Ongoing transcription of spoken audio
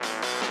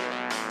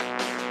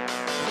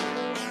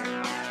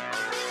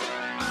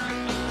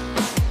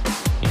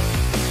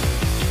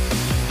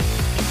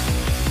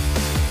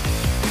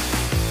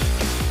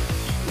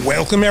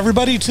Welcome,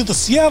 everybody, to the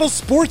Seattle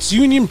Sports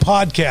Union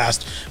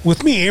podcast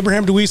with me,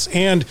 Abraham DeWeese,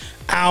 and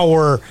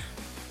our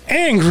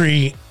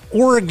angry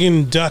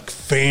Oregon Duck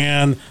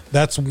fan.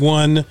 That's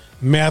one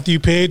Matthew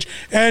Paige.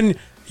 And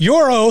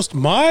your host,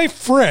 my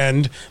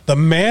friend, the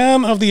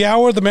man of the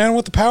hour, the man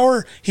with the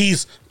power.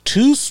 He's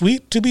too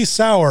sweet to be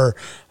sour.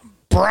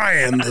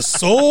 Brian the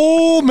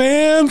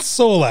Soulman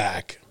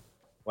Solack.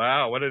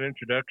 Wow, what an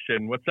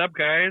introduction. What's up,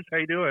 guys? How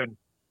you doing?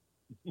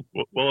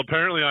 Well,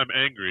 apparently I'm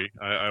angry.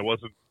 I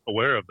wasn't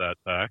aware of that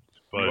fact.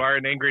 But you are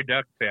an angry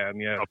Duck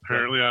fan, yeah.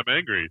 Apparently I'm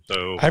angry,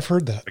 so I've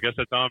heard that. I guess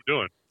that's how I'm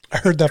doing. I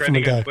heard that from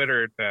a guy. On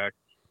Twitter, in fact.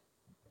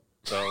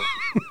 So.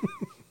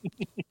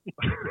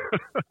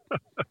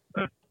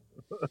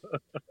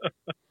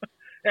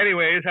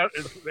 Anyways,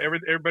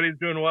 everybody's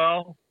doing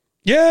well?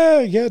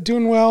 Yeah,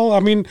 doing well.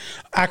 I mean,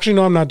 actually,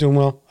 no, I'm not doing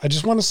well. I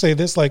just want to say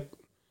this, like,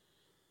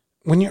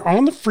 when you're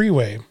on the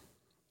freeway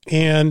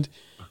and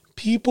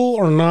people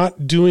are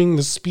not doing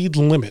the speed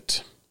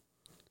limit,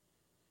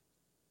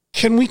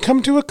 can we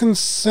come to a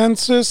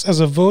consensus as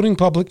a voting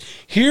public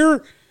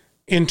here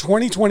in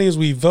 2020 as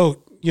we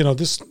vote,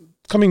 this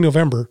coming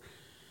November,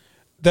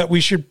 that we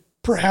should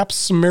perhaps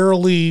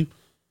summarily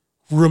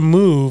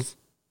remove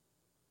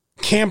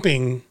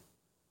camping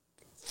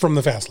from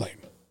the fast lane?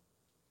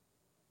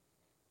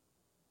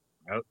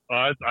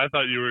 I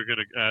thought you were going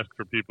to ask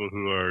for people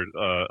who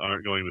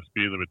aren't going the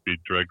speed limit to be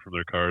dragged from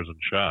their cars and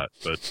shot,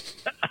 but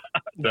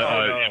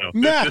no.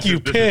 Matthew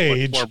Paige,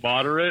 this is much more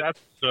moderate.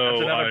 That's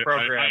another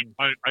program.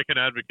 I can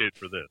advocate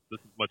for this. This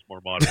is much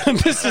more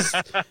moderate.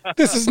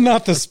 This is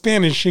not the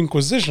Spanish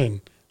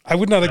Inquisition. I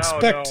would not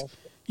expect. No.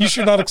 You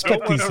should not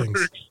expect no these one things.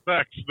 ever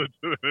expects the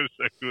Spanish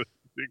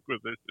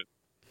Inquisition.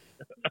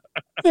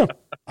 No,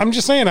 I'm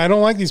just saying I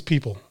don't like these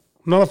people.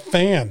 I'm not a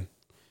fan.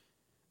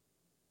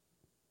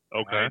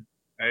 Okay.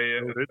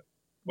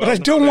 But I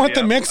don't want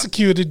them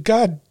executed.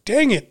 God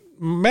dang it,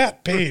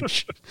 Matt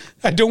Paige.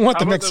 I don't want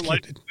them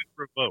executed.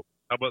 How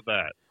about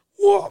that?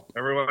 Well,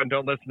 everyone,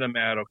 don't listen to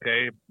Matt,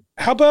 okay?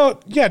 How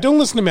about, don't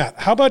listen to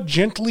Matt. How about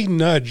gently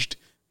nudged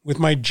with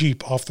my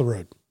Jeep off the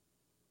road?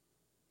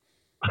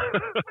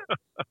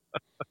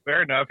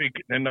 Fair enough. You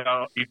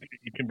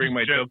can bring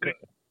my joke.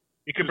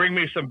 You can bring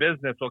me some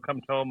business. I'll come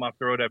tell him off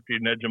the road after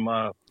you nudge him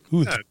off.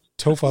 Ooh, the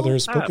toe father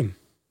has spoken.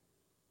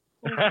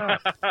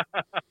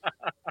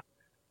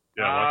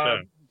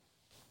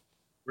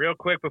 Real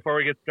quick before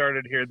we get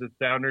started here, the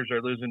Sounders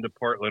are losing to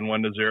Portland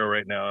 1-0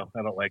 right now.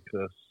 I don't like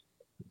this.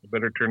 I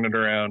better turn it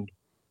around.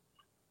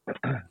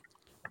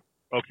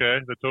 Okay,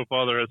 the toe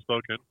father has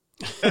spoken.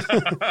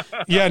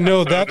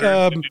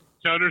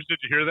 Sounders, did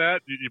you hear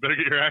that? You better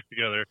get your act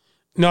together.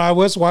 No, I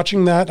was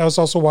watching that. I was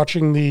also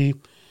watching the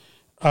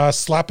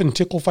slap and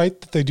tickle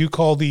fight that they do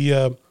call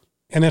the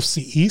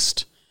NFC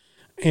East.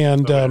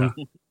 And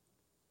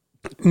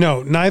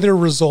no, neither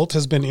result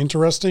has been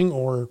interesting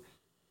or.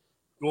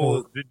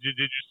 Well, did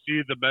you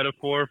see the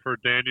metaphor for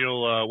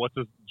Daniel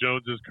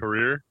Jones's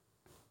career?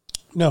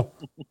 No.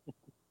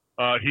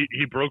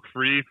 He broke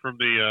free from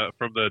the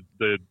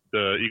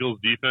Eagles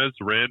defense,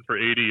 ran for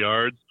 80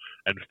 yards,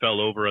 and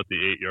fell over at the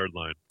 8-yard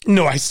line.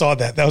 No, I saw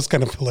that. That was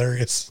kind of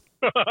hilarious.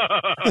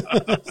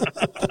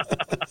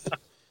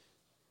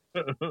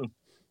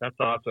 That's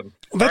awesome.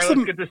 Let's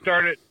get this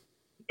started.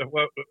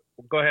 Well,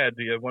 go ahead.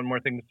 Do you have one more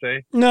thing to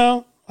say?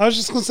 No, I was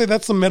just going to say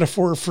that's the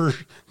metaphor for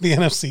the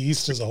NFC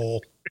East as a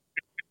whole.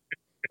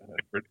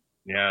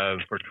 No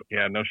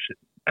shit.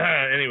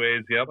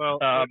 Anyways, yep. Well,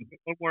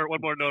 one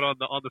more note on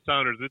the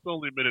Sounders. It's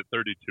only minute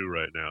 32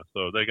 right now,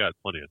 so they got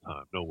plenty of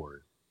time. No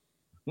worries.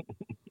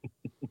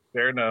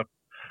 Fair enough.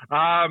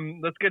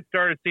 Let's get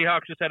started.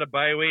 Seahawks just had a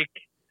bye week.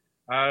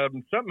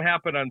 Something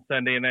happened on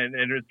Sunday, and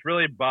it's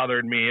really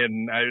bothered me.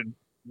 And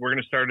we're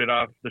going to start it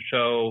off the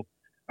show.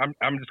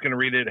 I'm just going to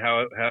read it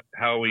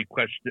how we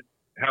question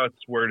how it's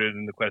worded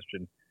in the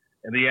question.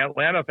 And the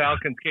Atlanta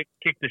Falcons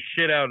kicked the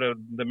shit out of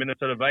the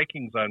Minnesota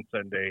Vikings on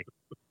Sunday.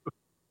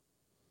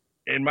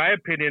 In my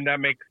opinion, that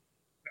makes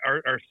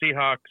our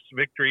Seahawks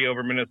victory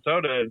over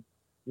Minnesota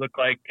look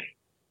like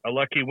a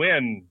lucky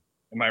win.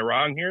 Am I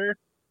wrong here?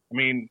 I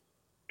mean,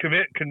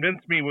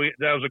 convince me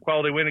that was a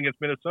quality win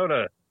against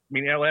Minnesota. I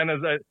mean,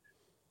 Atlanta's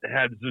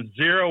had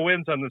 0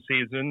 wins on the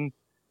season,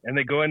 and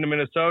they go into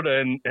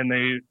Minnesota and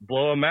they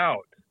blow them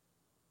out.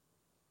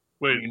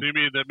 Wait, so you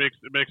mean that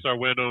makes our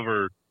win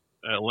over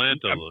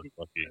Atlanta look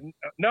lucky?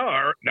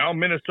 No, now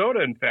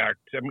Minnesota, in fact.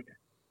 I mean,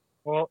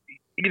 well,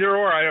 either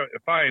or,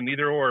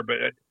 either or. But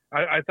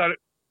I thought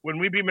when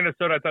we beat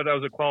Minnesota, I thought that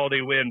was a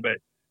quality win. But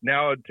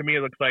now, to me,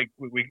 it looks like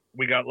we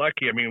got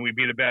lucky. I mean, we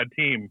beat a bad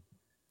team.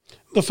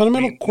 The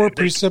fundamental core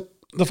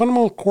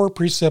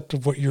precept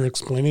of what you're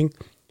explaining,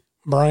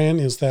 Brian,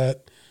 is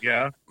that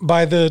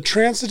by the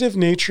transitive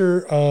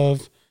nature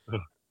of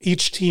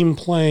each team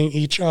playing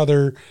each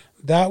other,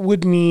 that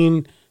would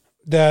mean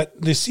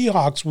that the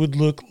Seahawks would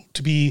look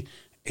to be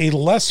a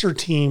lesser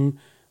team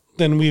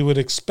than we would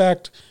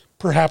expect.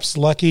 Perhaps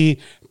lucky,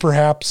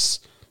 perhaps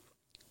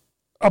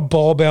a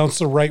ball bounced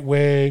the right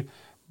way.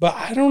 But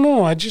I don't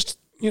know. I just,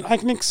 I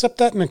can accept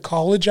that in a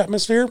college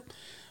atmosphere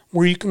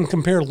where you can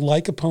compare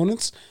like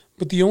opponents.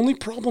 But the only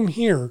problem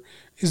here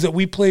is that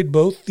we played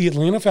both the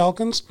Atlanta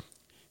Falcons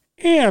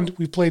and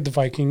we played the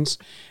Vikings,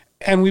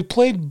 and we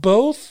played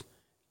both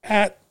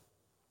at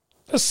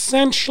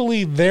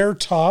essentially their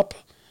top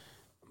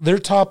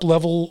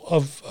level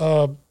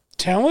of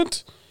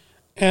talent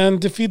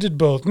and defeated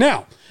both.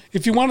 Now,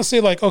 if you want to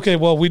say like, okay,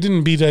 well, we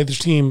didn't beat either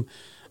team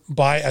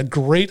by a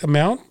great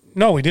amount.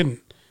 No, we didn't.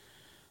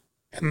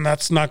 And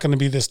that's not going to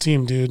be this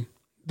team, dude.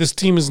 This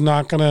team is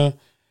not going to,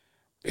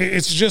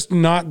 it's just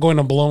not going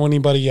to blow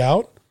anybody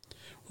out.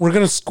 We're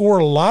going to score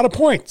a lot of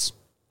points.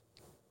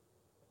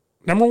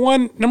 Number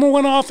one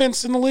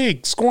offense in the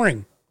league,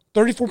 scoring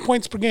 34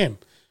 points per game.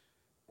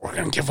 We're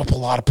going to give up a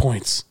lot of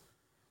points.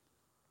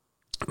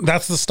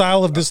 That's the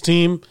style of this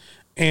team.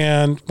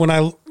 And when I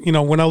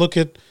look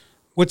at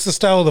what's the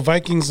style of the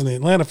Vikings and the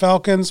Atlanta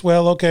Falcons,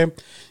 well, okay,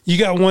 you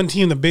got one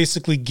team that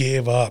basically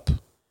gave up.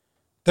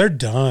 They're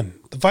done.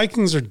 The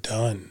Vikings are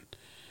done.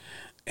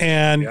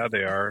 And yeah, they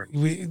are.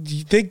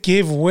 They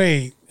gave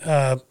away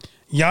Yannick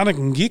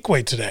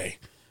Ngakoue today.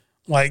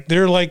 Like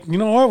they're like, you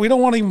know what? We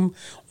don't even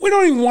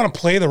want to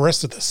play the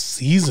rest of the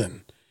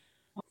season.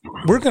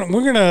 We're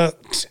gonna.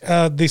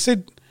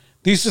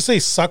 They used to say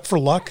suck for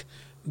luck.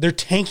 They're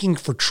tanking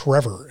for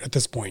Trevor at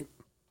this point.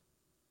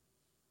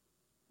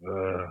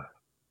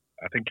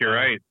 I think you're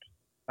right.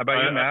 How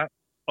about you, Matt?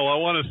 I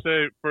want to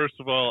say, first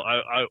of all,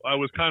 I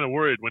was kind of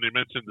worried when he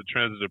mentioned the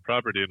transitive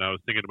property, and I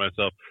was thinking to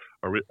myself,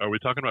 are we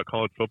talking about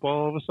college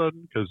football all of a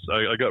sudden? Because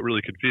I got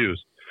really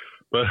confused.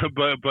 But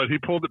he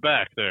pulled it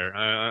back there.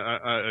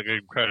 I gave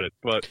him credit.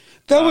 But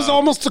that was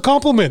almost a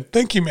compliment.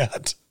 Thank you,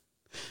 Matt.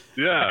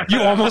 Yeah,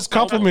 you almost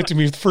complimented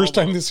me the first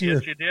time this year.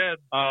 Yes, you did.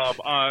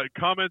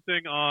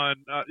 Commenting on,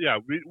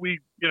 we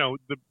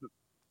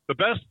the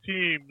best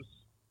teams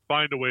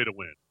find a way to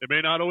win. It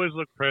may not always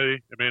look pretty.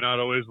 It may not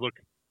always look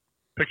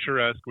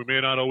picturesque. We may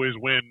not always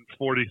win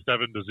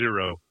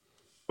 47-0,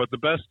 but the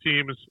best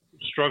teams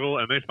struggle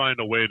and they find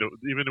a way to,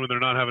 even when they're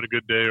not having a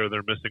good day or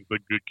they're missing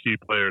good key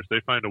players, they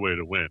find a way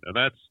to win. And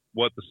that's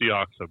what the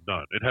Seahawks have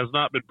done. It has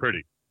not been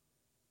pretty.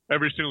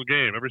 Every single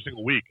game, every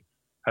single week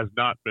has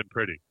not been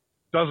pretty.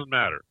 Doesn't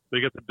matter.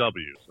 They get the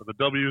W's, and the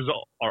W's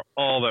are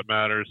all that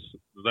matters.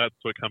 That's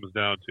what it comes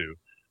down to.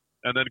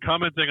 And then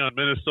commenting on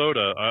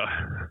Minnesota,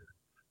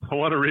 I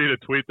want to read a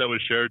tweet that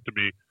was shared to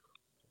me.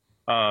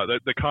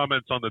 The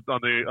comments on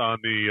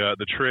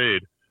the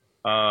trade.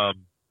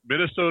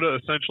 Minnesota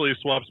essentially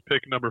swaps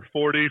pick number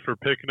 40 for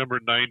pick number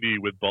 90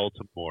 with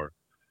Baltimore.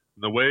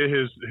 And the way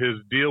his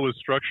deal was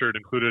structured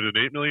included an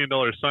 $8 million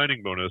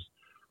signing bonus,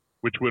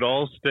 which would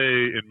all stay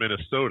in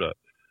Minnesota.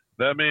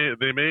 They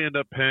may end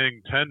up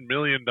paying $10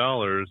 million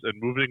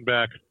and moving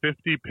back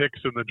 50 picks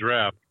in the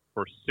draft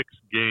for 6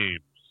 games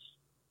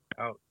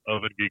of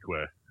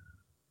Ngakoue.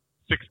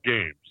 6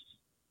 games.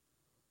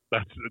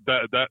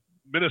 That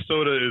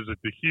Minnesota is a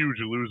huge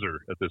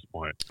loser at this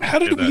point. How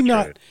did we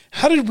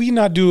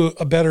not do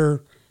a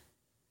better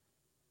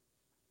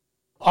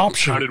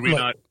option? How did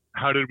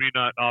we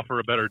not offer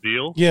a better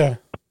deal? Yeah.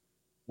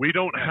 We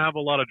don't have a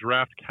lot of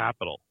draft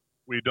capital.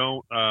 We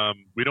don't have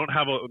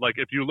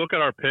if you look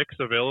at our picks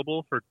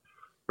available for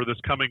this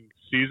coming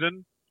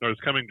season or this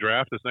coming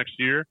draft this next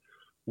year,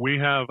 we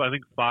have I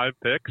think 5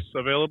 picks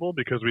available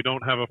because we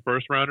don't have a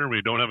first rounder,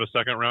 we don't have a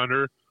second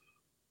rounder,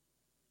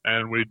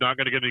 and we're not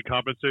going to get any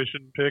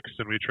compensation picks,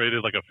 and we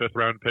traded like a 5th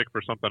round pick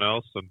for something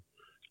else,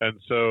 and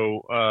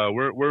so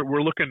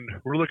we're looking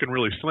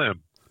really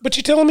slim. But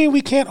you're telling me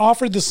we can't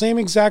offer the same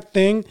exact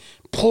thing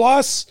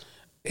plus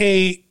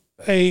a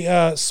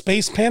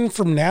space pen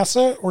from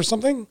NASA or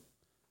something?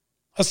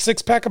 A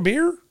 6-pack of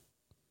beer?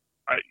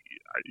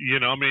 We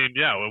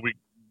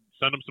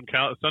send them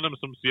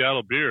some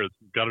Seattle beer. It's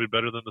got to be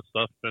better than the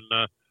stuff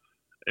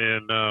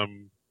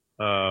in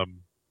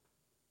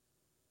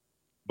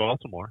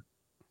Baltimore.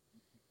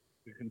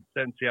 You can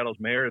send Seattle's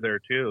mayor there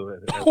too.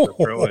 As a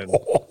throw-in.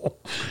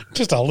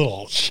 Just a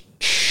little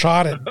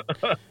shot at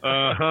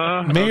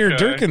Mayor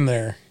Durkin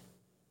there.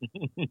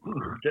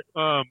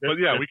 But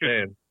yeah, we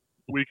could.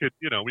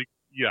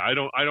 I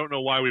don't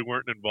know why we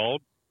weren't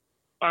involved.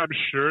 I'm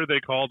sure they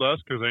called us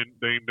because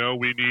they know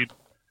we need.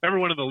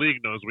 Everyone in the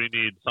league knows we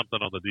need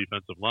something on the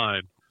defensive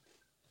line,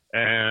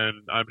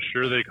 and I'm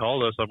sure they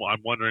called us.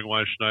 I'm wondering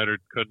why Schneider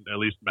couldn't at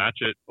least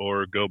match it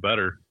or go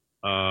better.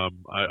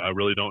 I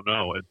really don't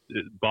know. It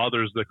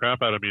bothers the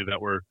crap out of me that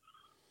we're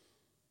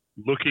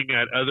looking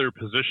at other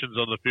positions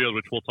on the field,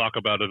 which we'll talk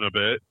about in a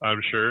bit,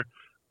 I'm sure.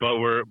 But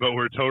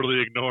we're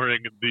totally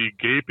ignoring the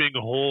gaping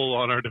hole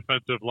on our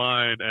defensive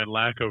line and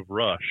lack of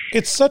rush.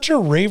 It's such a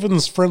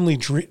Ravens friendly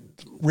deal,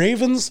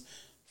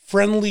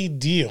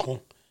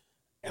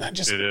 and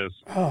it is.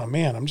 Oh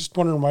man, I'm just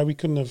wondering why we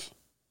couldn't have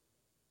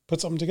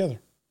put something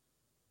together.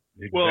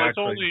 Exactly. Well, it's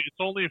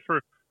only for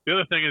the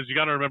other thing is you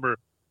got to remember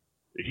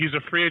he's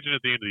a free agent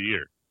at the end of the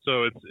year,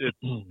 so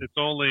it's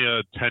only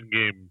a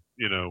 10-game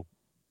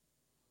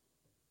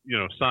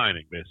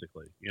signing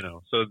basically.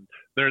 So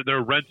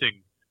they're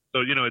renting. So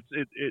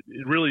it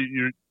really,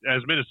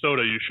 as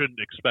Minnesota, you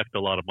shouldn't expect a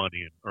lot of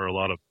money or a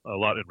lot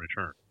in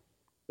return.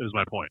 Is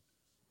my point.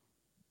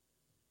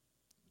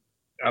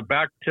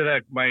 back to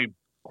that, my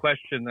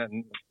question that,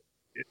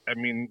 I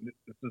mean,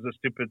 this is a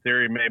stupid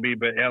theory maybe,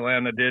 but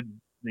Atlanta did,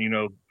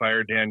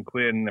 fire Dan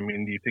Quinn. I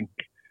mean, do you think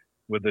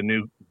with the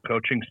new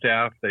coaching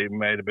staff, they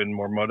might have been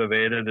more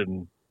motivated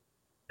and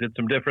did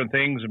some different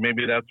things, and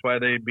maybe that's why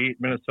they beat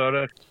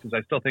Minnesota? Because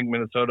I still think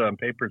Minnesota on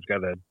paper's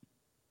got a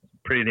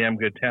pretty damn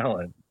good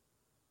talent.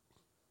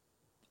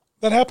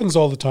 That happens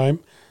all the time.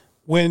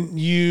 When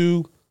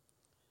you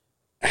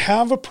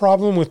have a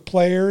problem with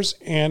players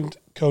and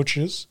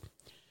coaches,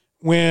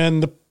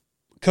 when the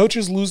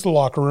coaches lose the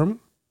locker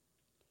room,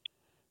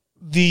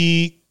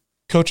 the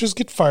coaches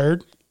get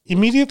fired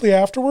immediately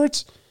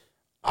afterwards.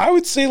 I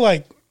would say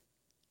like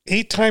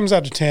 8 times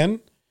out of 10,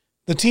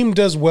 the team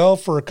does well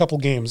for a couple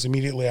games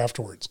immediately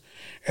afterwards.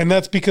 And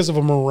that's because of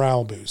a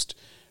morale boost.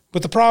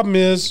 But the problem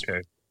is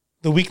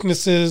the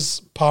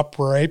weaknesses pop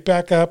right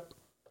back up.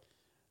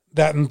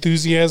 That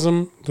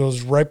enthusiasm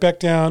goes right back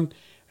down.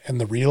 And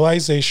the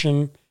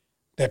realization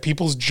that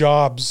people's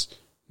jobs,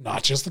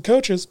 not just the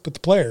coaches, but the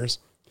players,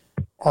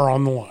 are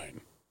on the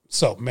line.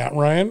 So, Matt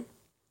Ryan,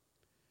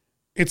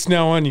 it's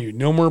now on you.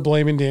 No more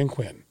blaming Dan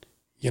Quinn.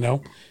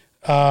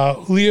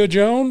 Julio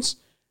Jones,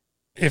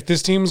 if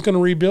this team is going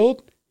to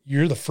rebuild,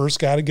 you're the first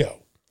guy to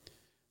go.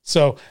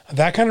 So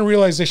that kind of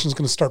realization is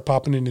going to start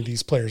popping into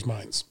these players'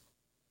 minds.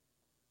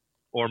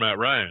 Or Matt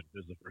Ryan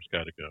is the first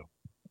guy to go.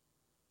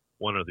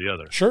 One or the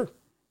other. Sure.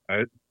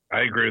 I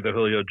agree with the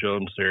Julio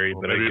Jones theory,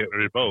 but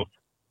maybe both.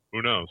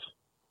 Who knows?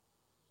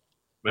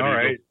 Maybe all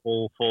right.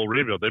 Full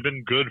rebuild. They've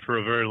been good for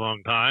a very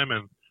long time,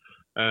 and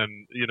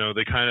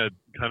they kind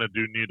of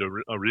do need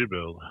a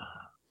rebuild.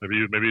 Maybe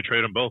you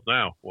trade them both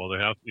now. Well,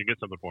 you get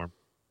something for them.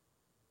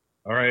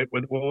 All right.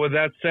 With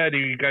that said,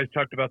 you guys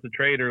talked about the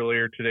trade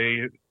earlier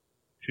today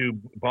to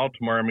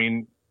Baltimore. I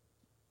mean,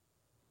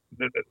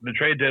 the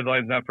trade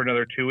deadline's not for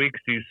another 2 weeks.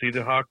 Do you see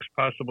the Hawks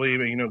possibly,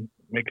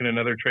 making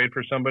another trade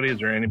for somebody? Is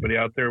there anybody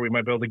out there we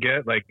might be able to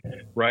get, like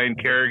Ryan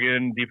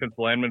Kerrigan, defensive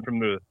lineman from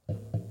the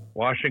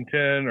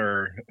Washington?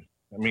 Or,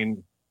 I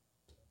mean,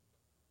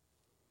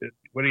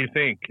 what do you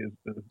think? Is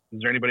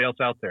there anybody else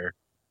out there?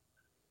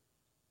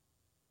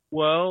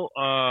 Well,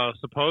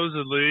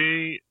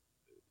 supposedly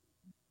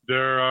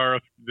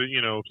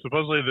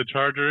supposedly the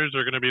Chargers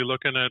are going to be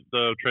looking at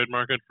the trade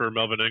market for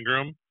Melvin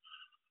Ingram,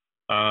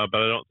 but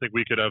I don't think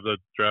we could have the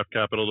draft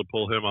capital to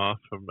pull him off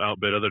and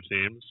outbid other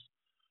teams.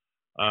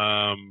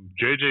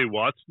 J.J.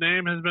 Watt's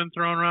name has been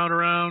thrown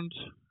around.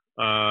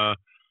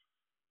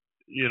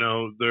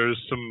 There's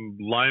some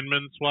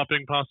lineman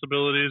swapping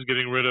possibilities,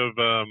 getting rid of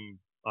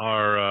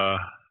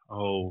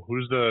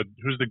who's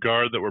the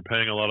guard that we're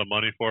paying a lot of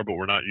money for but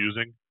we're not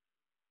using?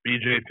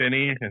 B.J.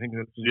 Finney, I think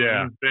that's his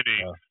name.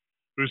 Finney.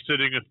 Who's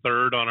sitting a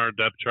third on our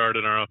depth chart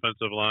in our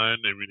offensive line.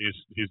 I mean,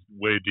 he's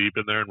way deep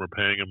in there, and we're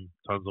paying him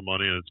tons of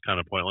money, and it's kind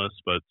of pointless.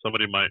 But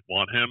somebody might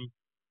want him,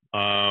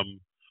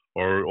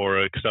 or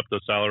accept the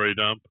salary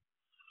dump,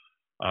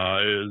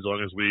 as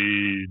long as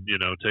we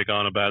take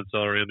on a bad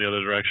salary in the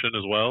other direction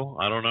as well.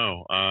 I don't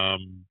know.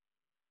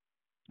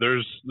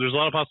 There's a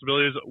lot of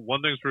possibilities.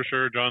 One thing's for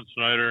sure: John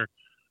Schneider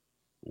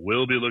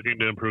will be looking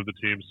to improve the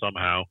team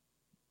somehow.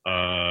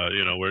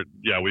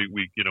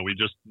 We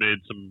just made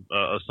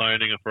a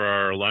signing for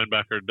our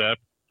linebacker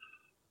depth.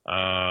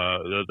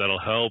 That'll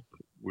help.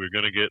 We're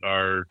gonna get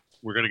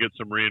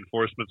some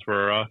reinforcements for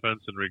our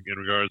offense in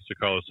regards to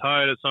Carlos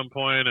Hyde at some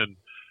point, and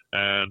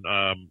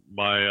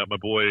my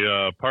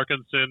boy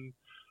Parkinson,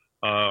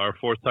 our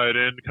fourth tight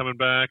end, coming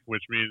back,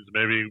 which means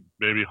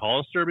maybe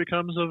Hollister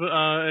becomes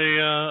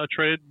a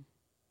trade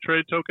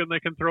token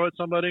they can throw at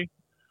somebody.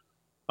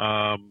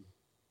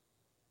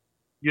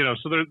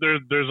 So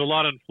there's a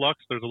lot in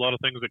flux. There's a lot of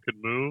things that could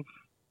move,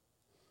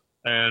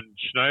 and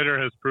Schneider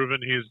has proven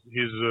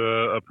he's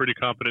a pretty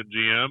competent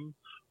GM.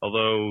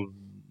 Although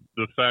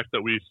the fact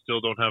that we still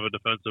don't have a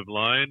defensive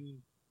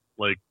line,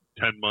 like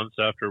 10 months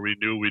after we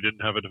knew we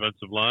didn't have a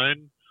defensive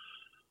line,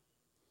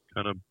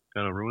 kind of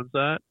ruins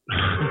that.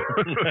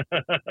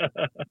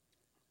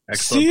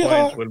 Excellent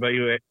points. What about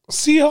you?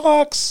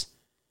 Seahawks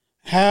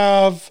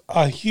have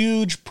a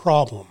huge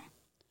problem.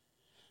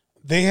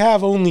 They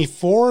have only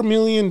 $4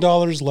 million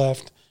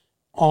left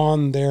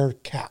on their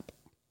cap.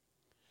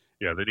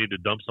 Yeah, they need to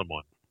dump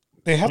someone.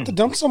 They have to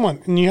dump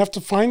someone, and you have to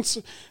find.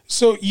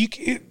 So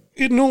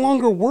it no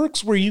longer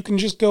works where you can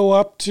just go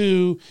up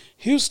to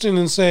Houston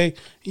and say,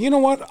 you know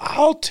what,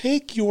 I'll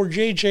take your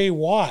J.J.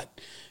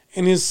 Watt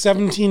and his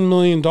 $17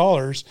 million,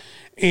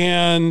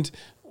 and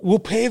we'll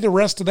pay the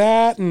rest of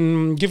that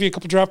and give you a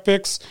couple draft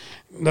picks.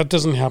 That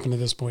doesn't happen at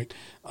this point.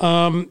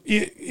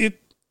 It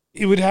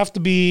would have to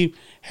be,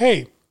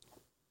 hey,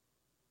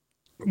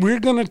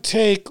 we're going to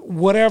take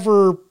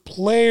whatever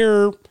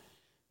player,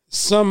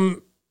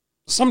 some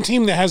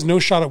team that has no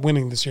shot at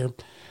winning this year,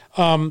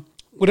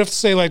 would have to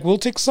say, like, we'll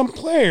take some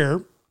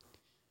player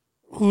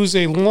who's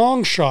a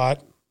long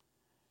shot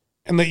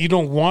and that you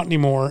don't want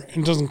anymore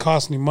and doesn't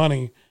cost any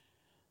money.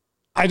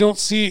 I don't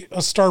see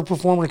a star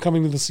performer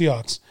coming to the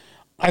Seahawks.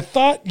 I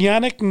thought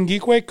Yannick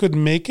Ngakoue could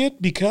make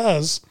it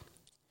because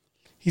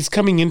he's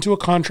coming into a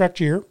contract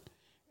year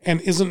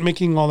and isn't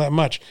making all that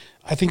much.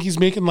 I think he's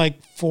making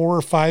like $4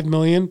 or $5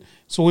 million.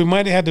 So we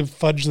might have had to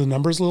fudge the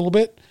numbers a little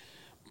bit,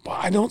 but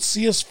I don't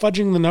see us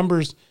fudging the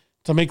numbers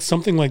to make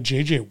something like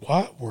JJ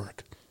Watt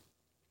work.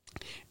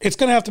 It's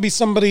going to have to be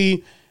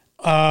somebody.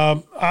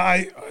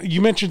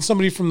 You mentioned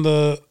somebody from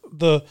the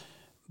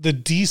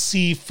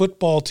DC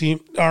football team,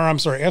 or I'm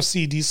sorry,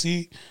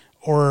 FCDC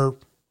or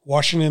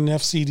Washington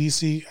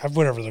FCDC,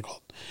 whatever they're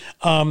called.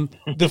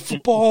 The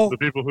football, the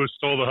people who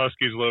stole the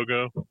Huskies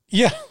logo.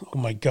 Yeah. Oh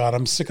my God,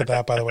 I'm sick of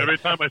that. By the way, every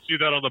time I see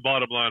that on the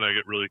bottom line, I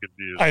get really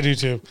confused. I do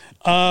too.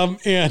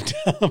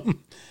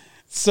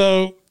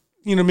 So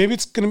maybe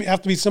it's going to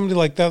have to be somebody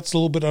like that's a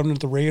little bit under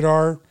the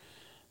radar.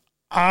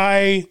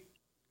 I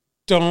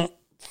don't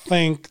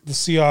think the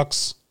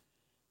Seahawks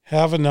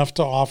have enough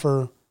to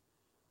offer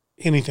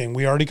anything.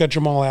 We already got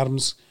Jamal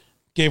Adams,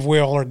 gave away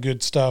all our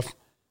good stuff.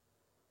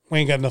 We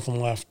ain't got nothing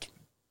left.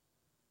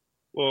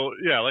 Well,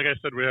 yeah, like I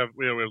said, we have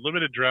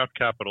limited draft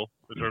capital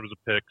in terms of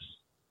picks,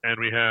 and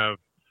we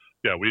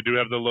do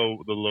have the low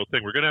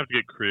thing. We're gonna have to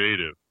get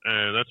creative,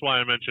 and that's why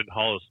I mentioned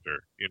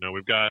Hollister.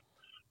 We've got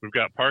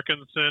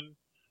Parkinson,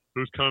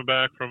 who's coming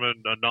back from a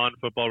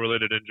non-football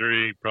related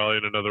injury, probably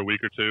in another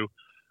week or two.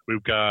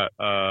 We've got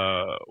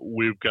the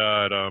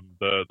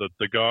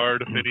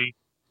guard Finney,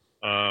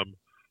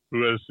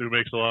 who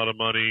makes a lot of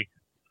money.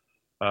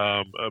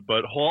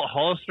 But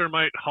Hollister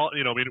might,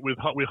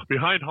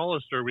 behind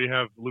Hollister, we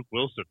have Luke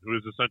Wilson, who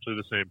is essentially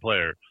the same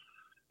player.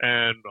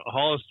 And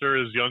Hollister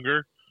is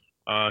younger.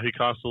 He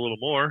costs a little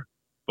more,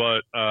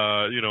 but,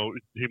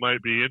 he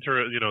might be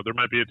there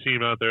might be a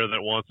team out there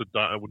that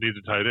needs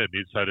a tight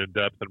end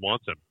depth and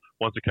wants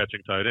a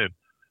catching tight end.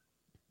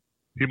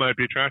 He might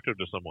be attractive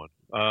to someone.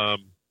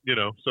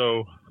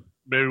 So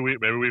maybe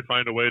we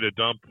find a way to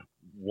dump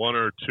one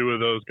or two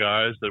of those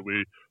guys that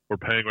we're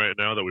paying right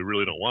now that we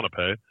really don't want to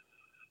pay.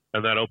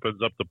 And that opens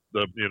up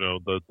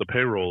the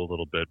payroll a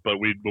little bit, but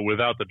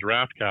without the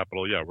draft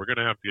capital, we're going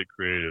to have to get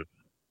creative.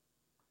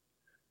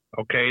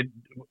 Okay,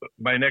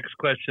 my next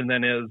question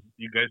then is: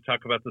 you guys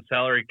talk about the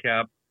salary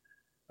cap.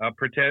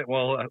 Pretend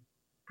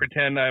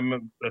I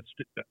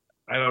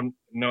don't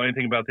know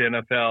anything about the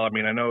NFL. I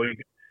mean, I know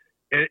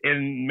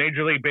in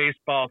Major League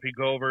Baseball, if you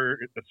go over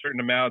a certain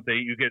amount,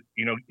 you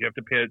have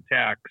to pay a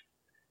tax.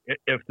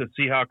 If the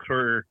Seahawks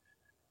were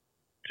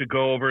to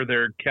go over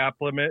their cap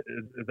limit,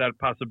 is that a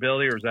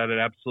possibility, or is that an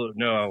absolute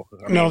no?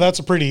 No, that's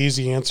a pretty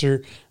easy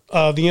answer.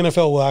 The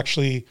NFL will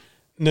actually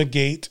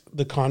negate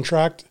the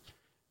contract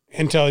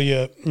and tell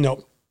you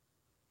no.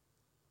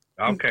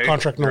 Okay,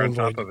 contract null and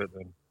void. Top of it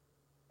then.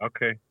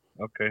 Okay,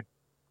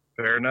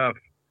 fair enough.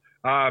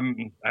 I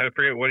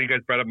forget what you guys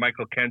brought up.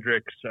 Michael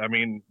Kendricks. I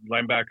mean,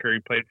 linebacker. He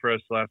played for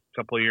us the last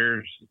couple of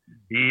years.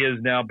 He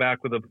is now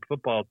back with a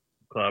football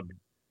club.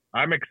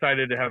 I'm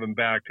excited to have him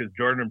back because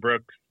Jordan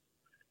Brooks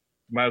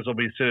might as well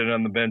be sitting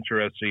on the bench the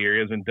rest of the year.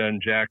 He hasn't done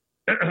jack.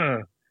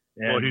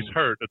 Well, he's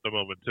hurt at the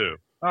moment too.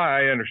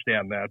 I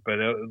understand that, but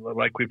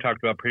like we've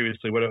talked about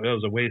previously, it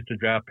was a wasted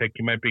draft pick.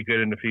 He might be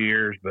good in a few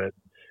years, but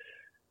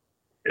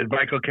is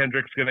Michael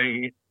Kendricks going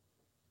to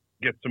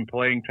get some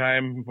playing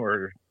time?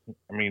 Or,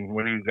 I mean,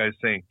 what do you guys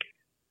think?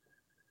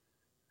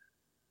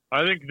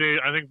 I think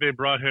they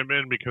brought him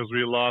in because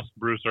we lost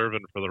Bruce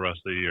Irvin for the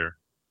rest of the year.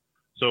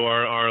 So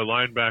our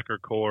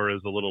linebacker core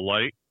is a little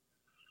light.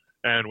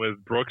 And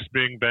with Brooks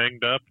being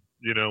banged up,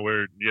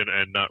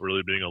 and not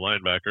really being a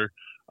linebacker,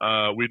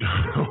 we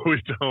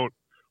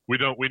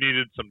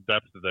needed some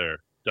depth there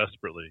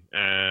desperately,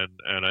 and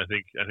I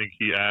think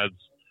he adds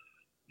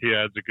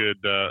a good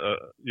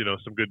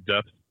some good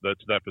depth to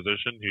that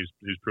position.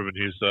 He's proven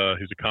he's a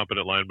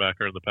competent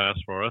linebacker in the past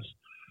for us,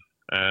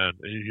 and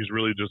he's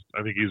really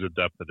I think he's a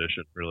depth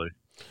addition really.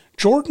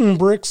 Jordan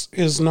Brooks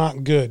is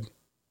not good.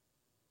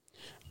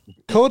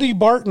 Cody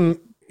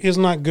Barton is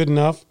not good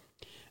enough.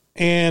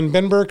 And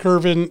Ben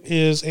Burke-Irvin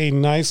is a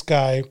nice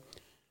guy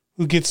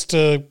who gets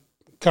to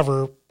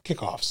cover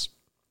kickoffs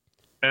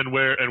and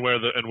wear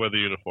the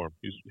uniform.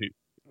 He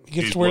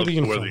gets to wear the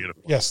uniform.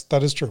 Yes,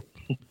 that is true.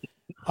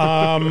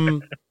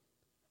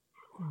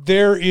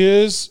 There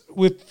is,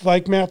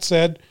 like Matt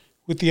said,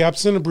 with the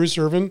absence of Bruce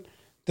Irvin,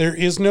 there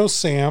is no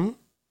Sam,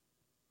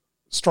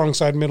 strong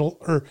side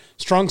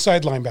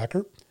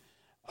linebacker.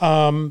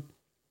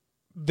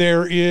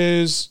 There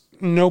is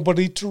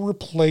nobody to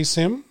replace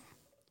him.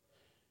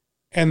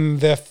 And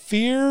the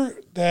fear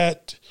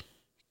that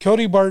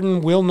Cody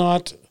Barton will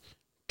not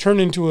turn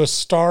into a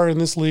star in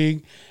this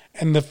league,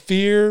 and the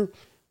fear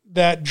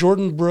that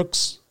Jordan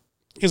Brooks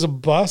is a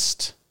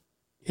bust,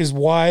 is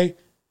why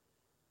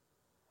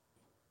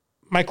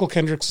Michael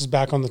Kendricks is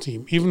back on the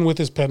team, even with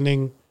his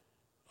pending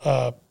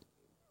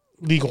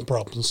legal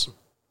problems.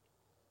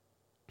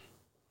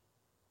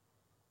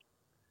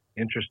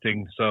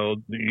 Interesting. So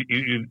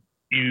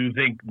you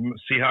think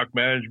Seahawk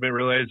management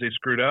realized they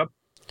screwed up?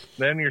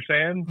 Then you're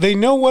saying they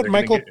know what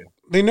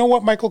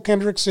Michael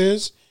Kendricks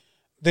is,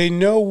 they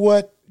know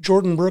what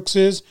Jordan Brooks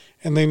is,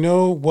 and they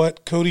know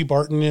what Cody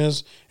Barton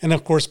is, and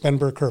of course Ben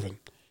Burke-Irvin.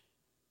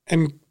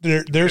 And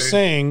they're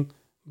saying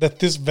that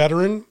this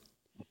veteran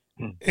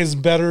is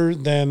better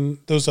than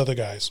those other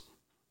guys.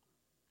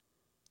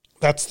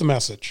 That's the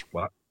message.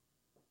 Well,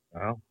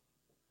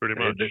 pretty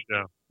much,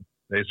 yeah.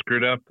 They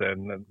screwed up,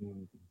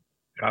 and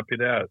copy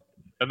that.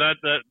 And that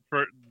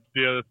for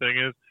the other thing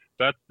is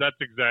that's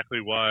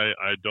exactly why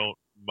I don't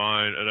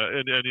mind.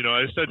 And you know,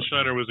 I said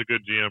Schneider was a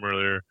good GM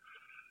earlier.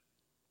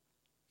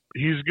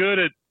 He's good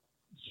at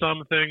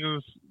some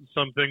things.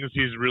 Some things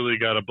he's really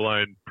got a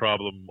blind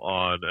problem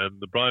on,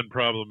 and the blind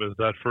problem is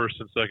that first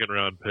and second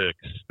round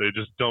picks. They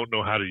just don't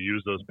know how to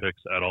use those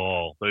picks at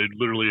all. They're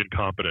literally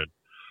incompetent,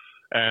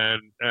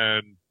 and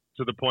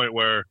to the point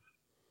where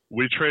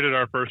we traded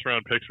our first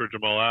round picks for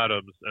Jamal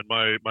Adams, and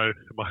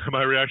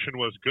my reaction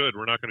was, good.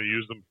 We're not going to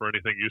use them for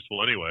anything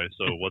useful anyway.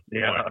 So what's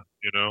the point?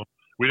 You know,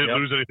 we didn't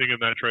lose anything in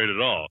that trade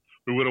at all.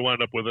 We would have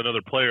wound up with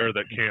another player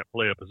that can't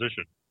play a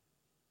position.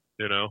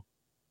 You know,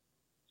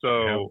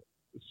 so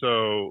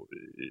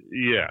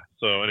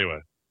anyway.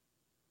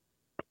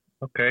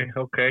 Okay.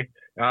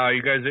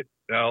 You guys,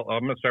 I'm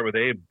going to start with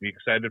Abe. You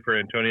excited for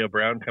Antonio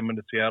Brown coming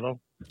to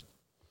Seattle?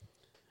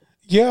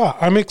 Yeah,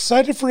 I'm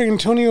excited for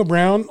Antonio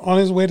Brown on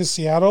his way to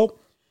Seattle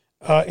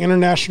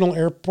International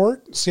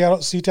Airport, Seattle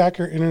SeaTac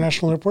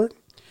International Airport,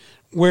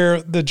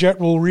 where the jet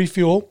will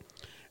refuel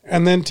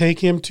and then take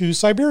him to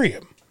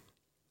Siberia,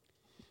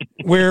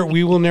 where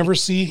we will never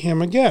see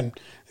him again.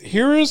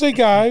 Here is a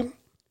guy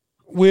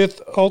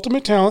with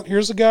ultimate talent.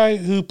 Here's a guy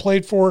who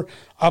played for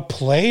a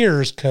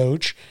player's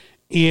coach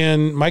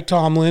in Mike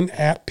Tomlin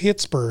at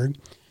Pittsburgh.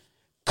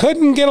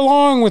 Couldn't get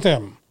along with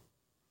him.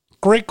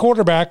 Great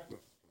quarterback,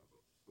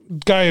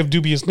 guy of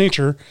dubious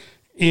nature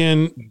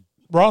in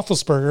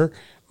Roethlisberger,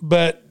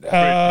 but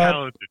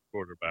talented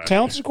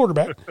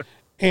quarterback.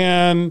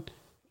 And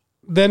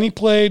then he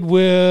played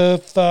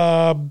with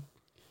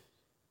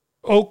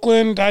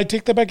Oakland. I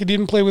take that back. He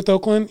didn't play with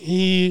Oakland.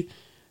 He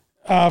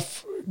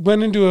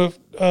went into a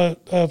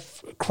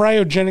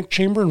cryogenic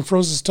chamber and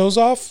froze his toes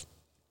off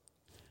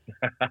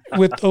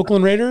with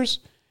Oakland Raiders.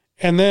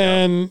 And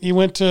then he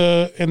went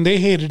to, and they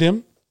hated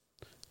him.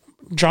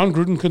 John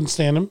Gruden couldn't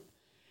stand him.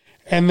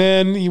 And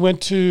then he went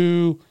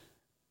to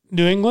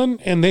New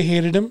England, and they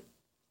hated him.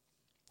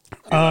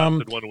 He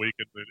lasted 1 week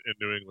in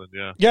New England,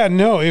 yeah. Yeah,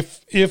 no,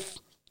 if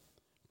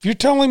you're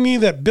telling me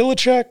that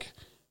Belichick,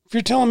 if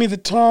you're telling me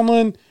that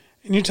Tomlin,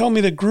 and you're telling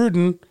me that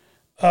Gruden,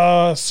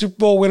 Super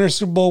Bowl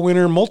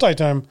winner,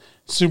 multi-time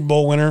Super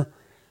Bowl winner,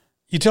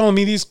 you telling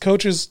me these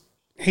coaches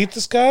hate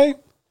this guy?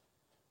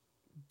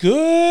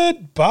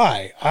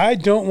 Goodbye. I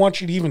don't want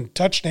you to even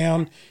touch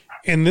down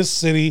in this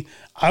city.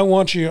 I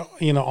want you,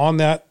 on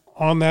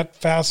that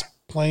fast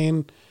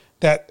plane,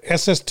 that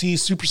SST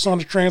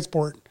supersonic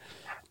transport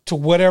to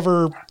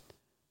whatever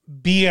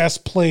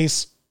BS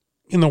place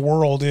in the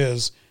world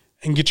is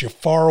and get you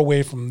far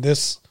away from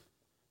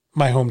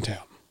my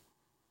hometown.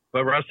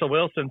 But Russell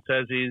Wilson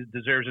says he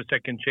deserves a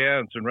second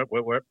chance. And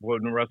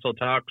when Russell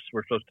talks,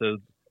 we're supposed to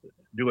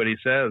do what he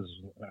says.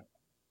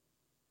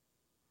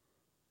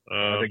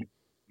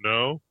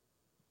 No,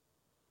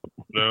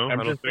 I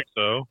don't think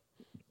so.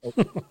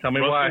 Tell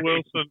me why.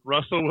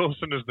 Russell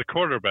Wilson is the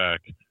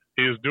quarterback.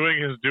 He is doing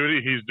his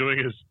duty. He's doing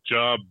his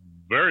job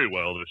very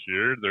well this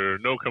year. There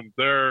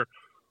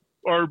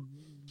are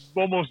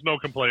almost no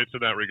complaints in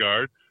that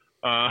regard.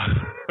 I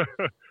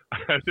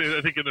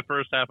think in the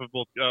first half of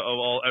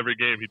every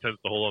game, he tends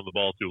to hold on the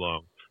ball too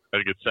long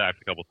and gets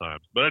sacked a couple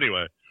times. But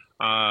anyway,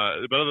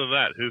 but other than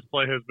that, his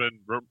play has been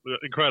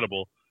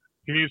incredible.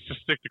 He needs to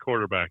stick to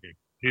quarterbacking.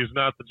 He's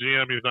not the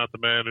GM. He's not the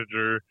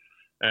manager.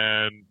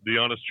 And the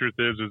honest truth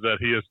is that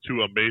he has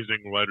two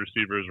amazing wide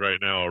receivers right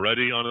now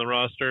already on the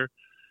roster.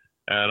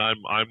 And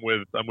I'm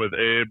with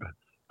Abe.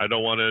 I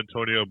don't want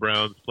Antonio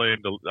Brown's plane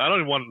I don't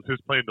even want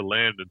his plane to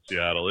land in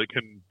Seattle. It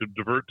can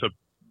divert to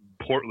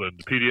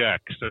Portland, PDX,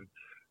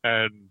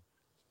 and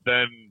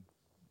then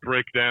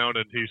break down,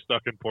 and he's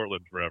stuck in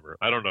Portland forever.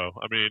 I don't know.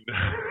 I mean,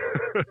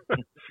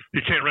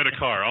 he can't rent a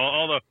car.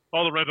 All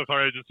the rental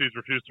car agencies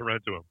refuse to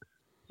rent to him.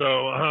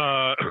 So,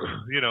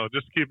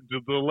 just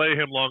delay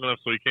him long enough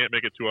so he can't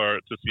make it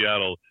to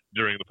Seattle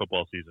during the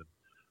football season.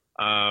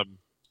 I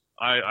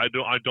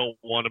don't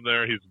want him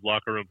there. He's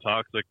locker room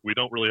toxic. We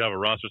don't really have a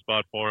roster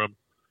spot for him.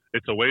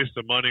 It's a waste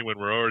of money when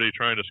we're already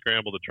trying to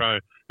scramble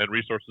and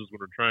resources when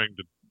we're trying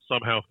to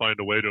somehow find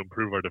a way to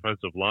improve our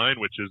defensive line,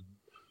 which is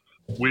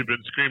we've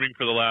been screaming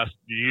for the last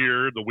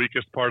year, the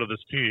weakest part of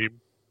this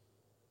team,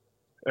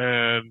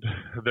 and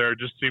they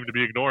just seem to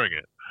be ignoring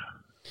it.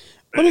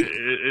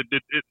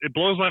 It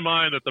blows my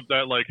mind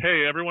that like,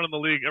 hey, everyone in the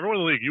league,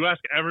 you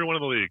ask everyone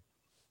in the league,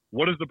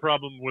 what is the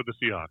problem with the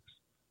Seahawks?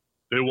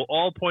 They will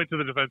all point to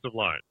the defensive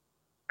line.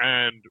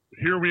 And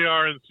here we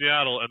are in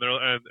Seattle, and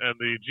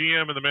the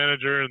GM and the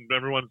manager and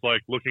everyone's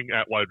like looking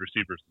at wide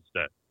receivers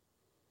instead.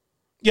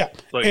 Yeah,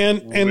 like,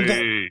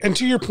 and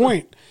to your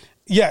point,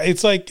 yeah,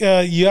 it's like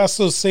you ask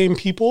those same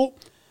people,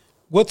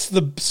 what's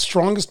the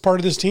strongest part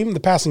of this team? The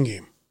passing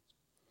game.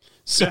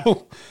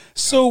 So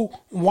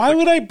why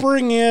would I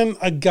bring in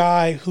a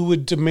guy who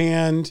would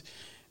demand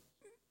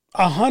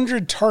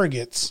 100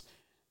 targets,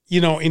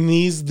 in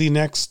the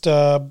next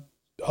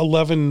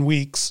 11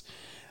 weeks?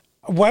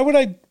 Why would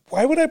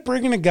I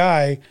bring in a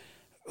guy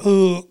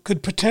who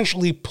could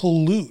potentially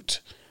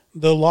pollute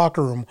the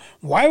locker room.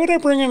 Why would I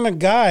bring in a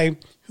guy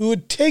who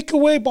would take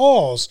away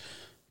balls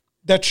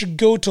that should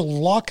go to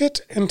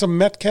Lockett and to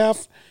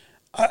Metcalf?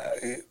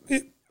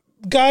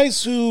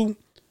 Guys who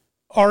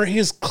are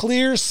his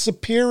clear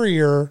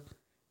superior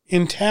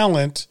in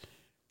talent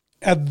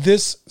at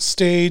this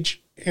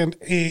stage and,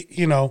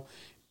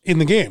 in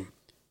the game.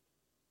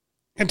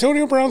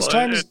 Antonio Brown's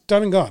time is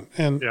done and gone,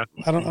 and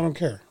I don't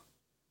care.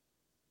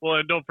 Well,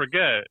 and don't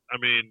forget, I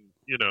mean,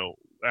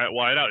 at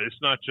wideout, it's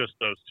not just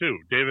those two.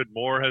 David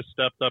Moore has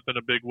stepped up in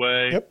a big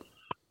way. Yep.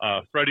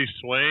 Freddie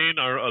Swain,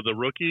 the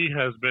rookie,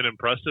 has been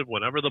impressive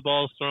whenever the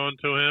ball's thrown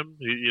to him.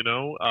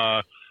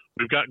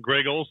 We've got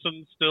Greg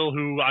Olsen still,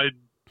 who I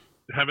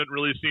haven't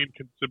really seen,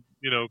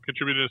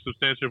 contribute in a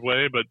substantive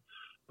way, but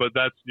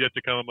that's yet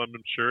to come, I'm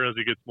sure, as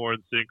he gets more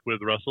in sync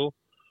with Russell.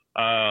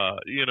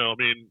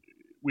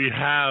 We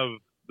have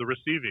the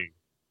receiving.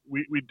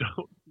 We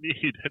don't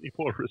need any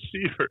more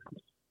receivers.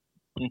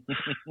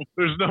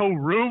 There's no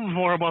room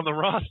for them on the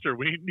roster.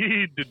 We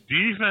need the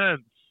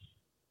defense.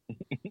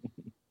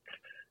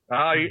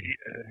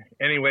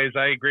 Anyways,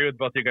 I agree with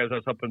both you guys. I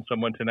was hoping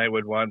someone tonight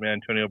would want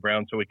Antonio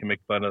Brown so we can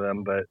make fun of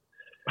them. But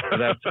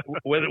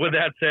with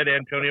that said,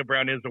 Antonio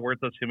Brown is a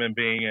worthless human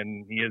being,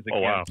 and he is a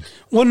kid. Wow.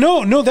 Well,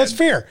 no, that's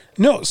fair.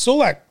 No,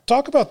 Solack,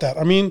 talk about that.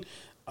 I mean,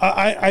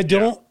 I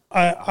don't.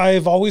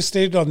 I've always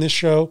stated on this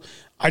show,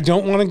 I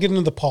don't want to get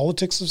into the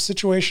politics of the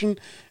situation,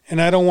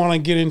 and I don't want to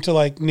get into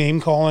like name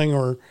calling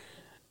or,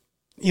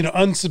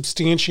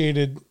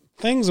 unsubstantiated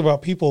things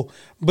about people.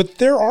 But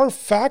there are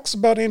facts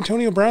about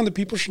Antonio Brown that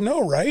people should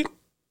know, right?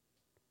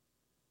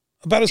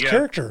 About his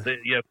character.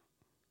 He's.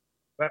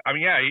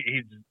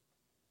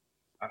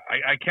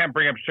 I can't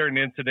bring up certain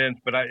incidents,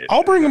 but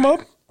I'll bring him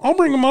up. I'll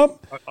bring him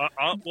up. I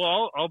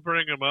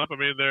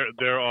mean,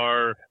 there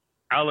are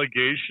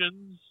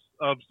allegations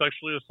of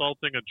sexually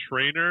assaulting a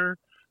trainer.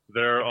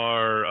 There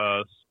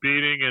are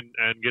speeding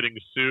and getting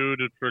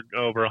sued for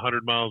over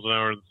 100 miles an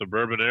hour in the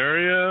suburban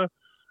area.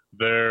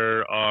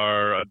 There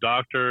are a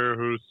doctor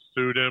who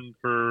sued him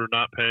for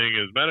not paying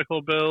his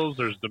medical bills.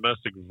 There's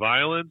domestic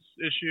violence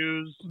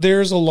issues.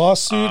 There's a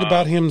lawsuit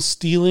about him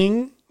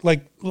stealing,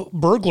 like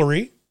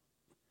burglary.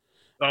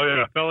 Oh,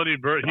 yeah, felony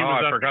burglary.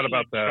 I forgot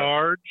about that.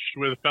 Charged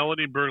with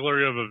felony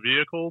burglary of a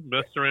vehicle,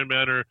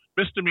 misdemeanor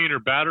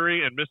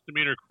battery, and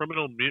misdemeanor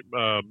criminal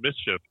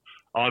mischief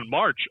on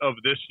March of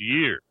this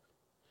year.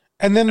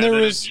 And then in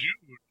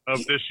June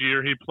of this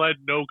year, he pled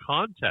no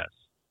contest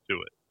to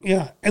it.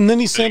 Yeah, and then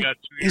he sent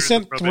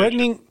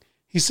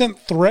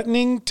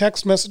threatening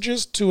text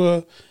messages to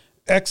a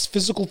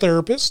ex-physical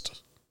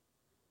therapist.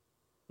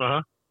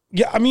 Uh-huh.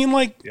 Yeah, I mean,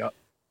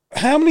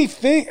 how many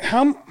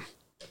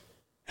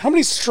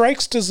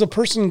strikes does a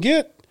person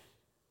get?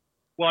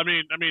 Well, I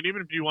mean,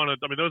 even if you want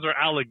to, those are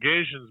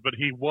allegations, but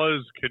he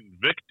was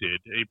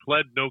convicted. He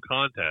pled no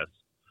contest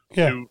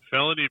to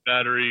felony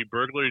battery,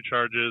 burglary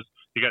charges.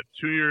 He got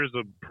 2 years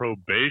of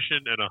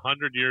probation and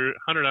 100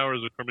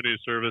 hours of community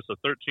service, a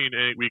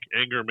 13-week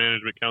anger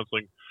management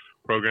counseling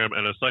program,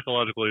 and a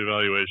psychological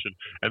evaluation.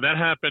 And that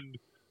happened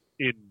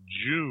in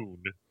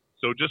June,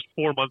 so just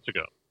 4 months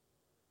ago.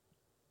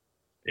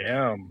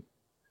 Damn.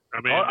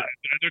 I mean,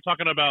 they're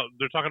talking about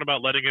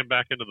letting him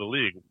back into the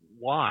league.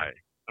 Why?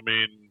 I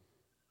mean,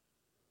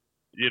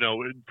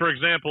 for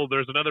example,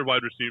 there's another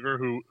wide receiver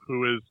who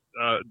is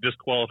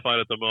disqualified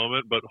at the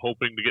moment, but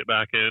hoping to get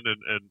back in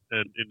and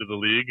into the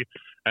league,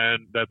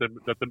 and that the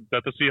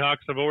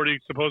Seahawks have already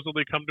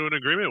supposedly come to an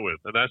agreement with,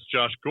 and that's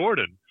Josh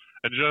Gordon.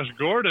 And Josh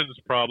Gordon's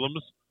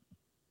problems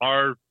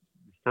are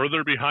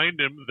further behind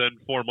him than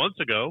 4 months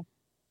ago.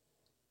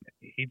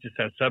 He just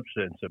has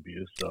substance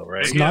abuse, though,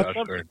 right? It's not.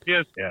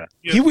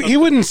 He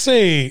wouldn't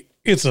say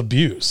it's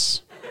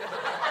abuse.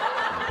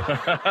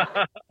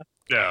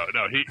 No.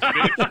 He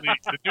basically,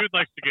 the dude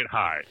likes to get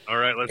high. All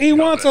right, he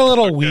wants a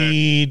little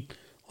weed.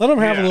 Let him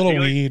have a little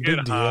weed.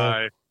 Big deal.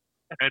 High,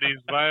 and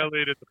he's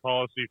violated the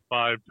policy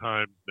 5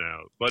 times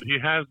now. But he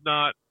has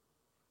not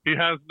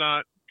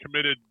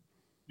committed,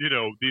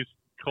 these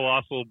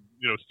colossal,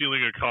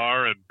 stealing a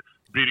car and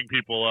beating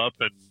people up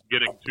and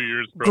getting 2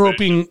 years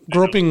probation.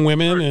 Groping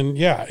women and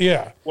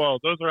yeah. Well,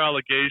 those are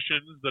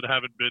allegations that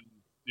haven't been,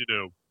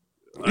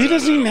 He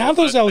doesn't even have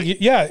those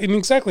allegations. Yeah, and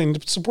exactly.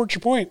 And to support your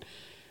point,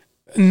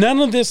 none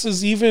of this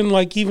is even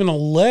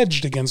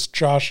alleged against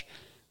Josh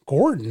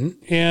Gordon.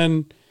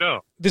 And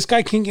this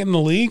guy can't get in the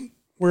league,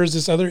 whereas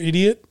this other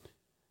idiot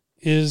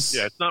is.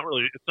 Yeah, it's not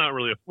really.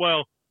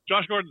 Well,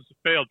 Josh Gordon's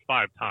failed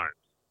 5 times.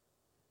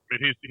 I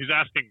mean, he's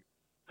asking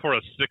for a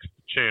 6th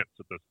chance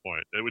at this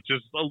point, which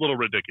is a little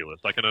ridiculous.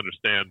 I can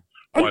understand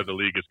why the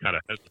league is kind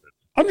of hesitant.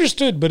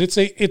 Understood, but it's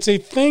a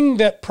thing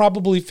that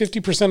probably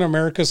 50% of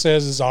America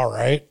says is all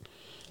right.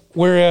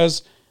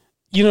 Whereas,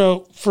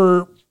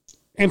 for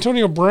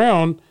Antonio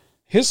Brown,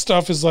 his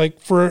stuff is like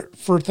for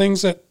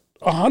things that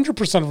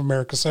 100% of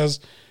America says,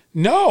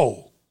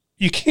 no,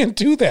 you can't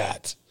do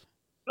that.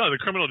 No, the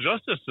criminal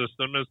justice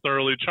system has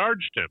thoroughly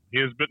charged him.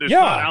 It's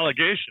not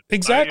allegations.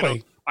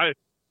 Exactly.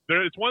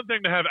 It's one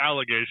thing to have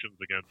allegations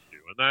against you,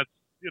 and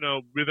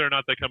whether or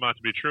not they come out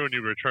to be true and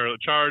you were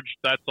charged,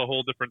 that's a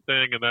whole different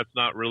thing, and that's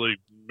not really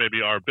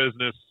maybe our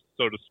business,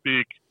 so to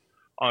speak,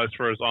 as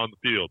far as on the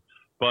field.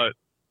 But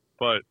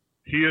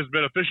he has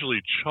been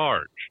officially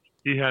charged.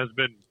 He has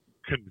been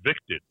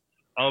convicted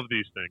of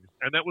these things,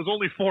 and that was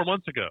only 4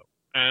 months ago.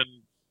 And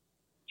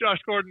Josh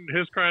Gordon,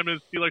 his crime is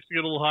he likes to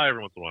get a little high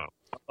every once in a while.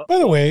 By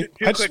the way,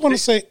 I just want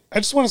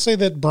to say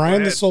that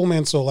Brian the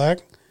Soulman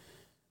Solack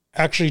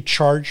actually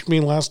charged me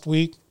last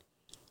week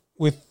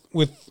with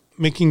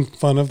making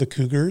fun of the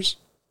Cougars,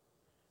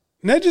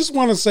 and I just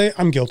want to say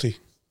I'm guilty.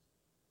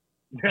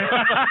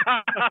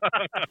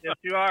 Yes,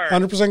 you are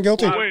 100%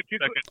 guilty. Wait a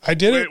second. I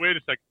did it. Wait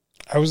a second.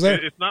 I was there.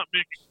 It's not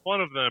making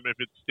fun of them if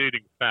it's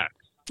stating facts.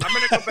 I'm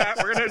going to go back.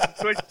 We're going to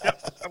switch.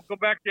 I'll go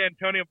back to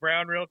Antonio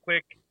Brown real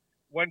quick.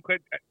 One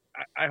quick.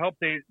 I hope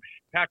they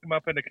pack him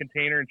up in a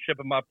container and ship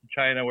him up to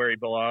China where he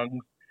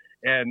belongs.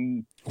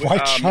 And why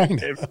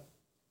China?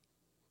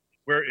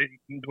 Where he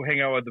can go hang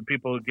out with the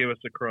people who gave us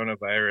the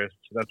coronavirus.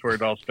 That's where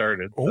it all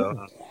started.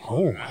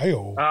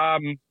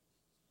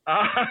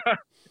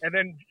 And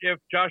then if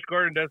Josh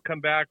Gordon does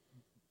come back,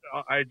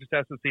 I just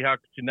ask the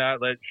Seahawks to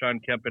not let Sean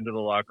Kemp into the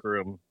locker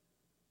room.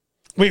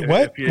 Wait,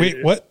 what?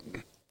 What?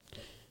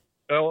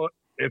 Oh,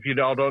 if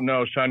you all don't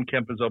know, Sean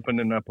Kemp is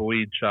opening up a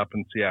weed shop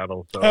in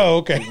Seattle. So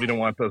okay. We don't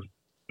want those.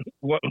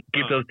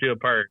 Keep those two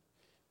apart.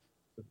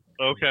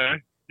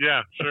 Okay.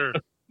 Yeah, sure.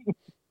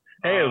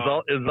 Hey, it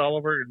was all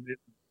over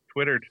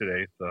Twitter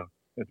today. So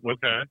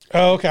okay.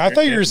 Oh, okay. I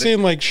thought you were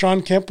saying like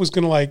Sean Kemp was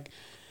going to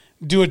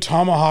do a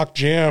tomahawk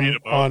jam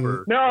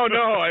on. No.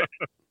 I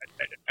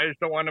just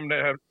don't want him to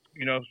have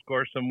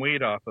score some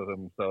weed off of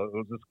him. So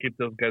we'll just keep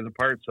those guys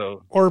apart.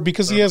 So or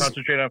because he has.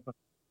 Concentrate on.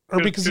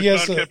 Or because he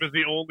has. Sean Kemp is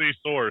the only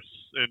source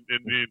in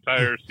the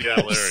entire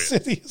Seattle area.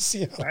 City of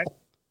Seattle.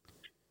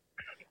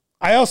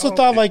 I also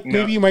thought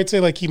maybe you might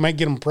say he might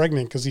get him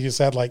pregnant because he just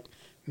had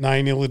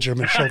 9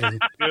 illegitimate children.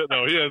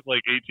 No, he has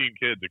 18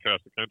 kids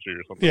across the country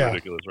or something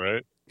ridiculous,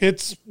 right?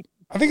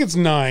 I think it's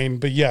 9,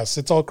 but yes,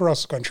 it's all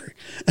across the country.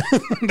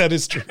 That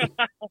is true.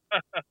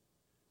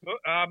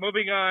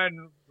 Moving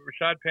on,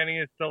 Rashad Penny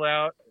is still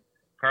out.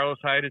 Carlos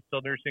Hyde is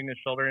still nursing a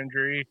shoulder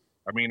injury.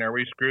 I mean, are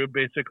we screwed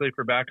basically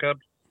for backups?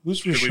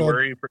 Who's Rashad? Should we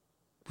worry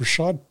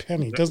Rashad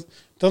Penny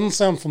doesn't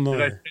sound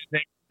familiar.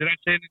 Did I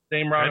say his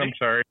name wrong? Penny? I'm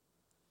sorry.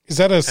 Is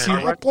that a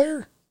Seahawks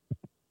player?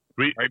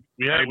 We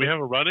have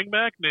a running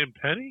back named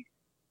Penny.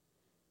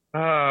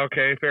 Oh,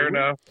 okay, fair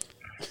enough.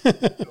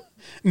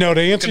 No,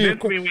 to answer your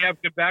question, we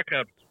have good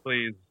backups,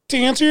 please. To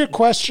answer your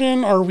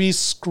question, are we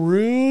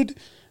screwed?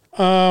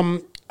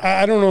 I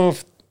don't know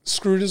if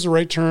screwed is the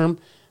right term.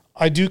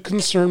 I do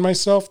concern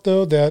myself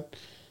though that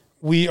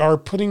we are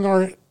putting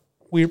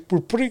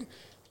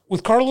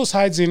with Carlos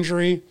Hyde's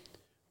injury,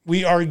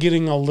 we are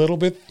getting a little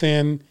bit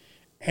thin,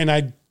 and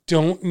I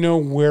don't know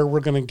where we're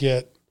going to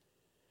get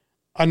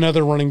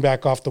another running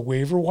back off the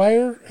waiver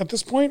wire at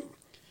this point.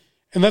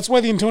 And that's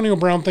why the Antonio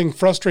Brown thing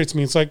frustrates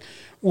me. It's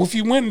if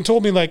you went and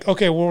told me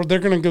okay, well, they're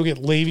going to go get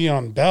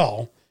Le'Veon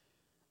Bell.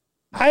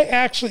 I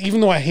actually,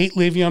 even though I hate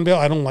Le'Veon Bell,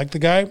 I don't like the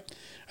guy.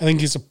 I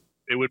think it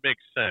would make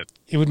sense.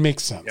 It would make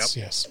sense.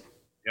 Yep. Yes.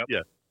 Yep.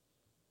 Yes.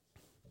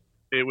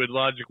 It would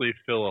logically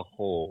fill a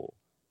hole.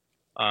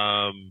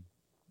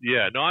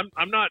 Yeah, no,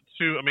 I'm not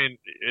too. I mean,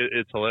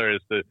 it's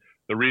hilarious that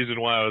the reason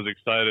why I was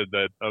excited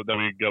that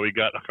we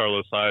got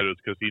Carlos Hyde was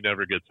because he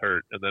never gets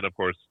hurt, and then of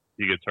course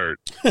he gets hurt.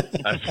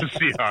 That's the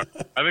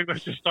Seahawks. I think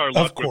that's just our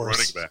luck with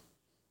running back.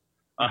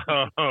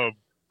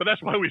 But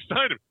that's why we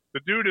signed him. The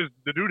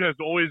dude has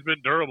always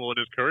been durable in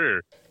his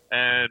career,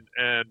 and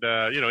he's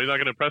not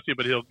going to impress you,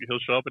 but he'll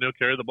show up and he'll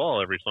carry the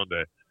ball every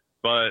Sunday.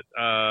 But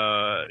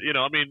I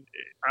mean,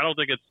 I don't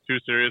think it's too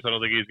serious. I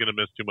don't think he's going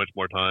to miss too much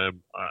more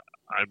time.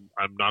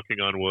 I'm knocking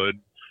on wood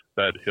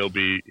that he'll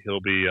be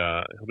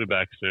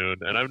back soon,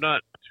 and I'm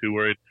not too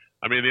worried.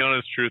 I mean, the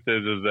honest truth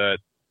is that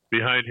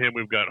behind him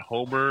we've got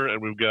Homer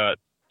and we've got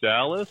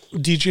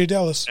DJ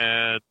Dallas,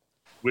 and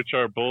which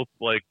are both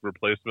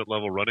replacement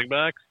level running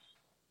backs,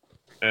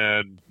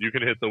 and you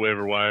can hit the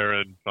waiver wire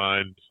and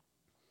find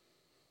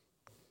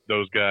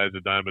those guys a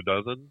dime a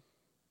dozen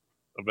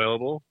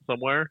available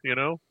somewhere, Yeah.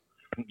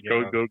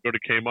 Go to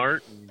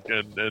Kmart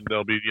and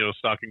they'll be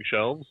stocking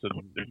shelves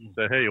and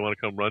say, hey, you want to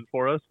come run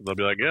for us? And they'll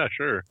be like, yeah,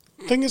 sure.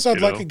 Thing is, I'd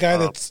like a guy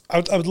I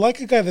would like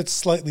a guy that's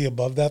slightly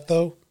above that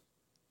though.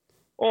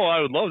 Oh,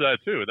 I would love that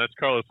too. That's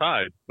Carlos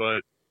Hyde,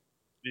 but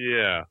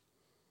yeah,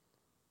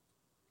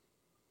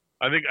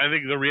 I think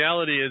the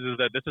reality is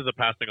that this is a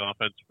passing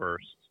offense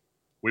first.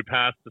 We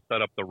pass to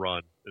set up the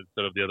run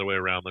instead of the other way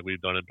around like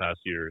we've done in past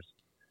years.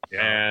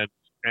 Yeah.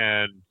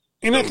 And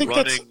I think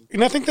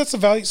that's the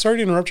value. Sorry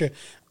to interrupt you.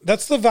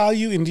 That's the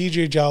value in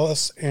DJ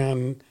Dallas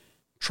and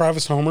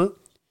Travis Homer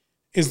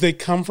is they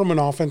come from an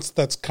offense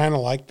that's kind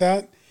of like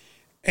that.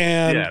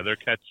 And yeah, they're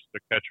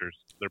catchers.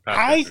 They're pass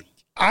catchers.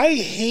 I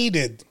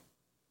hated,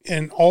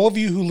 and all of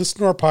you who listen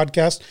to our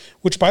podcast,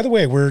 which by the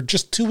way, we're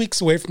just 2 weeks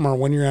away from our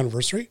 1-year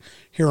anniversary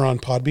here on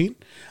Podbean,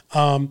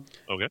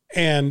 okay,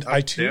 and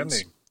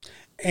iTunes,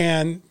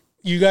 and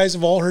you guys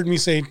have all heard me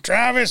say,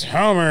 Travis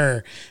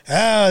Homer,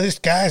 this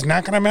guy's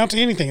not going to amount to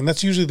anything. And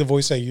that's usually the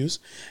voice I use.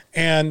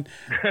 And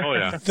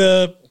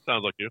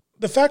sounds like you.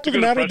 The fact of the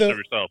matter, though,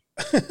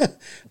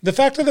 the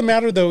fact of the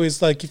matter, though,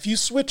 is like if you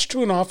switch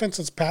to an offense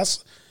that's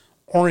pass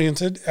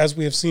oriented, as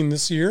we have seen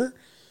this year,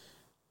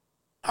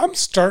 I'm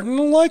starting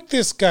to like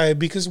this guy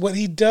because what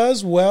he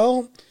does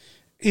well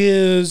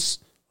is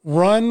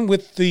run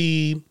with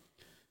the,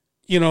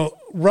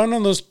 run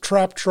on those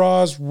trap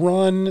draws,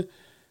 run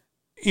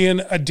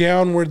in a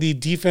down where the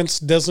defense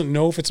doesn't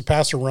know if it's a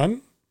pass or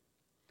run.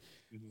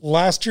 Mm-hmm.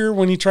 Last year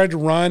when he tried to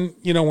run,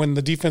 when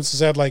the defenses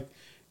had like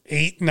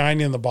 8,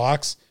 9 in the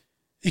box,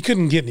 he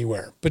couldn't get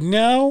anywhere. But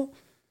now,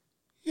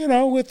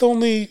 with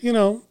only,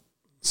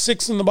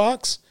 6 in the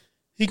box,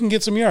 he can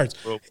get some yards.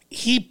 Well,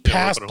 he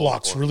pass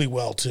blocks really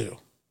well too.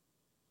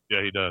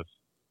 Yeah, he does.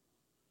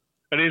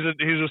 And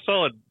he's a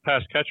solid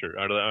pass catcher.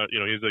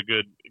 He's a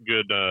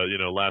good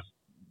last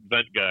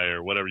vent guy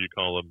or whatever you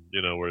call him.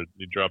 Where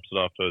he drops it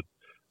off to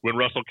when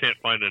Russell can't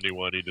find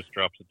anyone, he just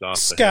drops it off.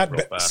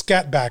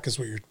 Scat back is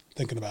what you're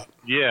thinking about.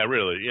 Yeah,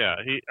 really. Yeah,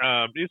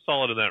 he's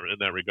solid in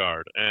that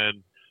regard.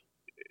 And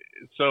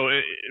so,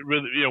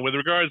 with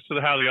regards to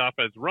how the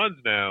offense runs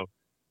now,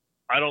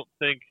 I don't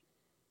think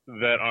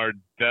that our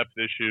depth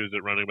issues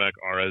at running back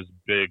are as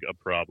big a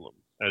problem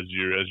as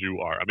you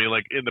are. I mean,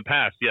 like in the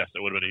past, yes,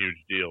 it would have been a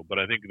huge deal. But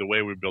I think the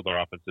way we built our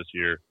offense this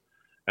year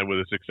and with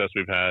the success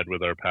we've had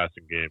with our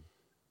passing game,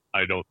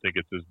 I don't think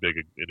it's as big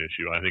an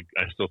issue. I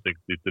still think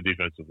the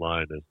defensive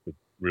line is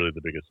really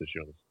the biggest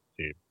issue on this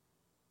team.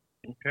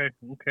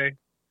 Okay.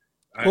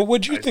 Well,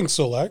 what do you think,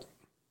 Solack?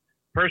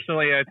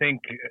 Personally, I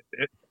think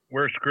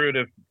we're screwed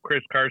if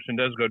Chris Carson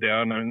does go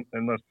down,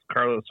 unless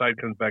Carlos Hyde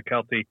comes back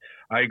healthy.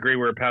 I agree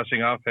we're a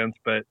passing offense,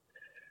 but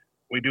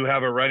we do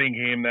have a running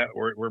game that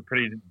we're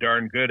pretty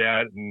darn good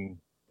at. And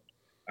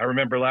I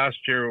remember last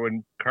year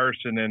when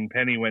Carson and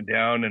Penny went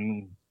down,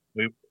 and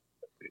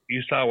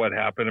you saw what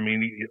happened. I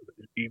mean,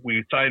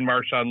 we signed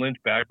Marshawn Lynch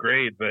back,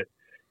 great, but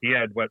he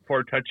had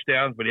 4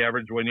 touchdowns, but he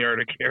averaged 1 yard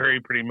a carry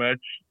pretty much,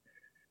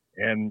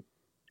 and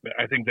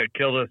I think that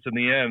killed us in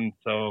the end.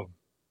 So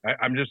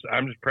I'm just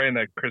praying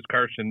that Chris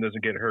Carson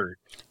doesn't get hurt.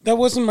 That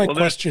wasn't my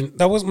question.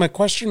 My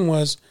question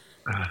was,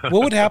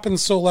 what would happen,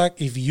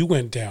 Solack, if you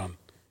went down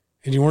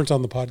and you weren't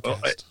on the podcast? Well,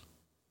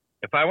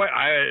 if I went,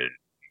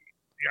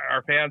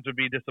 our fans would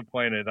be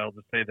disappointed. I'll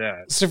just say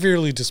that.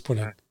 Severely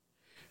disappointed.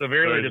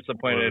 Severely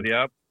disappointed.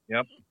 Yep.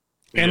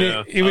 And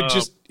it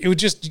would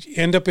just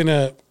end up in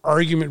a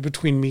argument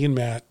between me and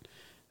Matt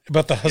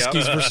about the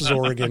Huskies versus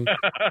Oregon,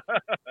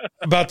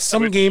 about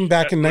some game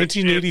back in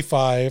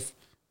 1985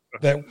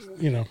 that,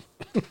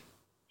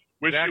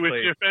 Which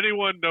if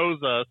anyone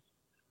knows us,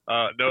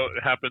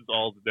 it happens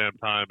all the damn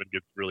time and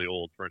gets really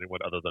old for anyone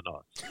other than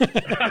us.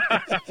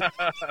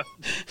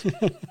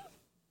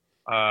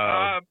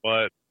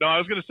 But no, I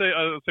was going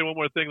to say one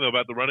more thing though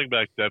about the running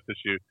back depth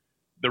issue.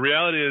 The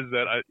reality is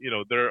that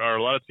there are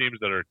a lot of teams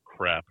that are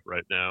crap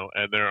right now,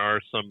 and there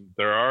are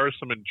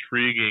some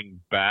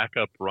intriguing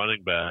backup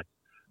running backs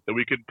that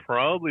we could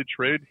probably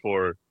trade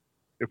for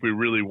if we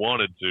really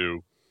wanted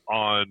to,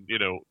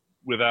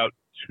 without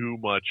too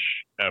much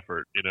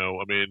effort.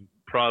 I mean,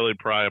 probably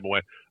pry him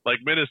away. Like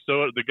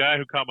Minnesota, the guy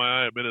who caught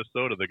my eye at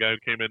Minnesota, the guy who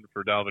came in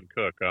for Dalvin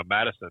Cook,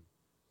 Madison.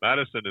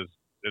 Madison is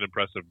an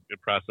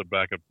impressive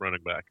backup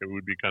running back. It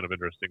would be kind of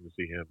interesting to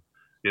see him.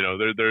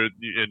 They're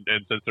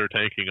and since they're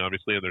tanking,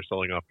 obviously, and they're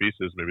selling off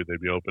pieces, maybe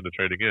they'd be open to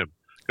trading him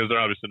because they're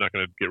obviously not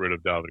going to get rid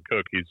of Dalvin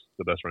Cook. He's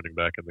the best running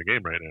back in the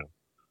game right now.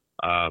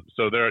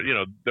 So there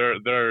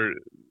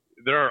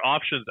are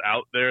options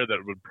out there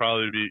that would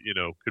probably be,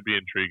 could be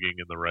intriguing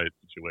in the right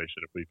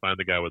situation if we find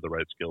the guy with the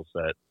right skill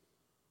set.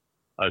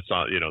 I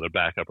saw, the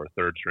backup or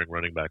third string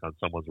running back on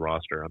someone's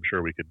roster. I'm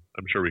sure we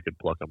could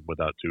pluck him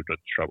without too much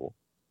trouble.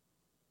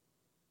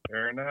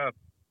 Fair enough.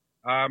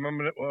 I'm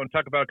going to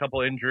talk about a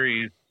couple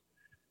injuries.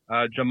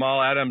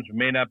 Jamal Adams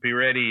may not be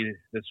ready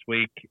this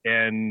week,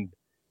 and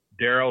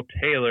Darrell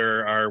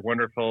Taylor, our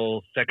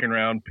wonderful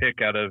second-round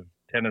pick out of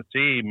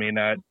Tennessee, may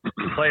not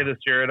play this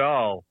year at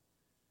all.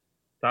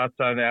 Thoughts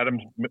on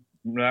Adams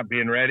not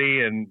being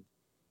ready, and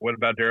what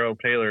about Darrell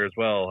Taylor as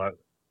well? I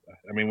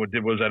mean,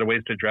 was that a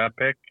wasted draft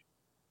pick?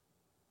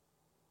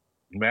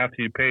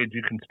 Matthew, Paige,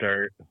 you can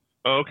start.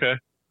 Oh, okay.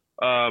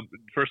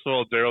 First of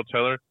all, Darrell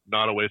Taylor,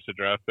 not a wasted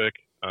draft pick.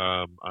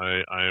 I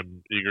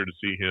am eager to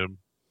see him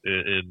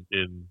in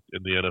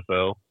the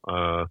NFL,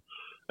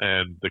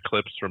 and the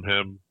clips from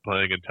him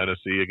playing in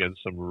Tennessee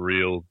against some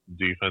real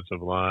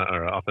defensive line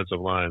or offensive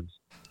lines,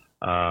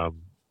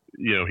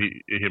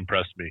 he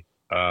impressed me.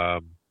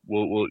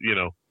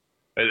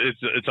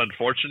 It's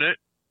unfortunate,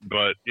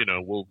 but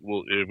we'll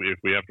if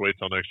we have to wait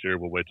till next year,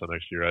 we'll wait till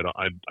next year.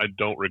 I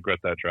don't regret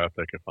that draft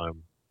pick if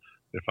I'm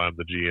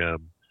the GM.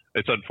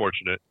 It's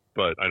unfortunate,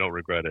 but I don't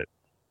regret it.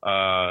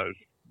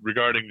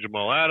 Regarding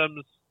Jamal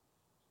Adams,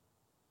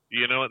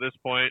 at this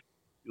point,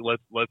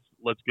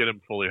 let's get him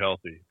fully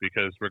healthy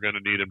because we're going to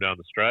need him down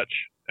the stretch,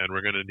 and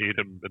we're going to need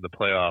him in the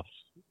playoffs.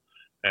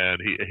 And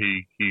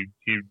he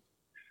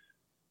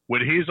when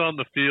he's on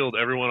the field,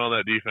 everyone on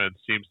that defense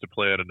seems to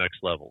play at a next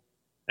level.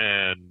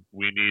 And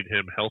we need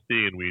him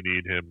healthy and we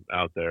need him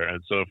out there.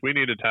 And so if we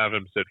needed to have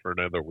him sit for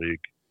another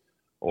week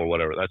or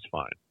whatever, that's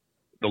fine.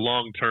 The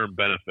long-term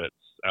benefits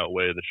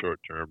outweigh the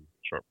short-term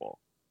shortfall.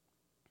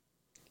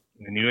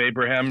 And you,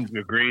 Abraham,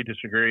 agree,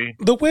 disagree?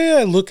 The way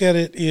I look at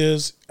it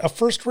is a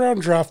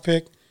first-round draft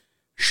pick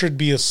should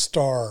be a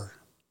star.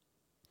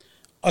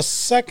 A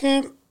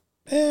second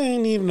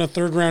and even a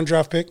third-round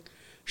draft pick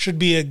should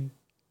be a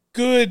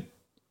good,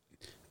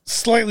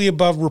 slightly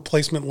above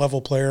replacement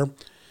level player.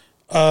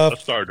 A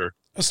starter.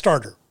 A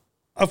starter.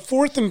 A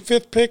fourth and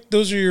fifth pick,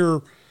 those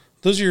are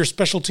your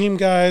special team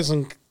guys,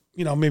 and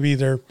maybe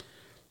they're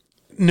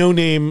no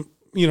name,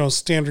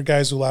 standard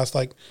guys who last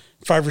like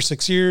 5 or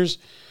 6 years.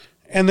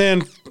 And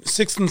then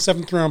sixth and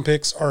seventh round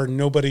picks are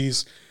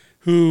nobodies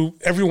who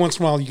every once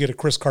in a while you get a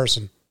Chris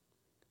Carson,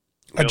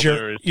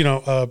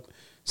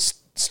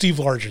 Steve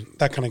Largent,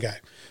 that kind of guy.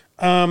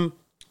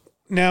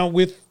 Now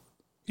with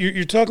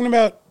you're talking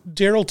about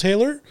Darrell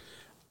Taylor,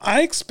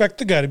 I expect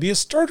the guy to be a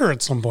starter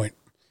at some point.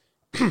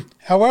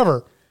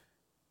 However,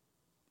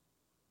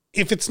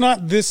 if it's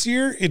not this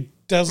year,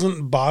 it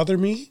doesn't bother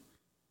me.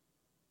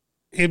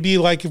 It'd be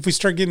like if we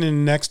start getting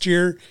in next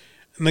year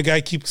and the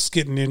guy keeps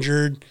getting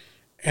injured,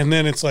 and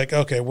then it's like,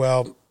 okay,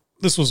 well,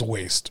 this was a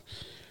waste.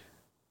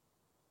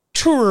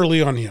 Too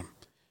early on him.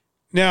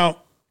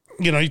 Now,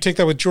 you take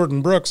that with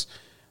Jordan Brooks.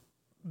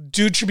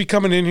 Dude should be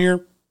coming in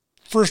here,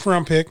 first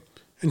round pick,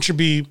 and should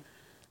be,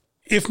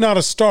 if not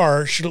a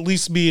star, should at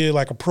least be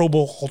like a Pro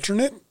Bowl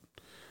alternate,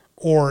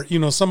 or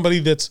somebody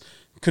that's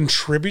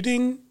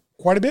contributing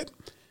quite a bit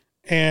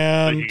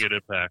and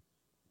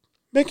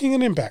making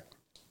an impact.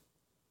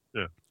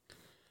 Yeah.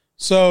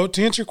 So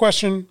to answer your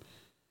question,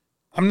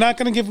 I'm not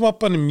going to give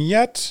up on him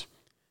yet,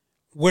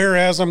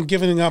 whereas I'm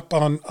giving up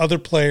on other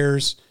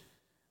players,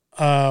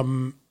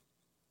 like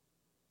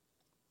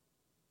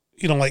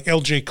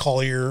LJ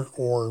Collier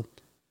or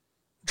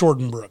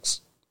Jordan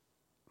Brooks.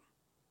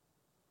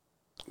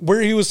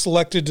 Where he was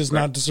selected does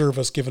not deserve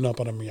us giving up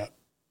on him yet.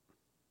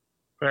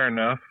 Fair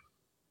enough.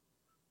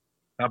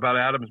 How about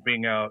Adams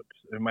being out?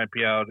 It might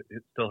be out.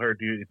 It still hurt.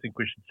 Do you think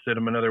we should sit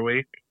him another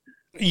week?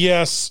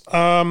 Yes.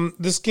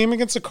 This game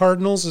against the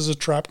Cardinals is a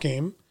trap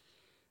game.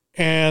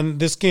 And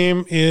this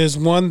game is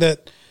one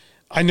that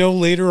I know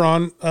later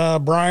on,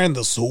 Brian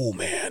the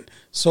Soulman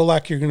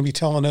Solack, you're going to be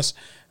telling us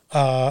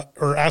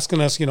or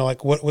asking us,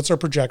 what's our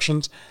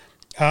projections?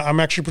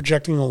 I'm actually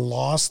projecting a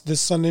loss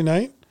this Sunday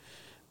night.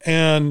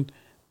 And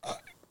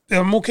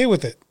I'm okay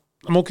with it.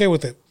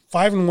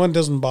 5-1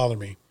 doesn't bother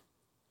me.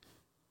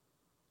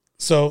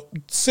 So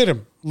sit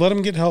him. Let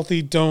him get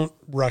healthy. Don't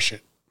rush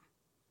it.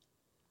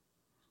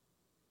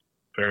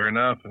 Fair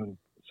enough. And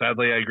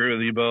sadly, I agree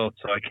with you both,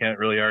 so I can't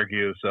really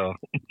argue. So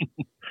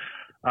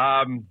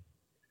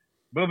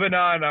moving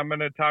on, I'm going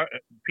to talk.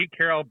 Pete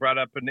Carroll brought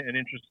up an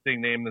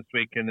interesting name this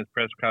week in his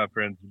press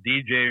conference.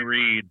 DJ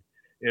Reed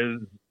is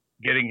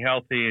getting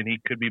healthy, and he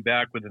could be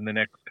back within the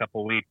next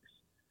couple weeks.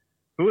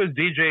 Who is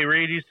DJ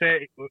Reed? You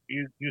say.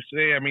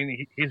 I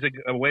mean, he's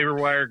a waiver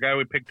wire guy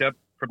we picked up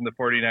from the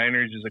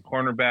 49ers. He's a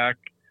cornerback.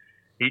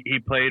 He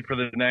played for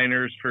the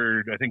Niners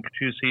for I think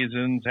 2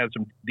 seasons. Had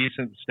some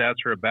decent stats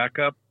for a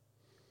backup.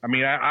 I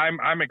mean,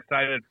 I'm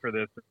excited for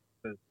this.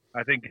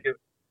 I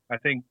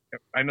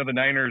know the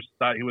Niners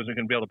thought he wasn't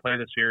going to be able to play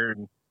this year,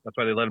 and that's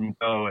why they let him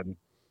go. And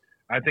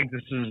I think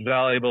this is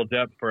valuable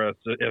depth for us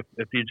if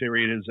DJ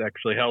Reed is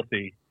actually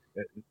healthy.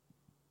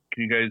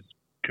 Can you guys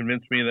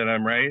convince me that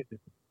I'm right?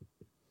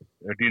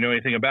 Or do you know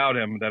anything about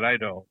him that I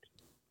don't?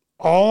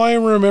 All I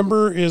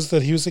remember is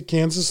that he was at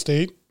Kansas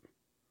State.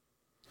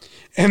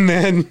 And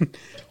then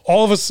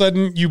all of a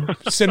sudden you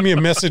send me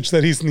a message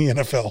that he's in the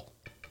NFL.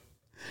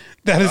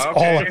 That is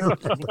all I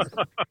remember.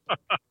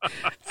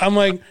 I'm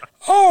like,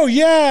 oh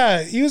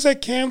yeah, he was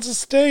at Kansas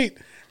State.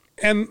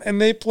 And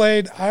they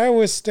played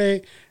Iowa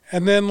State.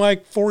 And then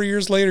like 4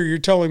 years later, you're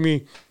telling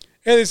me,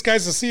 hey, this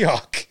guy's a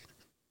Seahawk.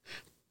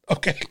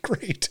 Okay,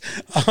 great.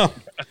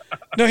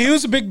 No, he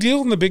was a big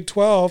deal in the Big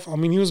 12. I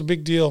mean, he was a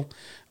big deal.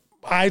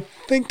 I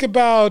think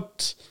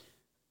about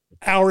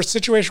our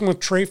situation with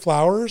Trey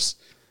Flowers.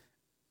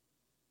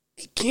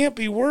 He can't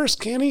be worse,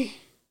 can he?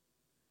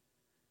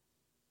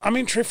 I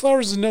mean, Trey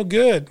Flowers is no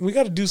good. We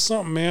got to do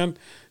something, man.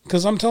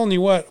 Because I'm telling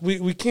you what,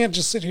 we can't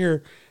just sit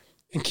here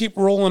and keep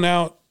rolling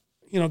out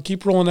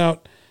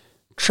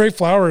Trey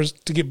Flowers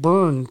to get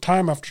burned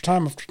time after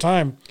time after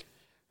time.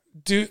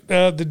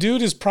 The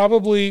dude is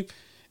probably,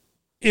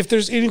 if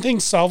there's anything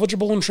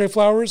salvageable in Trey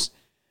Flowers,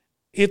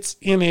 it's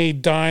in a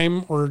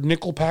dime or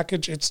nickel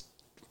package.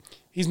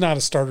 He's not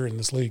a starter in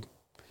this league.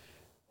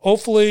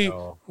 Hopefully,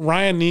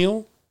 Ryan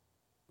Neal,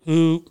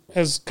 who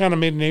has kind of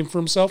made a name for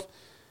himself,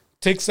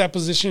 takes that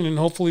position, and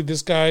hopefully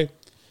this guy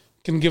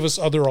can give us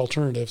other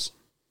alternatives.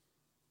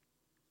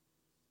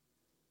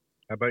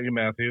 How about you,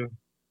 Matthew?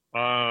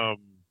 I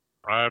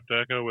have to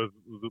echo with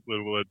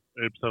what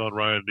Abe said on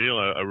Ryan Neal.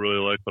 I really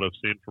like what I've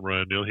seen from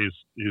Ryan Neal.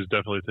 He's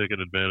definitely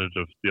taken advantage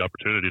of the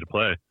opportunity to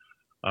play,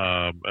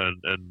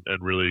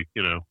 and really,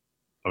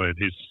 I mean,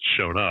 he's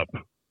shown up.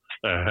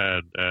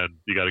 and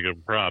you got to give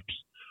him props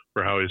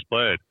for how he's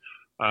played.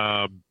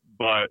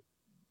 But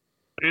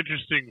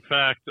interesting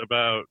fact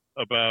about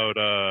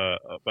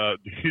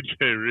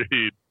DJ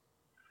Reed.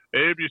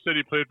 Abe, you said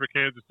he played for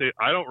Kansas State.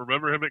 I don't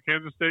remember him at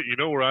Kansas State. You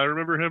know where I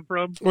remember him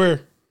from?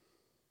 Where?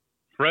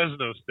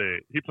 Fresno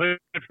State. He played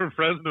for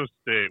Fresno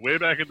State way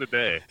back in the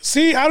day.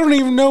 See, I don't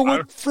even know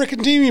what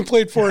freaking team he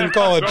played for in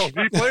college. No,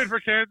 he played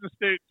for Kansas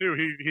State too.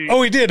 He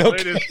did. Played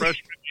Okay. his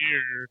freshman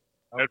year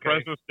at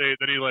Fresno State.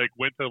 Then he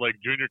went to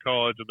junior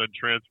college and then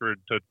transferred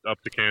up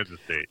to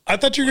Kansas State. I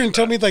thaught you were going to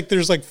tell me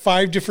there's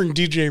 5 different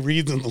DJ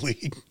Reeds in the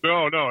league.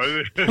 No, no,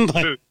 same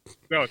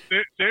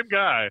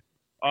guy.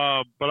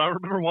 But I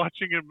remember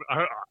watching him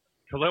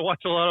because I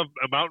watch a lot of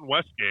Mountain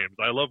West games.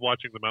 I love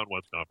watching the Mountain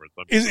West Conference.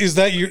 Is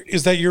that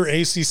your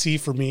ACC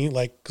for me?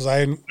 Because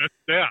I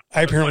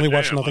apparently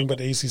watch nothing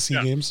but ACC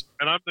games.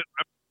 And I'm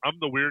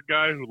the weird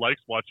guy who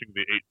likes watching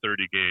the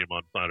 8:30 game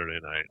on Saturday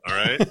night. All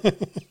right,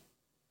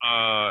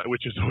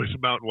 which is always a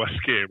Mountain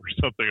West game or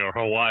something, or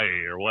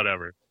Hawaii or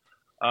whatever.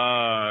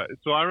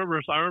 So I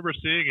remember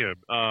seeing him,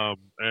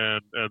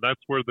 and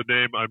that's where the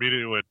name I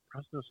immediately went,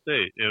 Fresno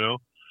State.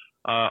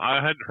 I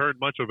hadn't heard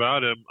much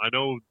about him. I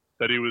know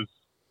that he was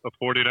a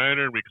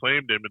 49er and we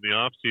claimed him in the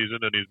off season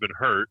and he's been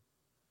hurt.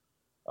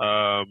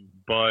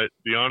 But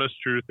the honest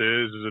truth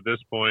is at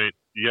this point,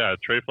 yeah,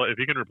 if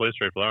he can replace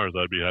Trey Flowers,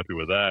 I'd be happy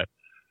with that.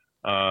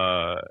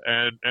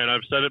 And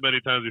I've said it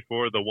many times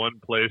before, the one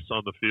place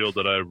on the field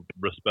that I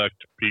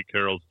respect Pete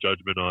Carroll's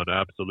judgment on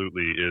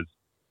absolutely is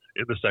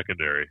in the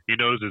secondary. He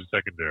knows his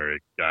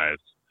secondary guys.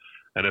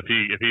 And if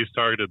he's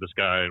targeted this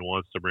guy and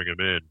wants to bring him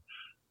in,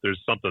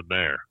 there's something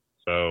there.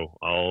 So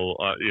I'll,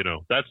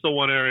 that's the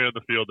one area in the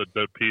field that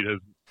Pete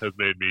has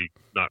made me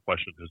not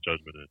question his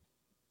judgment in.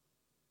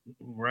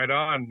 Right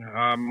on.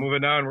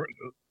 Moving on.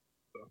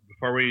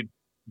 Before we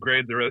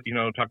grade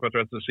talk about the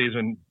rest of the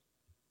season,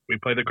 we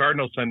play the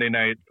Cardinals Sunday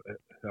night,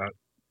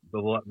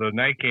 the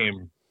night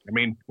game. I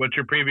mean, what's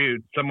your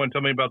preview? Someone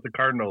tell me about the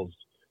Cardinals.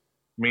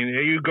 I mean,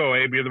 you go,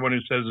 Abe. You're the one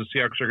who says the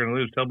Seahawks are going to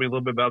lose. Tell me a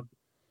little bit about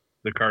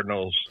the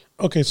Cardinals.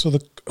 Okay, so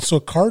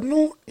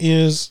cardinal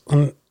is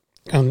an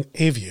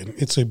avian.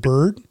 It's a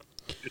bird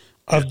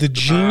of the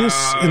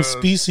genus and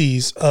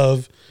species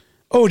of.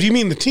 Oh, do you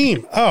mean the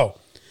team? Oh,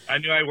 I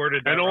knew I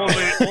worded that. And only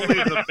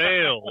the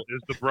male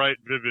is the bright,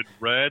 vivid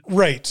red.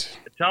 Right.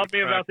 Tell me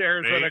about the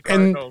Arizona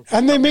Cardinals.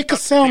 And they make a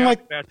sound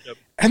like,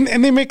 and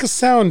they make a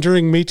sound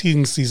during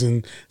mating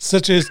season,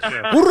 such as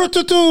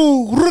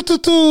 "Rututu,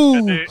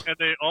 rututu." And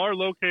they are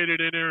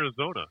located in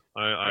Arizona.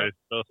 I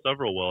saw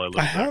several while I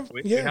lived there.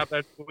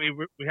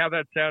 We have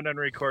that sound on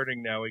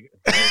recording now.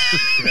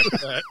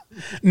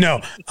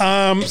 No.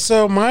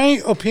 So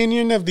my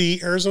opinion of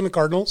the Arizona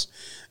Cardinals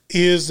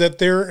is that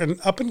they're an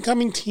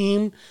up-and-coming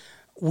team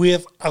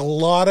with a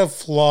lot of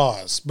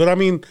flaws. But, I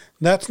mean,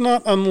 that's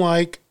not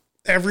unlike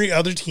every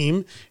other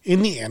team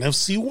in the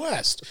NFC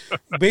West.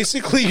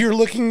 Basically, you're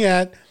looking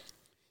at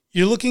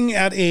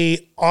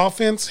a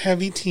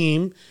offense-heavy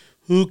team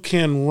who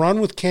can run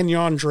with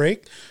Kenyon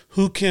Drake,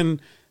 who can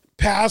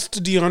pass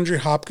to DeAndre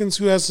Hopkins,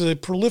 who has a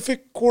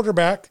prolific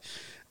quarterback,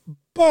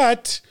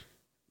 but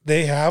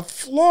they have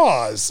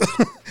flaws.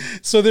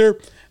 So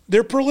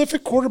their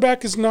prolific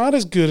quarterback is not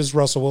as good as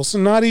Russell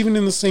Wilson, not even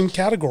in the same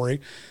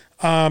category.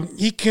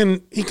 He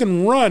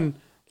can run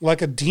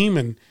like a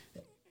demon.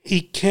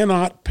 He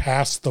cannot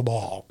pass the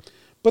ball.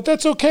 But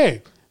that's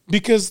okay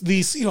because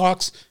the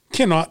Seahawks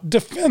cannot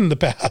defend the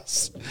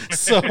pass.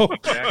 So,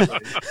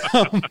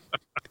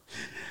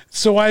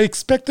 so I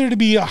expect there to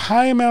be a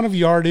high amount of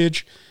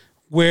yardage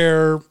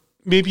where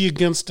maybe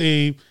against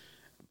a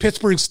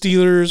Pittsburgh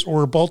Steelers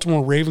or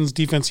Baltimore Ravens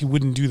defense, he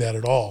wouldn't do that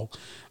at all.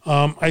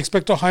 I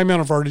expect a high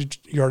amount of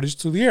yardage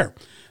through the air.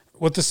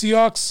 What the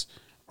Seahawks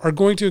are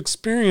going to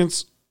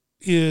experience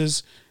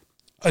is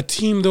a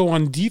team, though,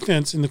 on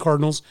defense in the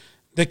Cardinals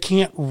that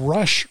can't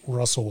rush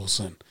Russell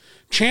Wilson.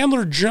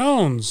 Chandler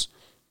Jones,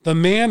 the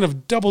man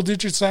of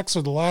double-digit sacks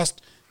for the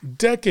last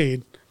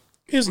decade,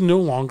 is no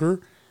longer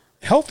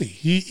healthy.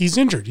 He's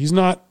injured. He's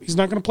not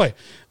going to play.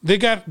 They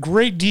got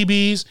great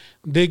DBs.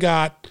 They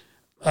got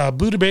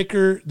Budda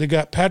Baker. They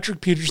got Patrick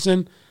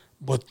Peterson,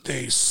 but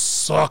they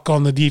suck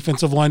on the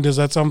defensive line. Does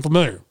that sound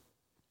familiar?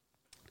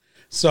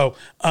 So,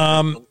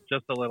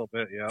 just a little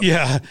bit, yeah.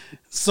 Yeah.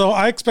 So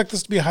I expect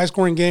this to be a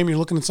high-scoring game. You're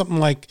looking at something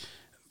like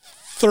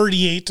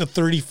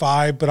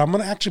 38-35, but I'm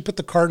going to actually put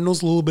the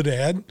Cardinals a little bit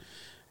ahead,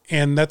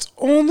 and that's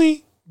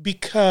only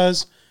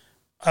because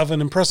of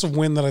an impressive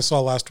win that I saw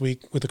last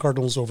week with the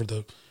Cardinals over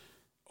the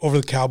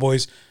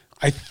Cowboys.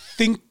 I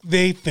think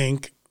they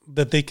think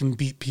that they can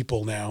beat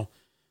people now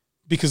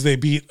because they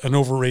beat an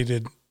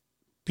overrated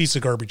piece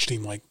of garbage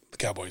team like the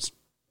Cowboys.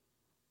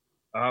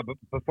 But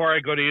before I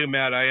go to you,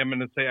 Matt, I am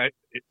going to say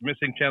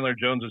missing Chandler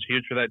Jones is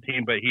huge for that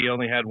team, but he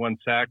only had 1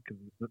 sack.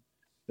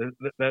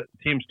 That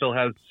team still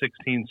has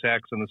 16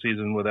 sacks in the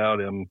season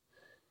without him.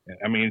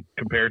 I mean,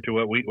 compared to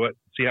what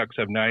Seahawks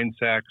have 9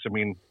 sacks. I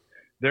mean,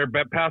 their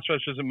pass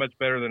rush isn't much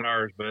better than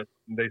ours, but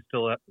I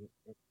still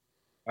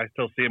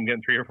see them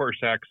getting 3 or 4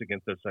 sacks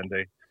against us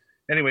Sunday.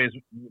 Anyways,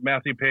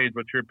 Matthew Paige,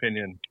 what's your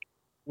opinion?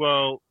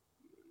 Well,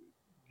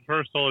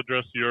 first I'll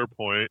address your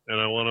point, and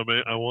I want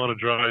to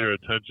draw your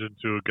attention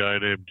to a guy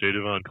named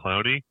Jadeveon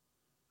Clowney,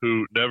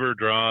 who never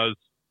draws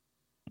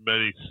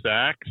many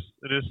sacks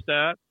in his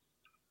stats,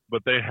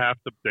 but they have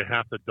to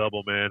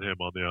double man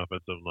him on the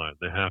offensive line.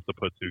 They have to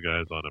put two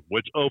guys on him,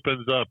 which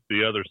opens up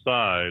the other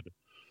side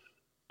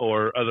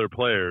or other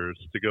players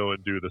to go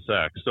and do the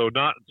sacks. So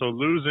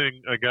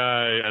losing a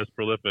guy as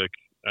prolific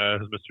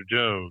as Mr.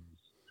 Jones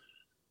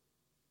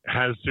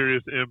has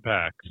serious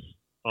impacts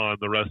on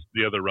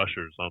the other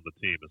rushers on the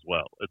team as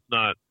well. It's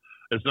not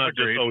Agreed.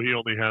 just he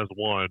only has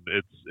one.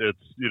 It's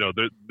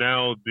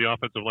now the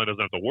offensive line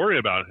doesn't have to worry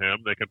about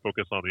him. They can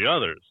focus on the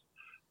others,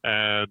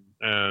 and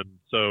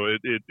so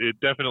it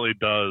definitely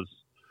does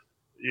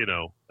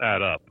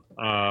add up.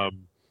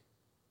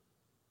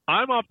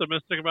 I'm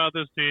optimistic about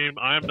this team.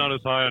 I'm not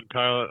as high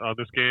on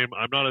this game.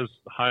 I'm not as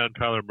high on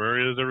Kyler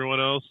Murray as everyone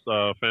else.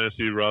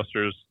 Fantasy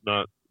rosters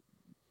not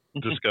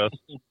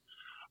discussed.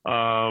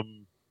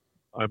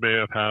 I may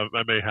have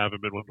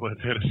him in one of my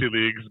fantasy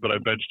leagues, but I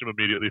benched him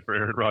immediately for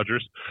Aaron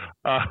Rodgers.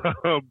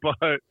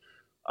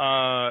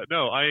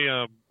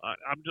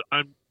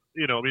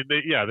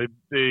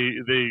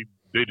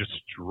 They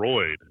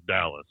destroyed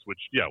Dallas, which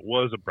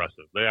was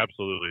impressive. They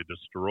absolutely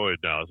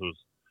destroyed Dallas. It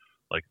was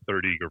like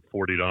 30 or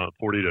 40 to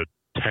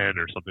 10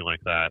 or something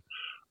like that.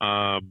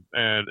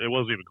 And it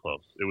wasn't even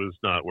close. It was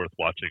not worth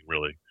watching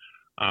really.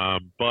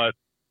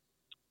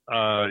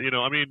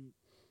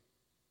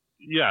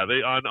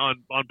 They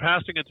on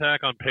passing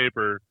attack on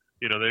paper,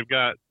 they've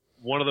got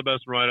one of the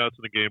best wideouts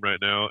in the game right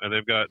now, and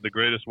they've got the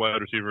greatest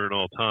wide receiver in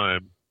all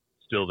time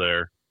still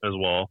there as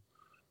well,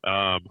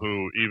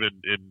 who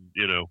even in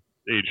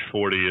age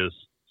 40 is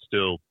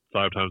still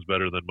 5 times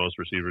better than most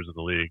receivers in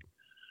the league.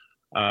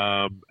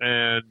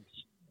 And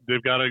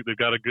they've got a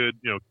good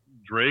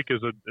Drake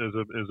is a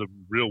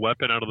real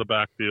weapon out of the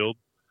backfield.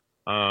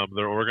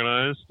 They're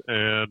organized,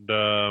 and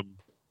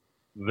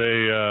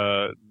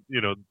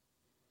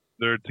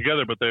they're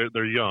together, but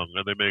they're young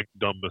and they make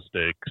dumb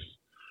mistakes,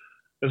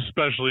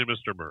 especially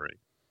Mr. Murray.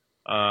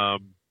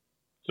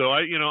 So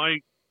I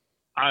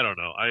don't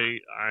know.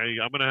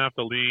 I'm going to have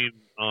to lean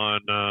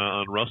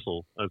on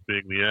Russell as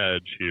being the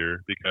edge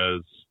here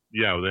because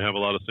they have a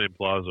lot of same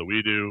flaws that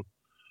we do,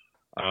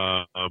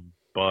 and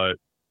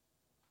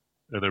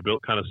they're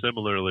built kind of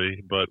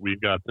similarly. But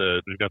we've got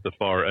the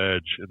far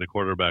edge in the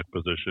quarterback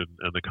position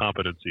and the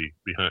competency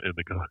behind in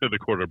the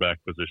quarterback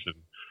position.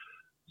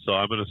 So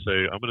I'm gonna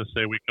say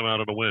we come out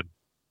on a win.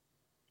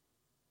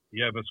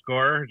 You have a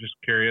score? Just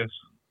curious.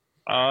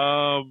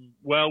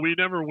 Well, we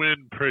never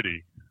win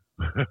pretty,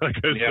 like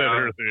I said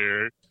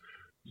earlier.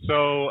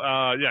 So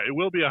it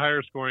will be a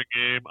higher scoring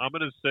game. I'm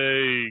gonna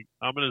say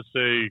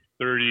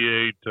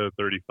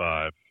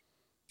 38-35.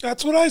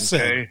 That's what I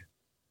said. Okay.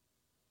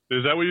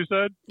 Is that what you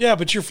said? Yeah,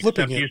 but you're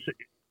flipping it.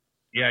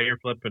 You're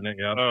flipping it.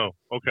 Yeah. Oh,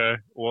 okay.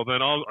 Well,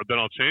 then I'll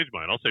change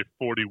mine. I'll say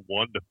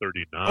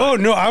 41-39. Oh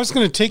no, I was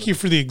going to take you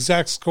for the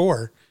exact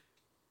score,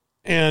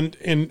 and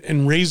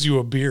raise you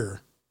a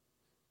beer.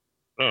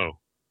 Oh,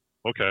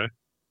 okay.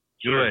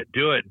 Do it.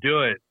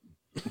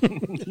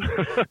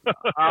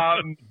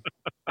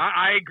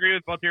 I agree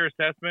with both your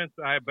assessments.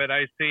 But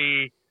I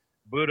see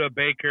Budda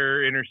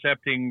Baker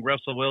intercepting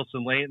Russell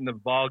Wilson late in the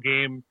ball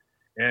game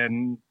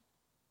and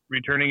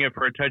returning it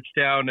for a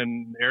touchdown,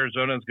 and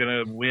Arizona's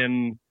going to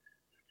win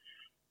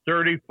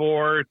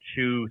 34-30.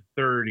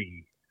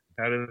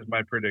 That is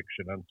my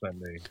prediction on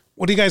Sunday.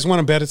 What do you guys want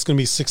to bet? It's going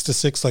to be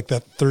 6-6, like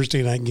that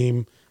Thursday night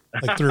game,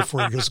 like 3 or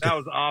 4 years ago. That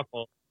was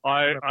awful.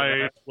 I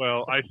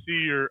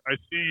see your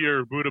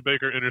Budda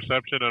Baker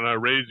interception, and I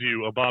raise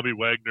you a Bobby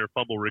Wagner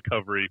fumble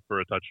recovery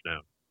for a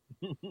touchdown.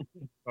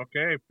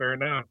 Okay, fair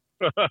enough.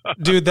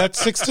 Dude, that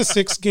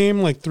 6-6 game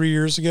like 3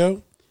 years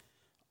ago,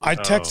 I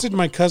texted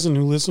my cousin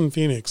who lives in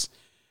Phoenix,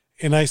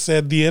 and I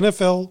said the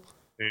NFL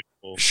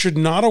should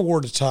not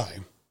award a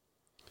tie.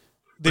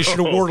 They should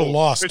award a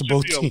loss to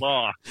both teams. A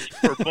loss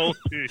for both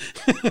teams.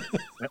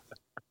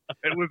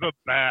 It was a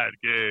bad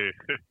game.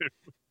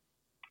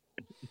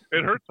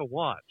 It hurt to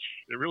watch.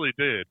 It really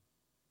did.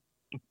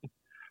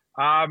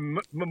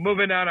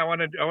 Moving on, I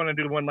want to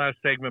do one last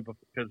segment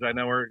because I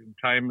know our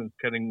time is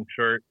cutting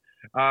short.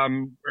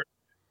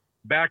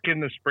 Back in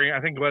the spring, I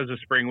think it was the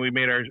spring, we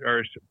made our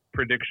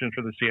predictions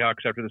for the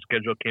Seahawks after the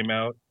schedule came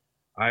out.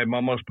 I'm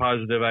almost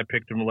positive I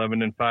picked them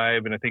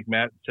 11-5, and I think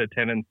Matt said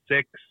 10-6.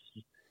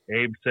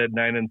 Abe said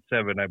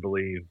 9-7, I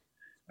believe.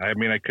 I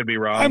mean, I could be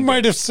wrong. I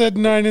might have said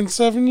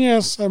 9-7.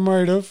 Yes, I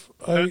might have.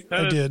 I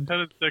did.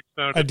 10-6.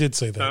 I did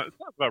say that. That's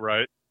about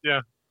right.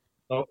 Yeah.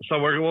 So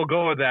we'll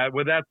go with that.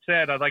 With that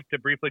said, I'd like to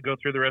briefly go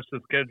through the rest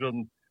of the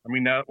schedule. I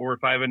mean, now we're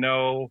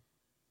 5-0.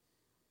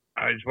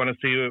 I just want to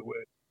see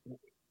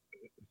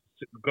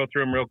go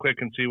through them real quick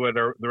and see what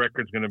the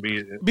record's going to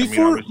be.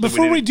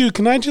 Before we do,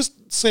 can I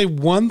just say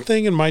one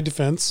thing in my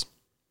defense?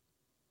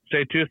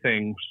 Say two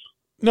things.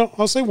 No,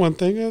 I'll say one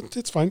thing.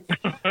 It's fine.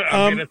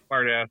 I'm being a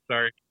smart ass.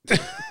 Sorry.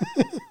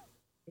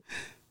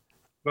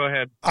 Go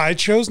ahead. I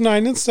chose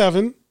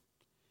 9-7,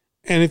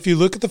 and if you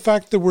look at the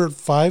fact that we're at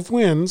 5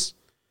 wins,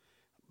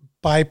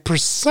 by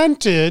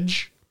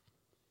percentage,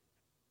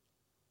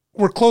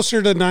 we're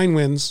closer to 9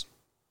 wins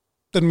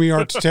than we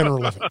are to 10 or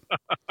 11.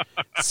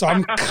 So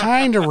I'm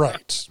kind of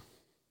right.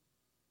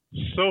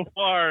 So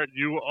far,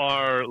 you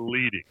are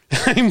leading.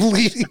 I'm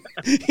leading.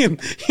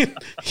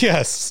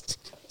 Yes.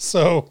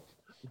 So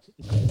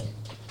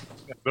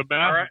the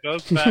math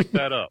does back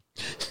that up.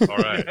 All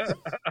right.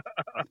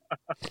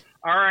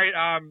 All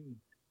right.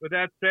 With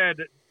that said,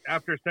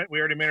 we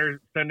already made our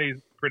Sunday's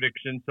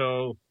prediction,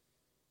 so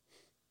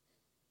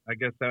I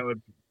guess that would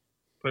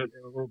put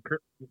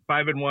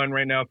 5-1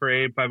 right now for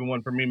Abe,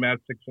 5-1 for me, Matt,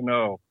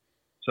 6-0.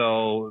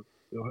 So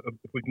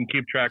if we can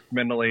keep track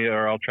mentally,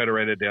 or I'll try to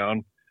write it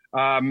down.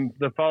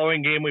 The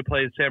following game we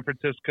play San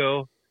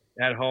Francisco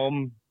at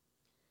home.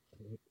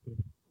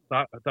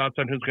 Thoughts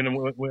on who's going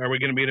to? Are we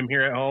going to beat them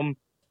here at home?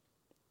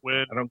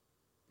 Win.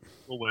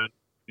 We'll win.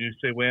 You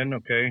say win,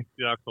 okay?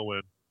 Yeah, we'll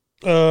win.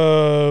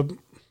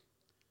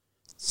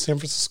 San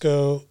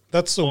Francisco.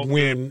 That's a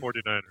win.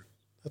 49ers.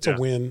 That's a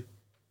win.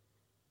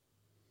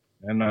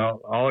 And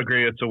I'll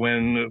agree it's a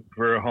win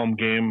for a home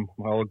game.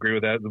 I'll agree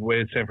with that. The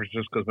way San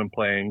Francisco's been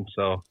playing.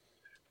 So,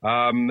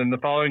 then the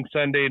following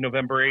Sunday,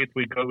 November 8th,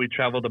 we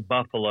travel to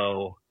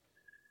Buffalo.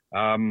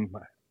 I'd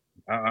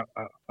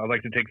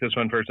like to take this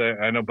one first.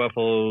 I know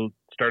Buffalo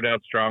started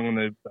out strong,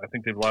 and I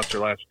think they've lost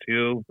their last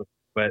 2.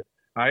 But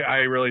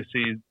I really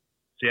see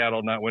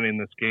Seattle not winning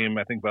this game.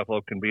 I think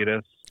Buffalo can beat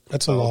us.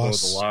 That's a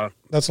loss.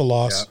 That's a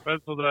loss. Yeah.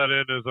 Pencil that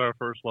in as our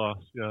first loss.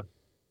 Yeah.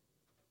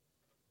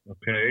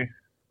 Okay.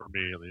 For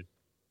me, at least.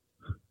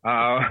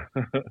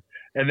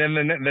 And then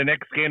the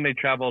next game they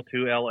travel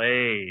to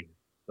LA.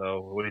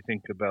 So what do you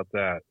think about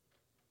that?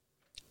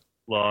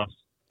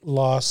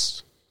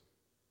 Loss.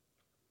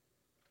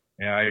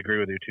 Yeah, I agree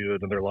with you too.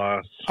 Another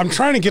loss. I'm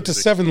trying to get to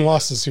 7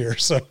 losses here.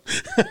 So.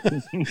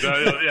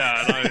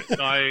 Yeah,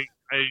 and I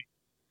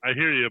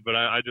hear you, but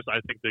I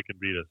think they can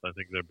beat us. I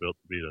think they're built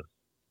to beat us.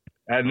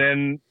 And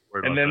then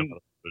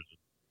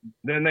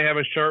they have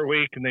a short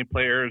week and they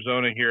play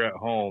Arizona here at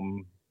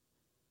home.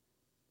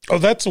 Oh,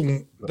 that's a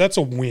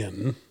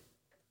win.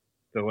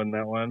 To win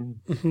that one?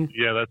 Mm-hmm.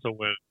 Yeah, that's a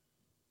win.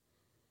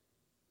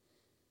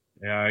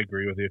 Yeah, I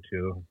agree with you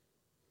too.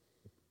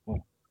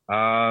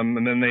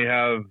 And then they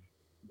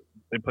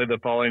play the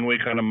following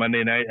week on a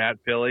Monday night at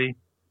Philly.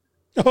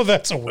 Oh,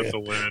 that's a win.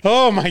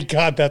 Oh my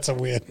God, that's a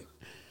win.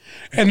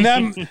 And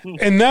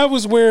that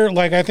was where,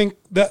 like, I think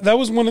that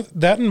was one of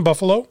that in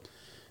Buffalo.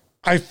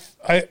 I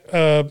kind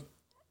of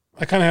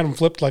had them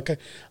flipped. Like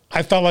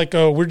I thought, like,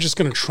 oh, we're just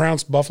going to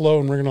trounce Buffalo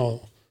and we're going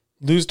to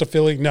lose to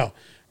Philly. No,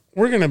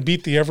 we're going to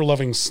beat the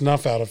ever-loving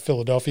snuff out of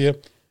Philadelphia,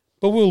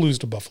 but we'll lose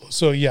to Buffalo.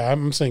 So yeah,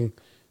 I'm saying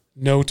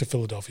no to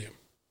Philadelphia,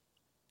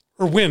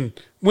 or win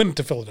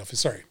to Philadelphia.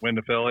 Sorry, win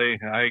to Philly.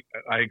 I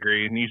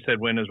agree, and you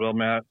said win as well,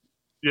 Matt.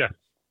 Yeah.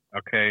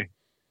 Okay.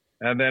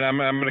 And then I'm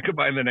going to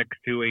combine the next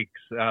 2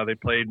 weeks. They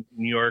played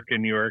New York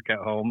at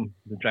home,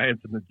 the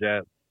Giants and the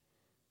Jets.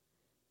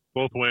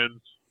 Both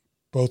wins.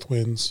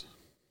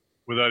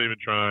 Without even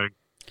trying.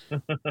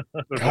 They're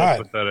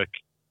both pathetic.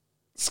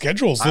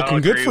 Schedule's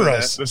looking good for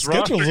us. This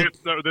schedule gets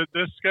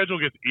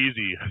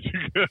easy.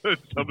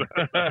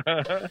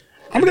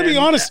 I'm going to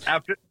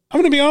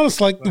be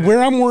honest. Like,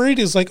 where I'm worried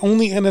is, like,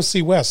 only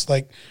NFC West.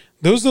 Like,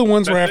 those are the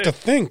ones where I have to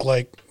think,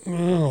 like,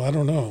 oh, I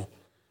don't know.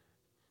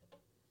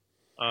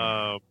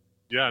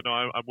 Yeah, no,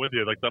 I'm with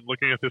you. Like, I'm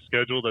looking at this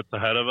schedule that's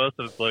ahead of us,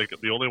 and it's like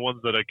the only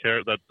ones that I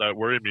care that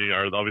worry me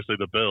are obviously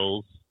the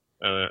Bills,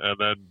 and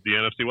then the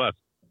NFC West.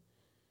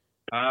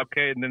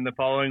 Okay, and then the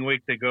following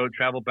week they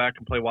travel back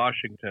and play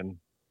Washington.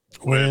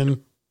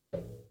 Win. They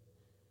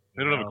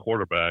don't have a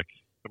quarterback.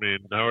 I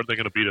mean, how are they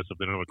going to beat us if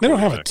they don't have a quarterback?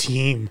 They don't have a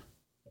team.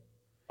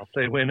 I'll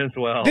say win as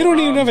well. They don't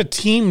even have a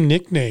team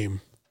nickname.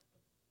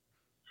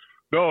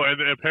 No,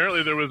 and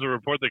apparently there was a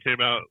report that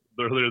came out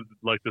earlier,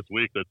 like this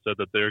week, that said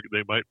that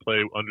they might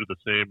play under the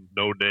same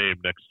no name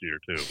next year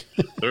too.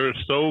 They're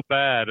so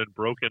bad and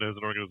broken as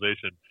an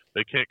organization,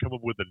 they can't come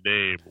up with a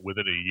name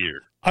within a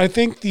year. I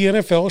think the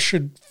NFL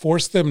should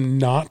force them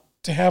not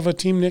to have a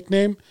team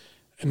nickname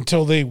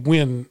until they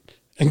win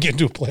and get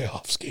into a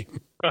playoffs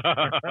game.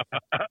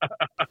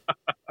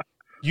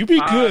 You be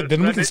good,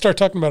 then we can start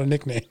talking about a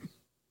nickname.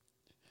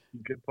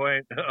 Good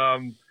point.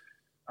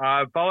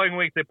 Following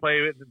week, they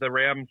play the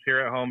Rams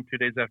here at home 2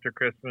 days after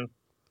Christmas.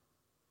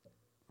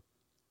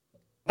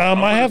 We're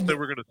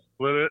going to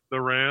split it, the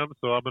Rams,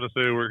 so I'm going to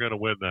say we're going to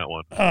win that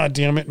one. Ah,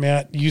 damn it,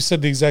 Matt! You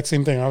said the exact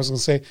same thing. I was going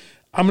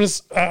to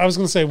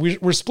say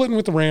we're splitting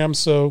with the Rams,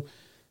 so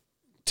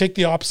take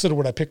the opposite of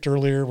what I picked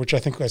earlier, which I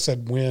think I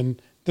said win.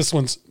 This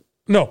one's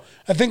no.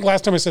 I think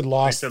last time I said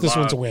loss. This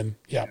one's a win.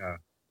 Yeah.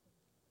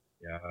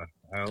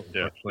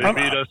 They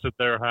beat us at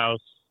their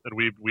house. And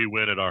we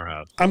win at our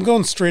house. I'm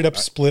going straight up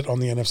split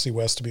on the NFC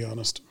West, to be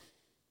honest.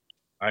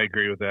 I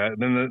agree with that.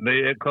 And then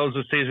they close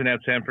the season at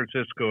San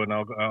Francisco, and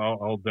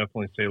I'll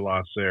definitely say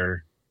loss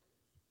there.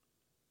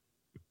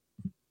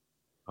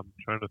 I'm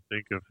trying to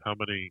think of how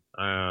many.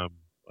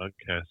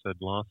 Okay, I said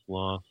loss.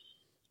 So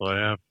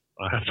I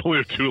only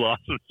have 2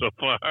 losses so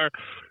far.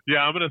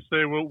 Yeah, I'm going to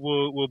say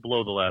we'll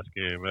blow the last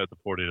game at the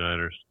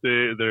 49ers.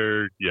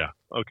 They're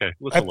okay.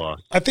 What's the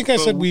loss? I think I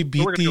said we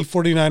beat the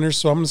 49ers,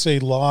 so I'm going to say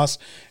loss.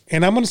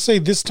 And I'm going to say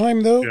this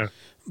time, though,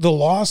 the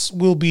loss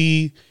will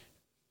be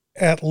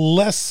at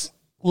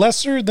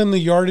lesser than the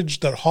yardage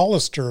that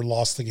Hollister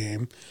lost the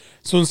game.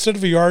 So instead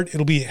of a yard,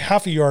 it'll be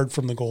half a yard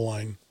from the goal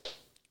line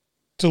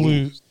to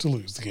lose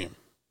the game.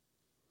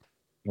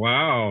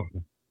 Wow.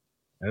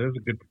 That is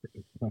a good.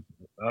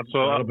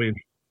 That'll be.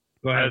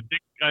 Go ahead. I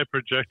think I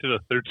projected a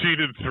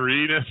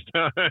 13-3 next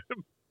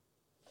time.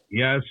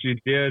 Yes, you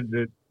did.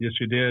 Yes,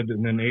 you did.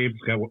 And then Abe's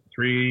got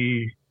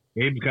 3.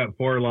 Abe's got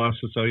 4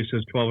 losses, so he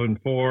says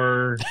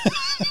 12-4.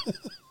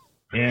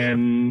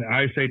 And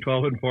I say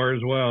 12-4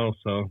 as well.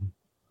 So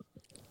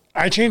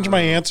I changed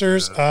my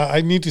answers.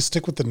 I need to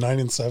stick with the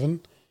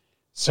 9-7.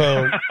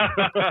 So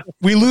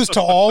we lose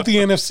to all the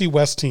NFC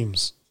West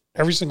teams.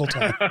 Every single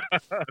time.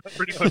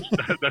 Pretty much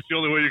that's the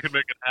only way you can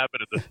make it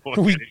happen at this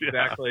point.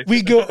 Exactly.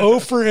 We go 0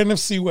 for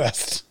NFC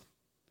West.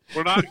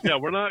 We're not gonna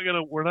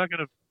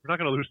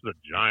lose to the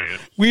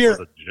Giants. Or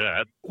the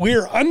Jets. We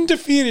are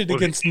undefeated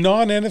against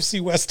non-NFC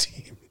West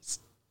teams.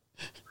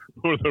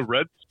 Or the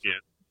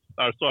Redskins.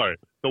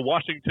 The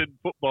Washington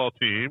football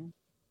team.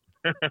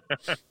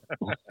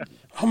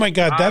 Oh my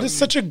God, that is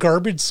such a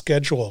garbage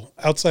schedule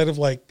outside of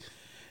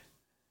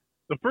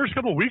the first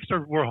couple of weeks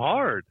were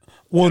hard.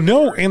 Well,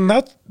 no, and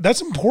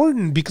that's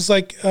important because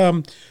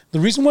the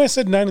reason why I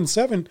said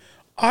 9-7,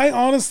 I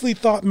honestly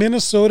thought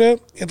Minnesota,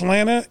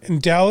 Atlanta,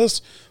 and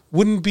Dallas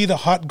wouldn't be the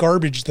hot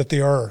garbage that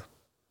they are.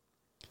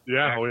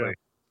 Yeah, exactly.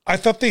 I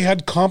thought they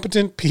had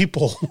competent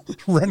people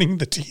running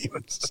the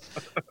teams.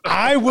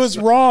 I was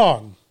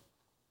wrong.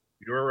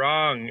 You were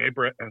wrong,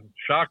 Abraham.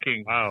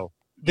 Shocking. Wow.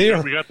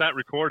 We got that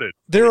recorded.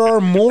 There are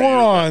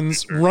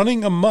morons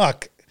running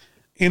amok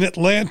in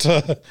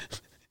Atlanta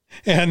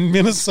and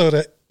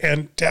Minnesota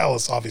and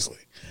Dallas, obviously.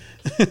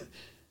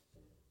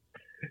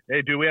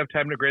 Hey, do we have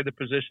time to grade the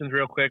positions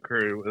real quick?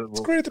 Let's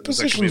grade the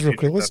positions real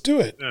quick. Let's do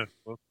it. Yeah,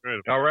 let's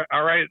grade them. All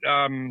right.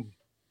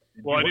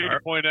 Well, I need to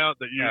point out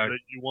that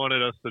you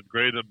wanted us to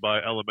grade them by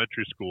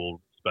elementary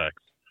school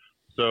specs.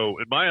 So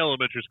in my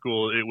elementary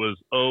school, it was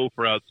O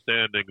for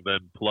outstanding,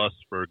 then plus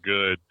for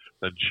good,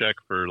 then check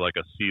for like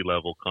a C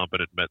level,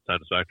 competent, met,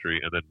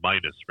 satisfactory, and then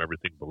minus for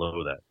everything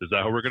below that. Is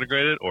that how we're going to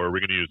grade it, or are we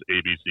going to use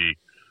A, B, C,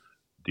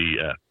 D,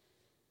 F?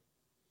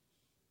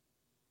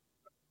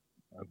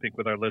 I think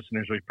with our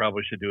listeners, we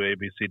probably should do A,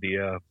 B, C, D,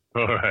 F.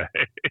 All right.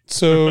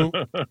 So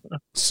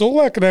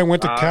Solack and I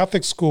went to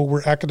Catholic school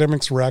where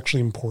academics were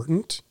actually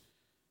important.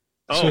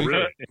 Oh,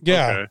 really?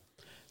 Yeah. Okay.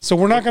 So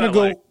we're not going to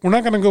go. Like? We're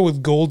not going to go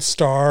with gold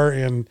star.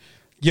 And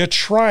you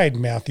tried,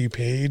 Matthew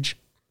Paige.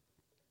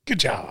 Good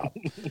job.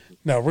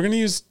 No, we're going to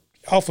use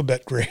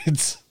alphabet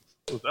grades.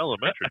 It was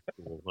elementary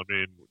school. I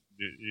mean,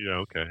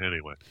 okay.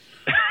 Anyway,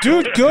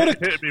 dude, go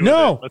to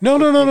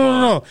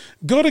no.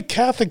 Go to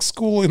Catholic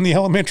school in the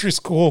elementary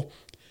school.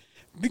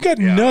 We got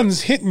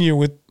nuns hitting you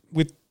with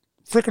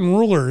frickin'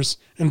 rulers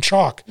and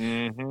chalk.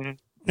 Mm-hmm.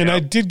 And I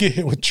did get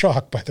hit with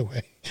chalk, by the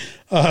way.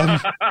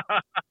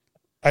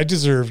 I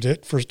deserved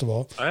it, first of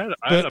all. I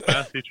had a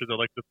math teacher that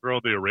liked to throw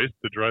the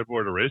dry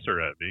board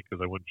eraser at me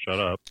because I wouldn't shut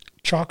up.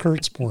 Chalk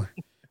hurts more.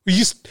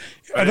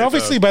 And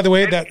obviously, by the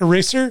way, that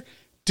eraser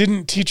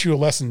didn't teach you a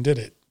lesson, did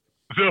it?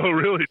 No, it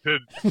really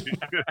didn't.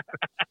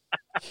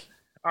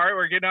 All right,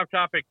 we're getting off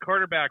topic.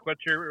 Quarterback, what's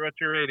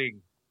your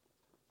rating?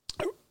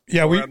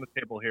 Yeah, we're on the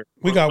table here.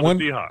 We got one.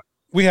 Seahawks.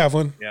 We have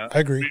one. Yeah, I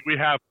agree. We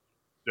have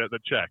the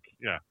check.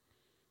 Yeah,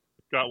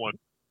 got one.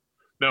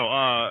 No,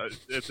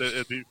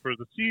 for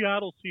the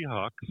Seattle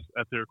Seahawks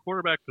at their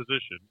quarterback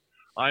position,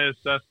 I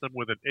assessed them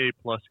with an A+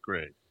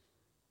 grade.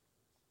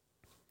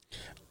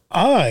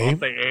 I'll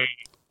say A.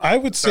 I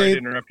would Sorry say. To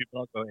interrupt you.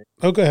 I'll go ahead.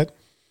 Oh, go ahead.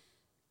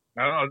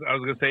 I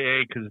was going to say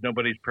A because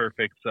nobody's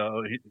perfect,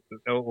 so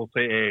we'll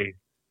say A.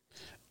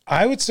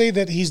 I would say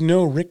that he's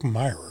no Rick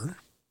Mirer,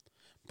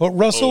 but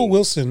Russell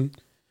Wilson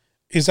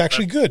is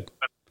actually good,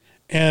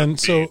 and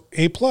so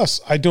A+.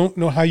 I don't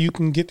know how you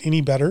can get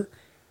any better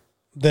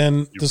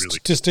than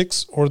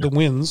statistics or the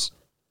wins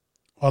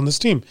on this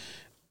team.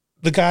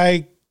 The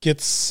guy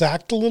gets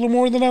sacked a little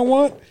more than I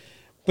want,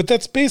 but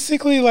that's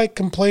basically like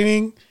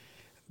complaining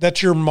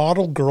that your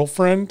model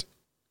girlfriend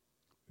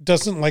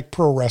doesn't like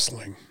pro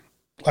wrestling.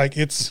 Like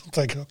it's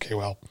like, okay,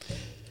 well,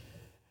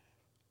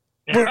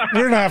 we're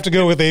gonna have to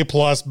go with A+,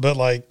 but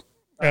like,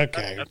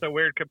 okay. That's a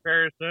weird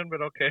comparison,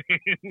 but okay.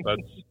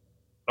 That's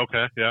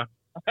okay, yeah.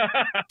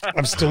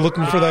 I'm still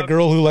looking for that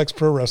girl who likes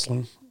pro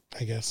wrestling,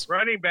 I guess.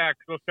 Running back,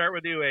 we'll start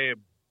with you, Abe.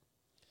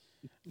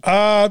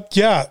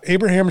 Yeah,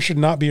 Abraham should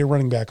not be a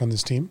running back on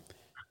this team.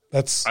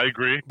 I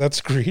agree. That's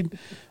agreed.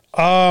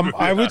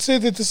 I would say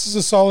that this is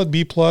a solid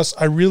B+.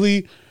 I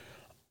really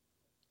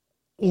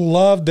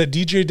love that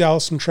DJ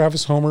Dallas and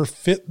Travis Homer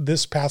fit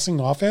this passing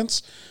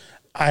offense.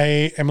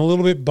 I am a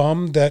little bit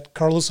bummed that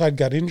Carlos Hyde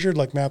got injured,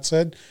 like Matt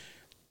said.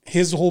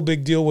 His whole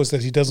big deal was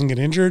that he doesn't get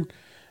injured.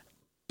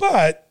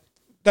 But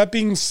that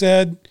being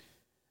said,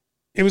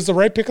 it was the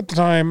right pick at the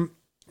time.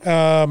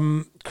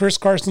 Chris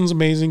Carson's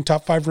amazing,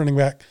 top 5 running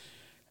back.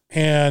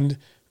 And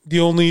the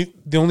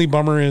only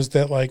bummer is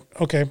that, like,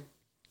 okay,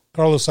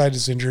 Carlos Hyde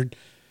is injured,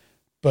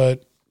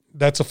 but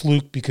that's a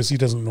fluke because he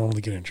doesn't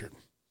normally get injured.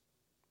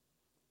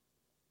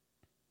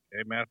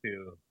 Hey,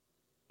 Matthew.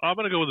 I'm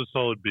going to go with a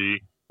solid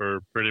B for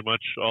pretty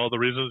much all the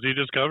reasons he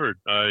just covered.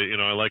 I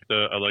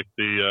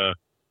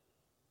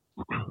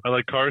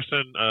like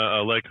Carson.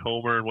 I like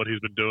Homer and what he's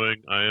been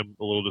doing. I am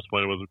a little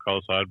disappointed with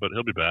Carlos Hyde, but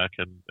he'll be back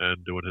and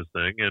doing his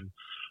thing. And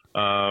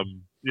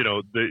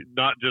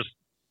not just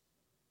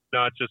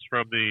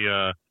from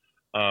the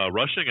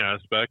rushing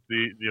aspect.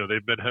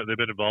 They've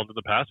been involved in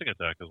the passing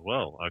attack as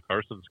well.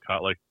 Carson's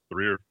caught like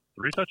three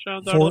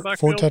touchdowns out of the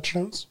backfield. 4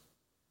 touchdowns.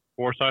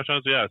 4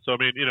 touchdowns, yeah. So I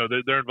mean,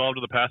 they're involved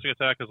in the passing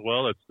attack as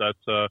well.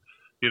 That's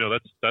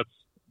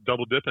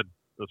double dipping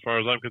as far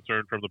as I'm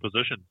concerned from the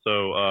position.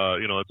 So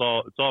it's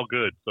all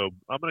good. So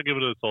I'm going to give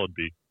it a solid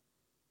B.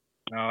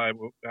 No, I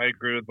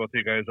agree with both of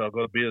you guys. I'll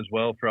go B as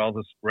well for all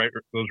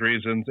those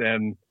reasons.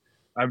 And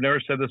I've never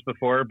said this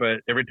before,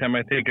 but every time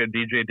I think of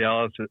DJ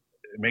Dallas, it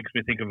makes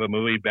me think of a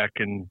movie back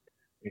in,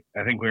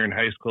 I think we were in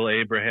high school.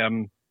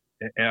 Abraham,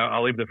 and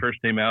I'll leave the first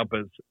name out,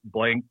 but it's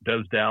Blank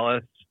Does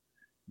Dallas.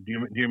 Do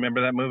you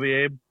remember that movie,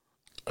 Abe?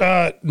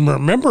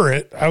 Remember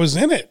it? I was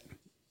in it.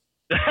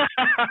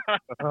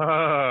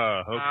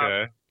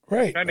 Okay.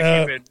 Right.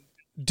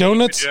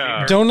 Donuts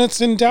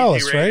in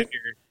Dallas, right?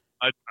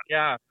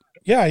 Yeah.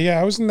 Yeah.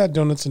 I was in that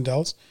Donuts in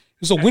Dallas.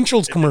 It was a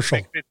Winchell's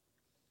commercial.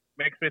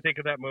 Makes me think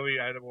of that movie.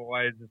 I don't know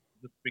why.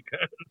 Just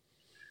because.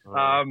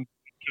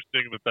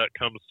 Interesting that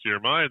comes to your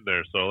mind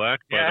there, Solack.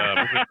 But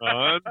moving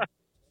on.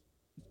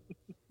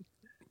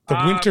 The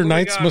winter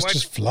nights must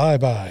just fly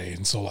by in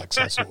Solack's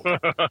household.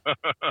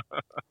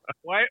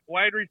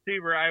 Wide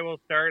receiver, I will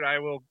start. I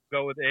will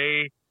go with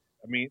A.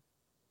 I mean,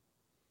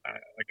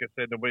 like I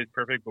said, nobody's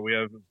perfect, but we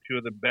have 2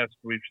 of the best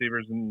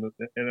receivers in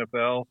the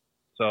NFL.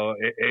 So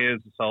A is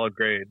a solid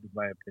grade, in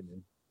my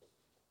opinion.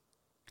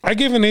 I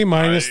give an A-.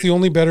 The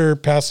only better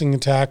passing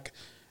attack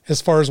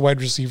as far as wide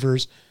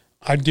receivers,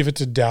 I'd give it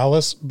to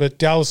Dallas, but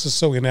Dallas is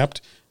so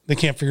inept, they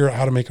can't figure out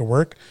how to make it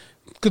work.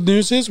 Good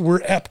news is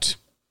we're ept,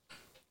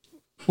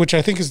 which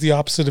I think is the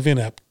opposite of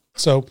inept.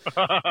 So,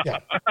 yeah.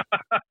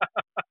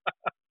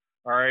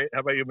 All right. How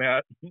about you,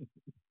 Matt?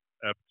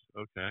 Ept.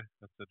 Okay.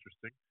 That's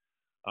interesting.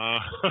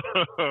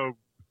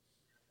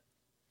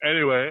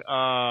 Anyway,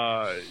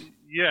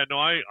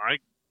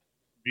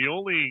 the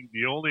only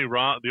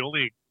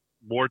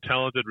more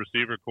talented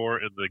receiver core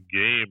in the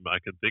game I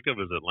can think of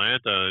is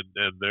Atlanta,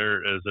 and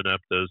they're as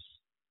inept as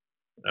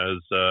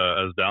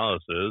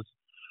Dallas is.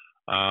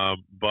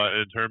 But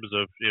in terms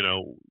of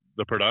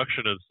the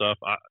production and stuff,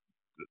 I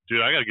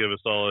gotta give it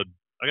a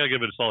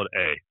solid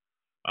A.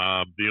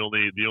 The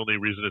only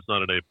reason it's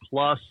not an A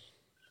plus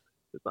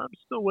is I'm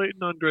still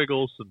waiting on Greg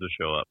Olsen to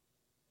show up.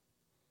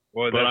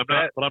 Well, but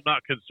I'm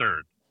not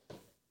concerned.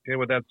 Okay,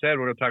 with that said,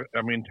 we're gonna talk.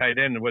 I mean, tight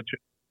end.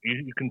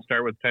 You can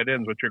start with tight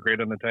ends. What's your grade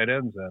on the tight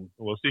ends then?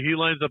 Well, see, he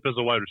lines up as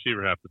a wide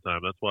receiver half the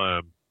time. That's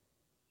why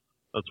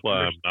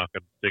I'm not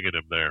digging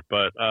him there.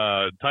 But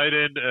tight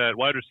end at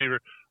wide receiver.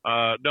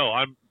 No,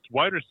 I'm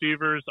wide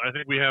receivers. I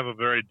think we have a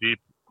very deep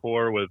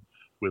core with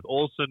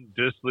Olsen,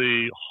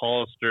 Disley,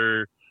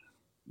 Hollister.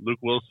 Luke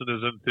Wilson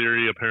is in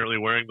theory apparently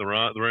wearing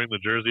the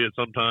jersey at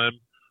some time.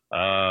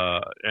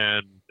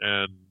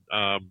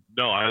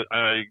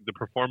 The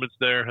performance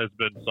there has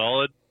been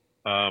solid.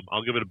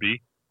 I'll give it a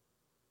B.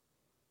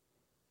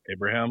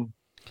 Abraham?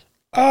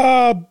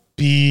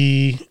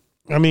 B.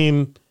 I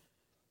mean,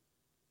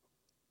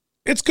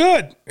 it's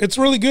good. It's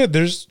really good.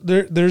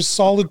 There's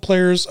solid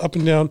players up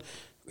and down.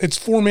 It's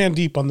 4-man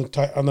deep on the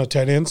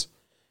tight ends.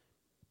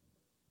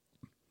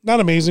 Not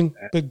amazing,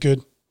 but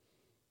good.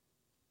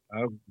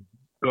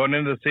 Going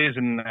into the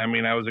season, I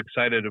mean, I was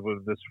excited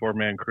with this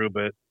 4-man crew,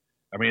 but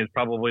I mean, it's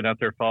probably not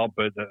their fault,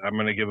 but I'm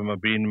going to give them a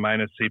B-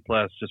 C+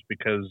 just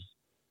because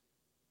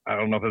I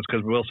don't know if it's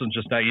because Wilson's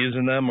just not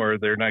using them or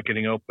they're not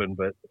getting open,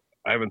 but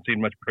I haven't seen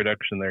much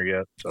production there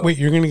yet. So. Wait,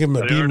 you're going to give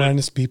them a B-,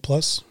 B+?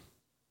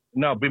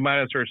 No, B-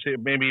 or C,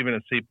 maybe even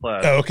a C+.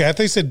 Oh, okay. I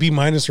thought you said B-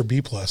 or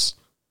B+.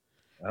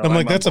 I'm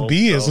like, that's a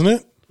B, isn't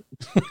it?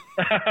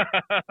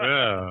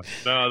 Yeah.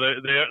 No,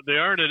 they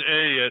aren't an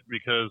A yet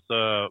because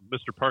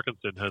Mr.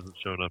 Parkinson hasn't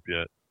shown up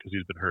yet because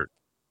he's been hurt.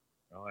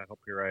 Well, I hope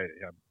you're right.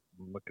 Yeah,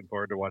 I'm looking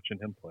forward to watching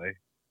him play.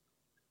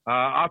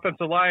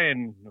 Offensive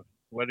line,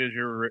 what is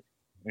your?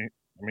 I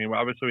mean,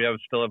 obviously we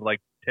still have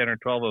like 10 or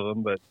 12 of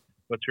them, but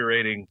what's your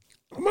rating?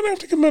 I'm gonna have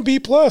to give him a B+.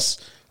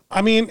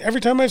 I mean,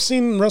 every time I've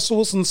seen Russell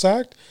Wilson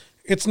sacked,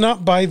 it's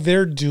not by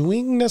their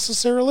doing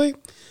necessarily.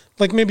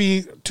 Like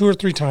maybe 2 or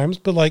 3 times,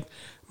 but like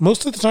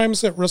most of the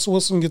times that Russell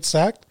Wilson gets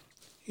sacked,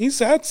 he's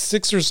had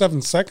 6 or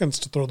 7 seconds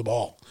to throw the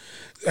ball.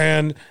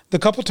 And the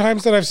couple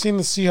times that I've seen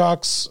the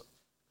Seahawks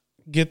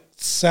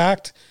get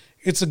sacked,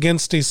 it's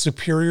against a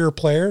superior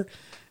player.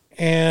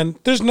 And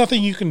there's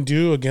nothing you can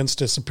do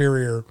against a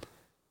superior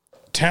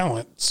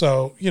talent.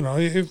 So,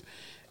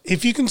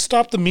 if you can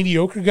stop the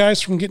mediocre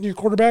guys from getting your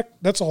quarterback,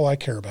 that's all I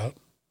care about.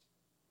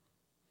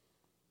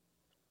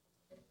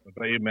 What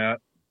about you, Matt?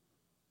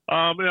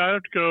 Yeah, I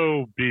have to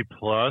go B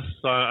plus.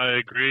 I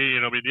agree.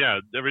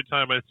 Every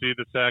time I see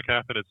the sack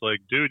happen, it's like,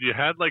 dude, you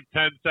had like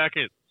 10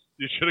 seconds.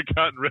 You should have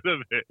gotten rid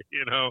of it.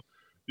 In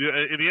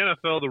the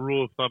NFL, the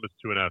rule of thumb is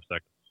 2.5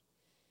 seconds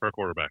per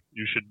quarterback.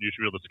 You should be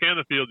able to scan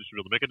the field. You should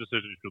be able to make a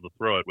decision. You should be able to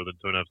throw it within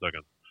 2.5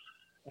 seconds.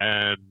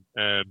 And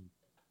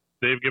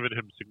they've given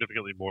him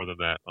significantly more than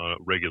that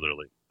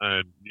regularly.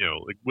 And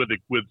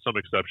with some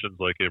exceptions,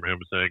 like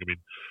Abraham was saying.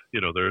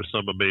 There are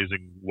some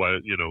amazing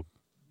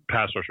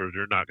pass rushers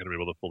you're not going to be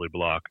able to fully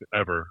block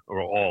ever,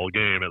 or all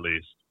game at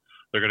least.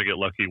 They're going to get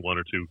lucky 1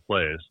 or 2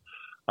 plays.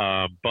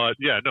 But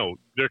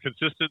they're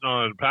consistent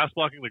on pass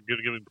blocking.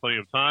 They're giving plenty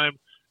of time,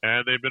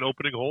 and they've been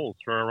opening holes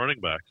for our running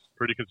backs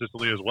pretty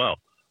consistently as well.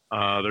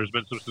 There's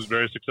been some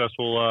very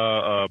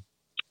successful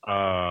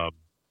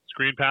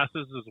screen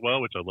passes as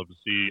well, which I'd love to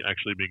see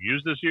actually being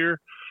used this year.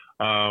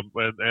 And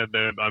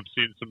then I've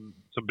seen some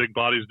big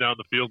bodies down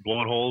the field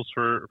blowing holes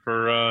for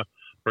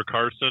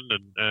Carson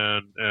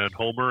and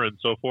Homer and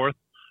so forth.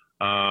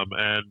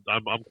 And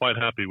I'm quite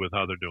happy with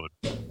how they're doing.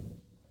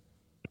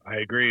 I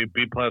agree.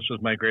 B plus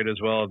was my grade as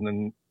well. And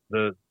then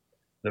the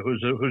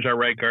who's our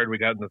right guard we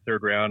got in the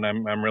 3rd round.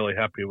 I'm really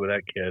happy with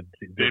that kid.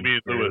 Damian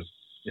Lewis.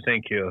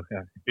 Thank you.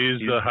 Yeah. He's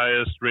one of the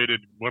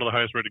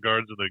highest rated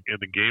guards in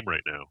the game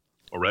right now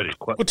already.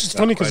 Which is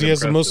funny because he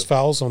has the most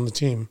fouls on the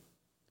team.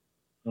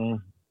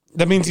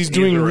 That means he's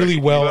doing really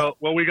well.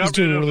 Well, we got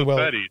rid of really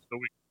Betty, so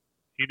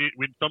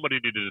somebody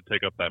needed to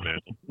take up that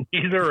mantle.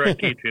 He's a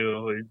rookie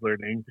too. He's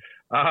learning.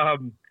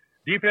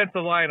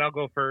 Defensive line, I'll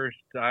go first.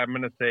 I'm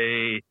going to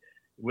say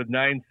with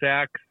 9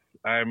 sacks,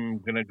 I'm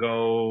going to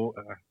go.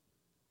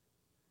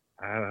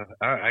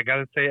 I got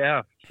to say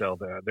F. Still,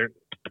 they're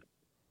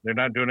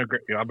not doing a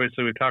great.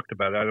 Obviously, we talked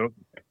about it.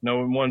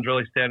 No one's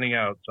really standing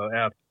out. So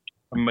F.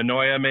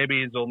 Manoia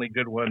maybe is the only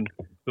good one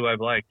who I've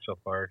liked so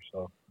far.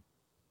 So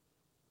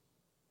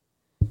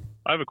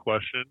I have a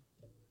question.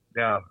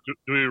 Yeah.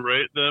 Do we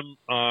rate them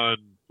on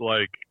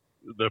like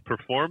the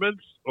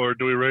performance, or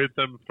do we rate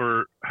them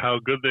for how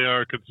good they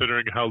are,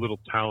 considering how little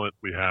talent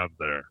we have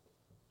there?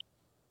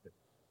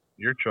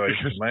 Your choice,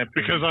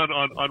 because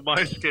on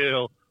my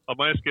scale,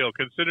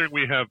 considering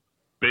we have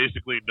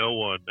basically no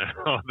one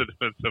on the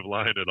defensive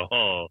line at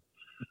all,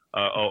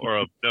 or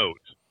of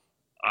note,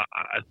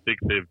 I think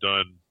they've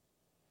done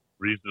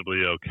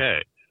reasonably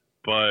okay,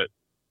 but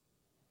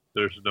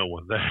there's no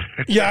one there.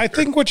 Yeah, I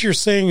think what you're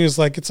saying is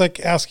it's like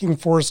asking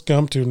Forrest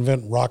Gump to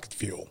invent rocket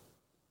fuel.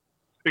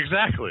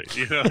 Exactly.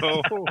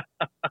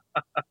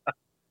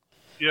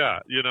 Yeah,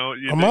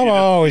 My mama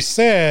always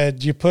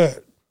said you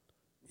put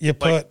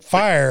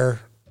fire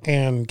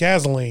and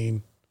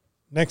gasoline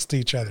next to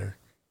each other.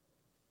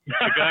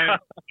 The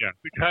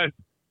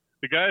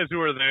guys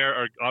who are there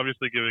are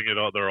obviously giving it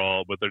all their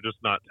all, but they're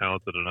just not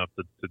talented enough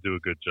to do a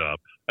good job.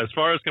 As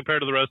far as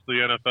compared to the rest of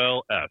the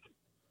NFL, F.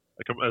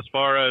 As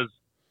far as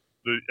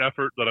the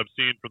effort that I've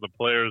seen from the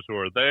players who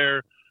are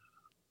there,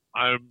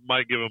 I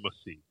might give them a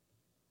C.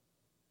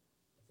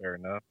 Fair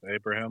enough.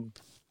 Abraham?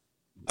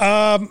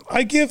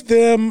 I give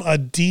them a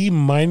D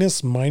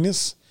minus,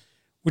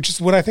 which is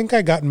what I think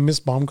I got in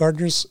Miss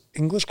Baumgartner's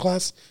English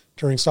class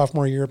during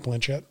sophomore year at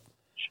Blanchette.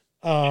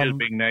 She was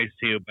being nice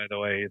to you, by the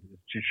way.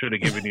 She should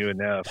have given you an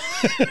F.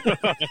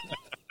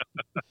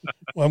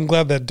 Well, I'm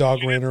glad that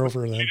dog ran her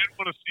over then. She didn't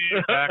want to see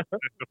you back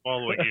the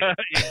following year.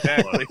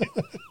 Exactly.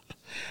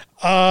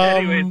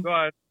 Anyways, go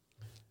on.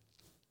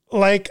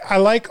 I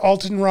like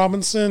Alton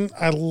Robinson.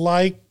 I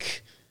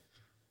like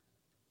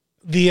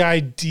the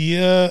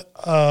idea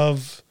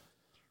of,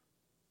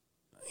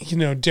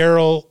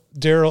 Daryl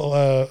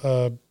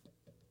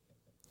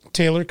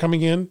Taylor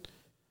coming in.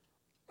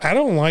 I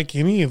don't like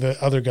any of the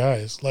other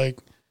guys.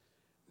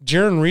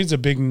 Jaron Reed's a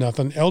big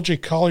nothing.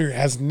 LJ Collier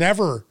has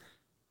never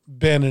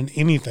been in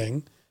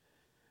anything.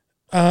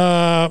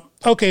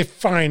 Okay,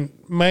 fine.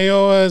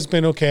 Mayoa has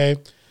been okay,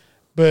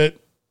 but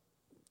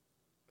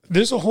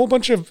there's a whole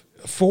bunch of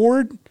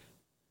Ford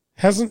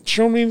hasn't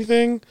shown me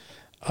anything.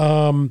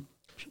 What's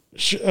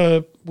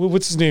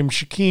his name?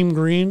 Shaquem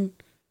Green?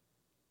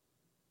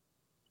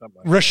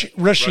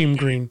 Rasheem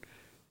Green.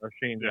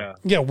 Rasheem, yeah.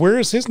 Yeah, where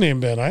has his name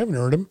been? I haven't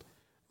heard him.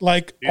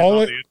 He's on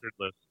the injured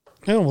list.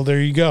 Oh, well,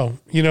 there you go.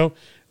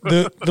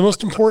 The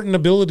most important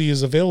ability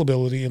is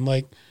availability, and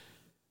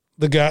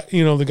the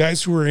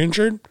guys who are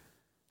injured,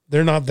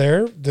 they're not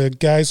there. The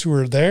guys who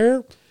are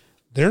there,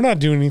 they're not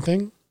doing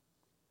anything.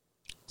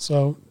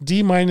 So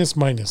D minus.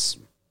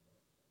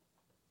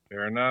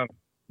 Fair enough.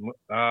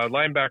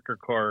 Linebacker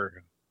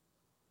core.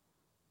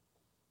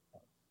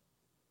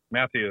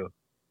 Matthew.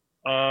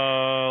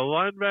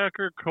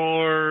 Linebacker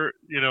core,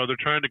 they're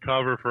trying to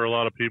cover for a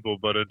lot of people,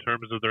 but in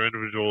terms of their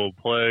individual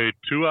play,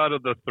 2 out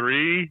of the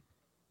 3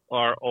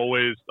 are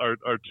 2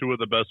 of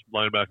the best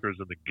linebackers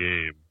in the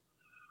game.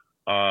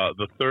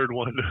 The third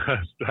one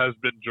has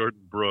been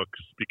Jordan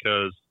Brooks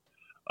because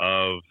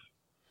of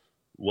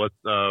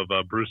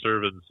Bruce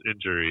Irvin's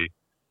injury,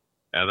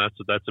 and that's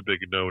a big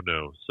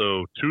no-no.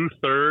 So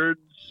 2/3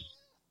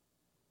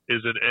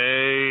 is an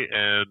A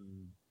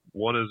and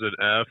 1 is an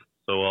F.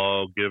 So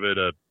I'll give it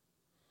a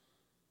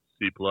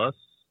C+.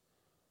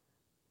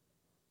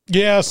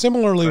 Yeah,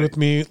 similarly with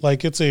me,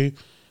 like it's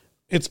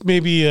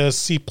maybe a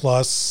C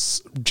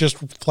plus, just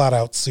flat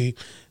out C.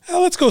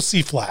 Let's go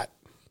C flat.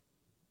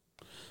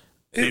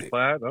 C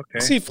flat, okay.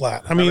 C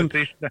flat. I mean,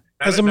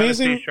 as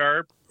amazing. Not a C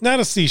sharp. Not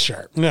a C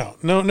sharp.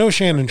 No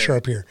Shannon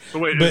Sharp here. So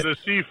wait, is a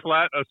C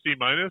flat a C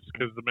minus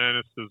because the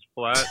minus is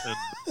flat? And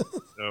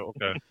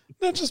okay.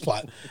 Not just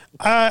flat.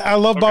 I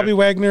love Bobby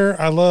Wagner.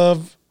 I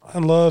love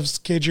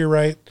KJ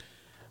Wright,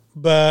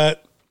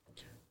 but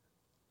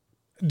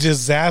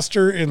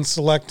disaster in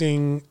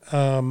selecting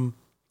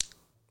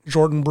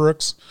Jordan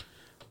Brooks.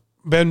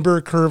 Ben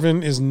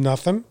Burke-Kirven is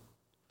nothing.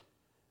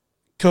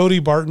 Cody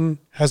Barton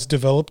has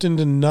developed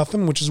into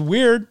nothing, which is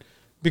weird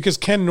because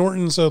Ken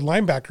Norton's a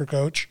linebacker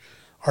coach.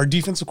 Our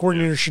defensive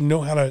coordinator should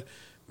know how to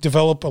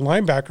develop a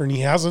linebacker, and he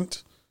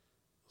hasn't.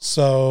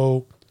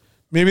 So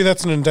maybe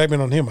that's an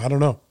indictment on him. I don't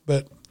know.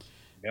 But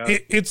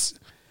it's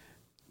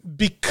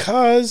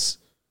because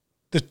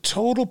the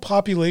total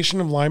population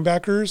of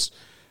linebackers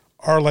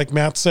are, like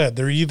Matt said,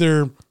 they're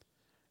either,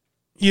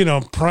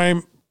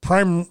 prime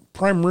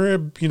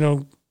rib,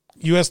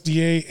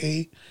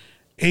 USDA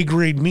A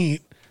grade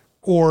meat,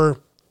 or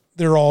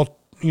they're all,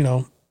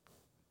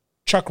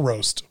 chuck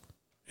roast.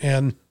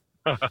 And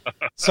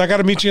so I got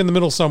to meet you in the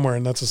middle somewhere,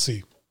 and that's a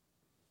C.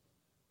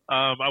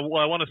 I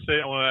want to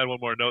add one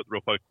more note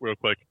real quick.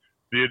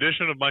 The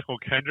addition of Michael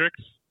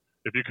Kendricks,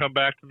 if you come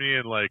back to me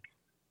in like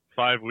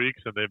 5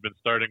 weeks and they've been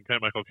starting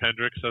Michael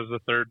Kendricks as the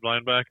third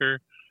linebacker,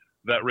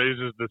 that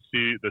raises the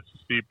C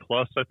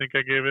plus, I think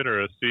I gave it,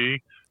 or a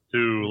C,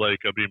 to like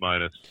a B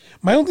minus.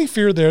 My only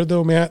fear there,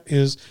 though, Matt,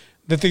 is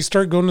that they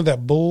start going to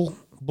that bull.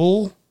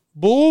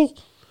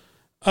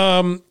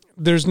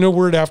 There's no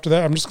word after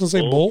that. I'm just going to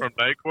say bull. From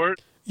Night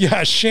Court?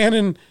 Yeah,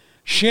 Shannon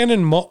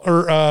Mall,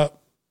 or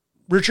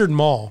Richard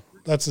Mall.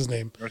 That's his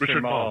name.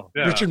 Richard Mall.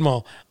 Yeah. Richard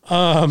Mall.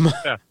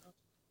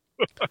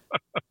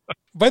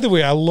 By the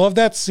way, I love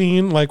that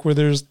scene, like where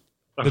there's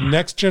the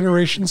next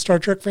generation Star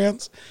Trek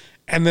fans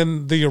and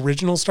then the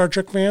original Star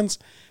Trek fans.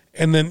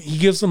 And then he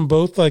gives them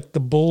both like the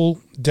bull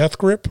death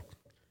grip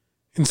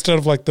instead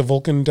of like the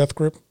Vulcan death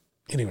grip.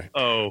 Anyway.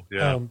 Oh,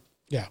 yeah.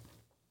 Yeah.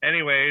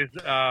 Anyways.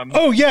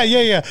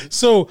 Yeah.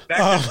 So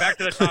back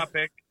to the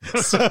topic.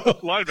 So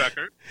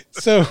linebacker.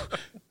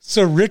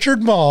 So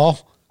Richard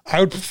Mall, I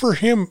would prefer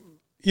him,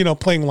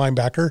 playing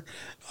linebacker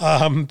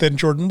than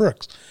Jordan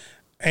Brooks.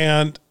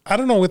 And I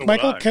don't know, with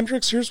Michael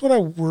Kendricks, here's what I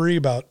worry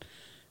about,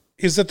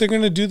 is that they're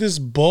going to do this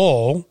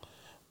bull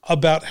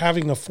about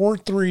having a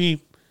 4-3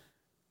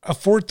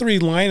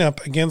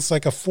 lineup against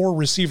like a 4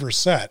 receiver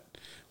set,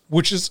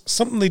 which is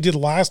something they did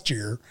last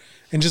year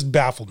and just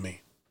baffled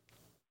me.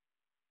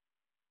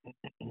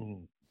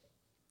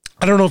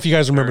 I don't know if you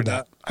guys remember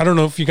that. I don't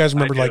know if you guys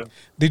remember, like,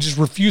 they just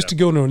refused to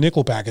go into a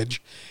nickel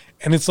package.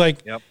 And it's like,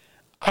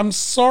 I'm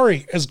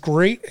sorry, as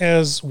great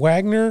as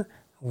Wagner,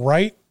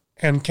 Wright,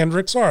 and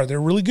Kendricks are, they're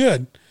really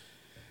good.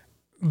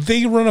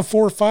 They run a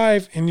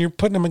 4-5, and you're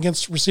putting them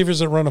against receivers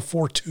that run a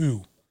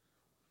 4-2.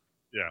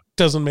 Yeah.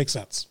 Doesn't make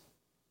sense.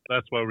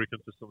 That's why we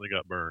consistently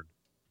got burned.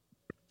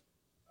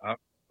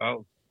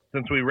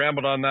 Since we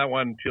rambled on that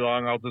one too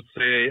long, I'll just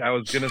say, I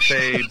was going to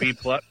say B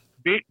plus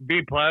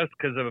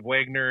because of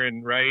Wagner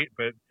and Wright,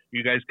 but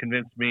you guys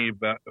convinced me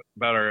about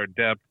our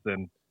depth,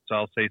 and so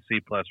I'll say C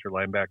plus for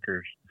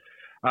linebackers.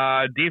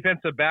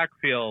 Defensive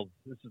backfield.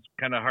 This is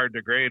kind of hard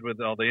to grade with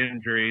all the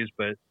injuries,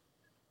 but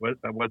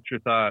what's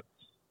your thoughts?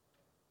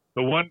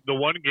 The one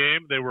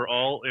game they were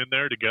all in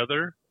there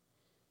together,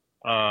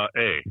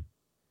 A.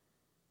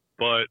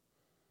 But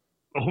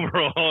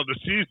overall in the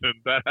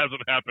season, that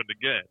hasn't happened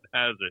again,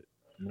 has it?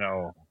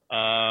 No.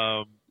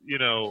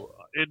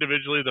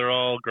 Individually they're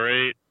all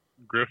great.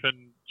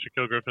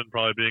 Shaquille Griffin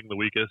probably being the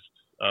weakest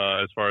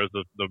as far as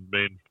the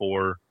main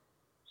 4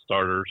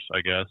 starters,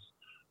 I guess.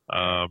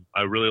 I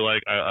really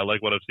like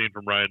what I've seen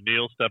from Ryan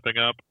Neal stepping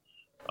up.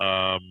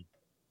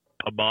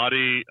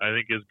 Amadi, I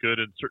think, is good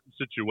in certain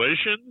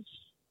situations.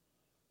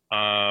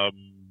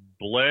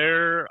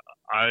 Blair,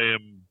 I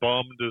am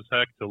bummed as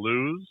heck to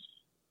lose.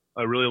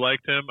 I really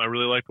liked him. I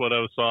really liked what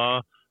I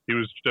saw. He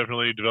was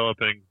definitely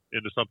developing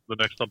into the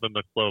next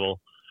level.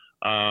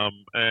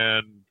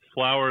 And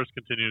Flowers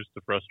continues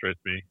to frustrate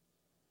me.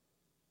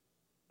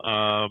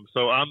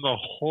 So on the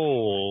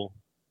whole,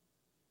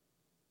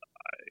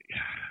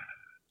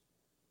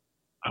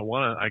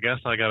 I guess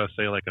I gotta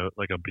say like a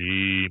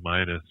B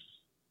minus.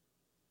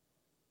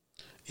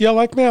 Yeah,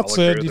 like Matt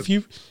said, if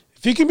you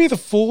give me the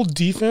full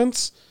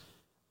defense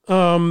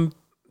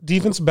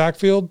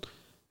backfield,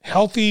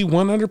 healthy,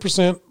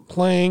 100%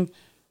 playing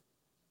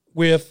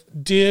with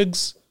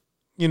Diggs,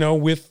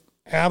 with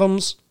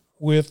Adams,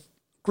 with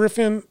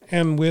Griffin,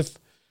 and with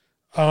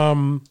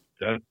Dunbar.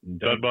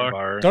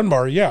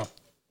 Yeah,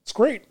 it's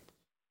great.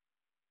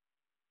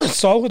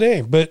 Solid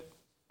A, but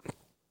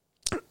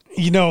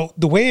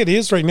the way it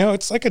is right now,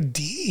 it's like a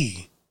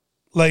D.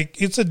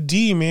 Like, it's a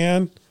D,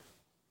 man.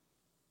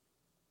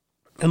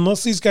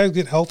 Unless these guys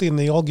get healthy and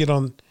they all get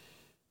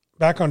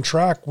back on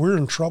track, we're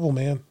in trouble,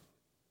 man.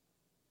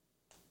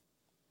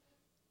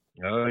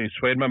 Oh, you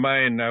swayed my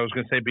mind. I was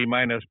going to say B-,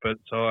 but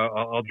so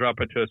I'll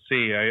drop it to a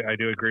C. I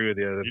do agree with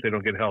you. If they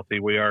don't get healthy,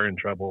 we are in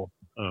trouble.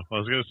 Oh, I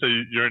was going to say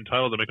you're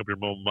entitled to make up your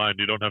own mind.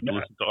 You don't have to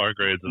listen to our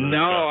grades.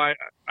 No,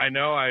 I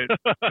know.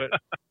 But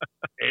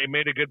he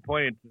made a good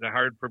point. It's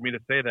hard for me to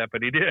say that,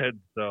 but he did.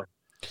 So,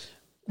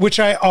 which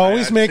I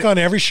always make on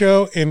every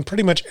show in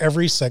pretty much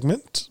every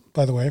segment.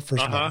 By the way,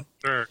 first of all,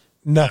 sure.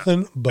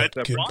 Nothing but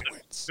good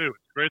points. Dude,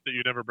 it's great that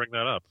you never bring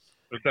that up.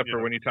 Except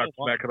for when you talk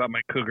back about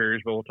my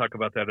Cougars, but we'll talk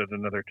about that at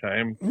another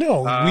time.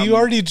 No, we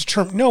already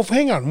determined. No,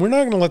 hang on. We're not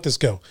going to let this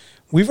go.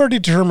 We've already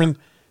determined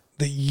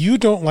that you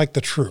don't like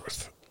the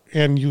truth,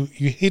 and you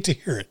hate to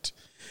hear it.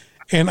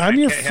 And I'm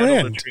your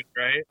friend. Truth,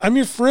 right? I'm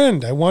your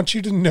friend. I want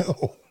you to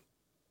know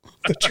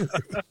the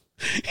truth,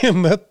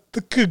 and that the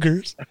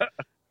Cougars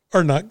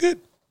are not good.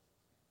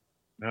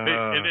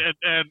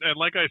 And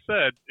like I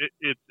said,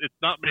 it's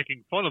not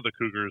making fun of the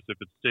Cougars if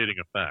it's stating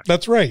a fact.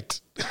 That's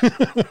right.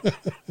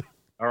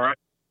 All right.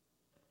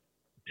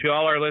 To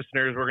all our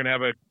listeners, we're going to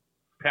have a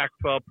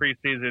Pac-12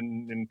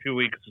 preseason in 2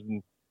 weeks,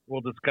 and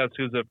we'll discuss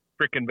who's a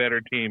freaking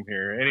better team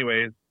here.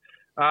 Anyways,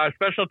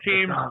 special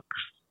teams.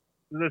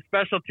 The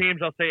special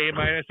teams, I'll say A-.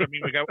 I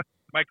mean, we got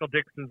Michael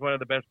Dixon's one of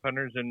the best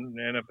punters in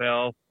the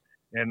NFL,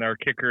 and our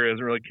kicker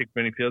hasn't really kicked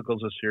many field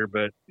goals this year,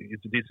 but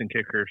he's a decent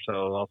kicker,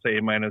 so I'll say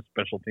A-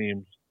 special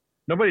teams.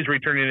 Nobody's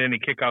returning any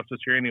kickoffs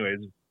this year anyways.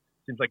 It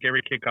seems like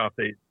every kickoff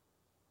they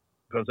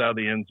goes out of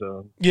the end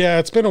zone. Yeah,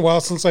 it's been a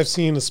while since I've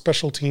seen the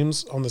special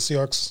teams on the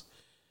Seahawks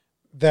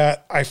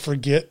that I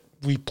forget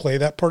we play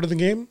that part of the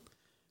game.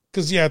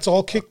 Because it's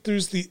all kicks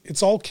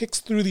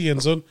through the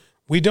end zone.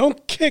 We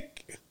don't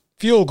kick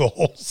field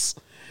goals,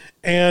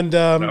 and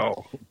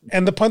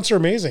and the punts are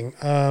amazing.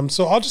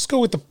 So I'll just go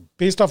with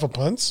based off of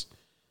punts.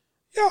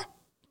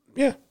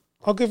 Yeah,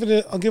 I'll give it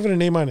an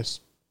A-.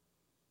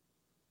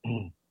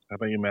 How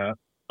about you, Matt?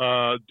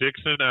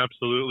 Dixon,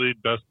 absolutely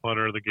best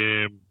punter of the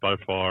game by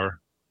far.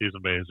 He's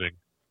amazing,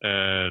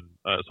 and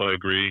so I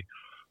agree.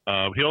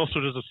 He also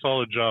does a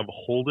solid job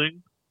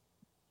holding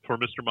for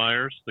Mr.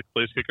 Myers, the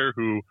place kicker,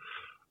 who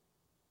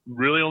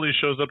really only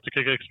shows up to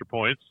kick extra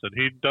points, and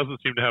he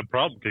doesn't seem to have a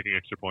problem kicking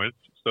extra points.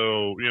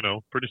 So,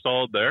 pretty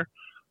solid there.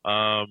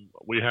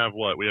 We have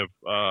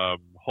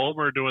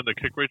Homer doing the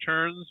kick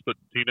returns, but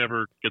he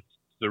never gets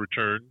the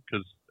return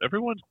because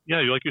everyone's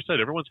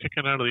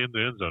kicking out of the end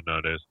zone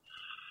nowadays.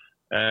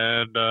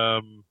 And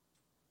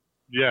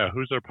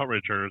who's our punt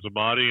returners?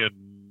 Amadi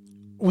and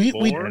we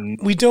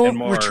don't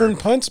return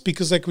punts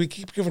because we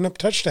keep giving up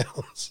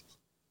touchdowns.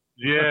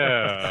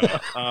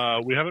 Yeah,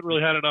 we haven't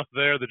really had enough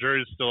there. The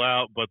jury's still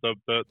out, but the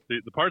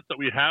parts that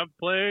we have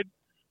played,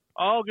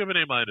 I'll give an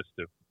A-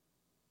 to.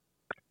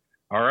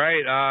 All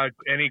right.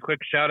 Any quick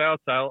shout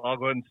outs? I'll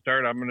go ahead and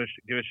start. I'm going to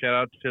give a shout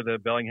out to the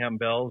Bellingham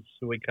Bells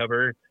who we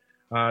cover.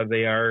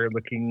 They are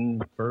looking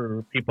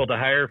for people to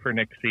hire for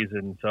next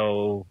season.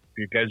 So if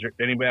you guys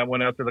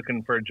anyone out there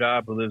looking for a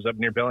job who lives up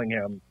near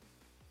Bellingham,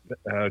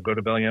 go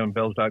to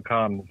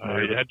bellinghambells.com.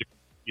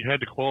 You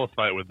had to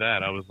qualify it with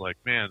that. I was like,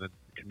 man, the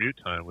commute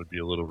time would be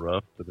a little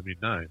rough, but it'd be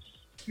nice.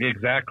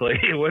 Exactly.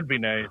 It would be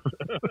nice.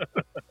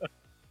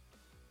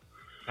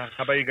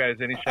 How about you guys?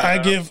 Any shout I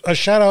give a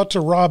shout out to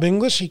Rob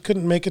English. He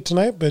couldn't make it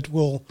tonight, but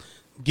we'll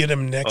get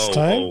him next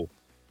time.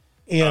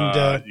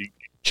 And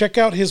check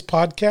out his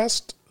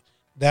podcast.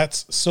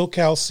 That's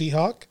SoCal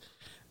Seahawk.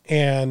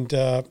 And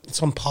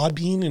it's on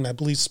Podbean and I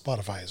believe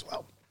Spotify as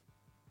well.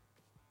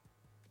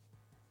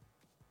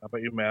 How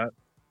about you, Matt?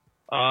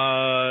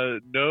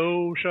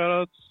 No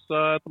shout-outs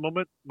at the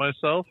moment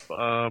myself.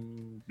 I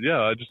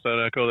just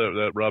echo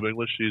that Rob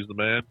English, he's the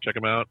man. Check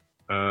him out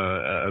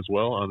as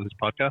well on his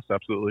podcast,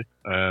 absolutely.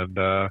 And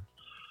go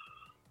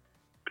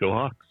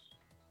Hawks.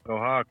 Go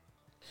Hawks.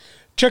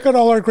 Check out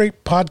all our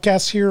great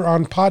podcasts here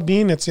on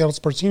Podbean at Seattle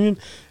Sports Union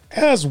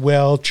as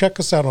well. Check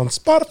us out on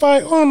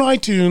Spotify, on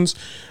iTunes,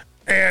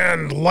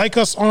 and like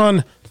us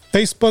on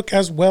Facebook,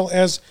 as well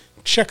as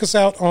check us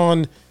out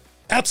on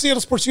at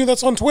Seattle Sports Union.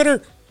 That's on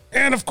Twitter.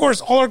 And, of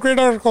course, all our great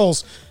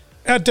articles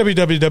at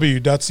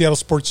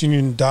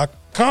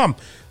www.seattlesportsunion.com.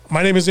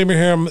 My name is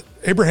Abraham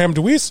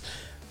DeWeese.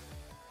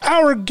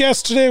 Our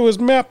guest today was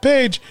Matt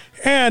Paige.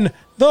 And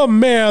the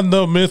man,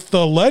 the myth,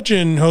 the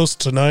legend host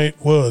tonight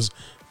was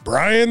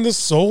Brian the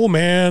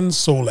Soulman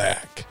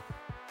Solack.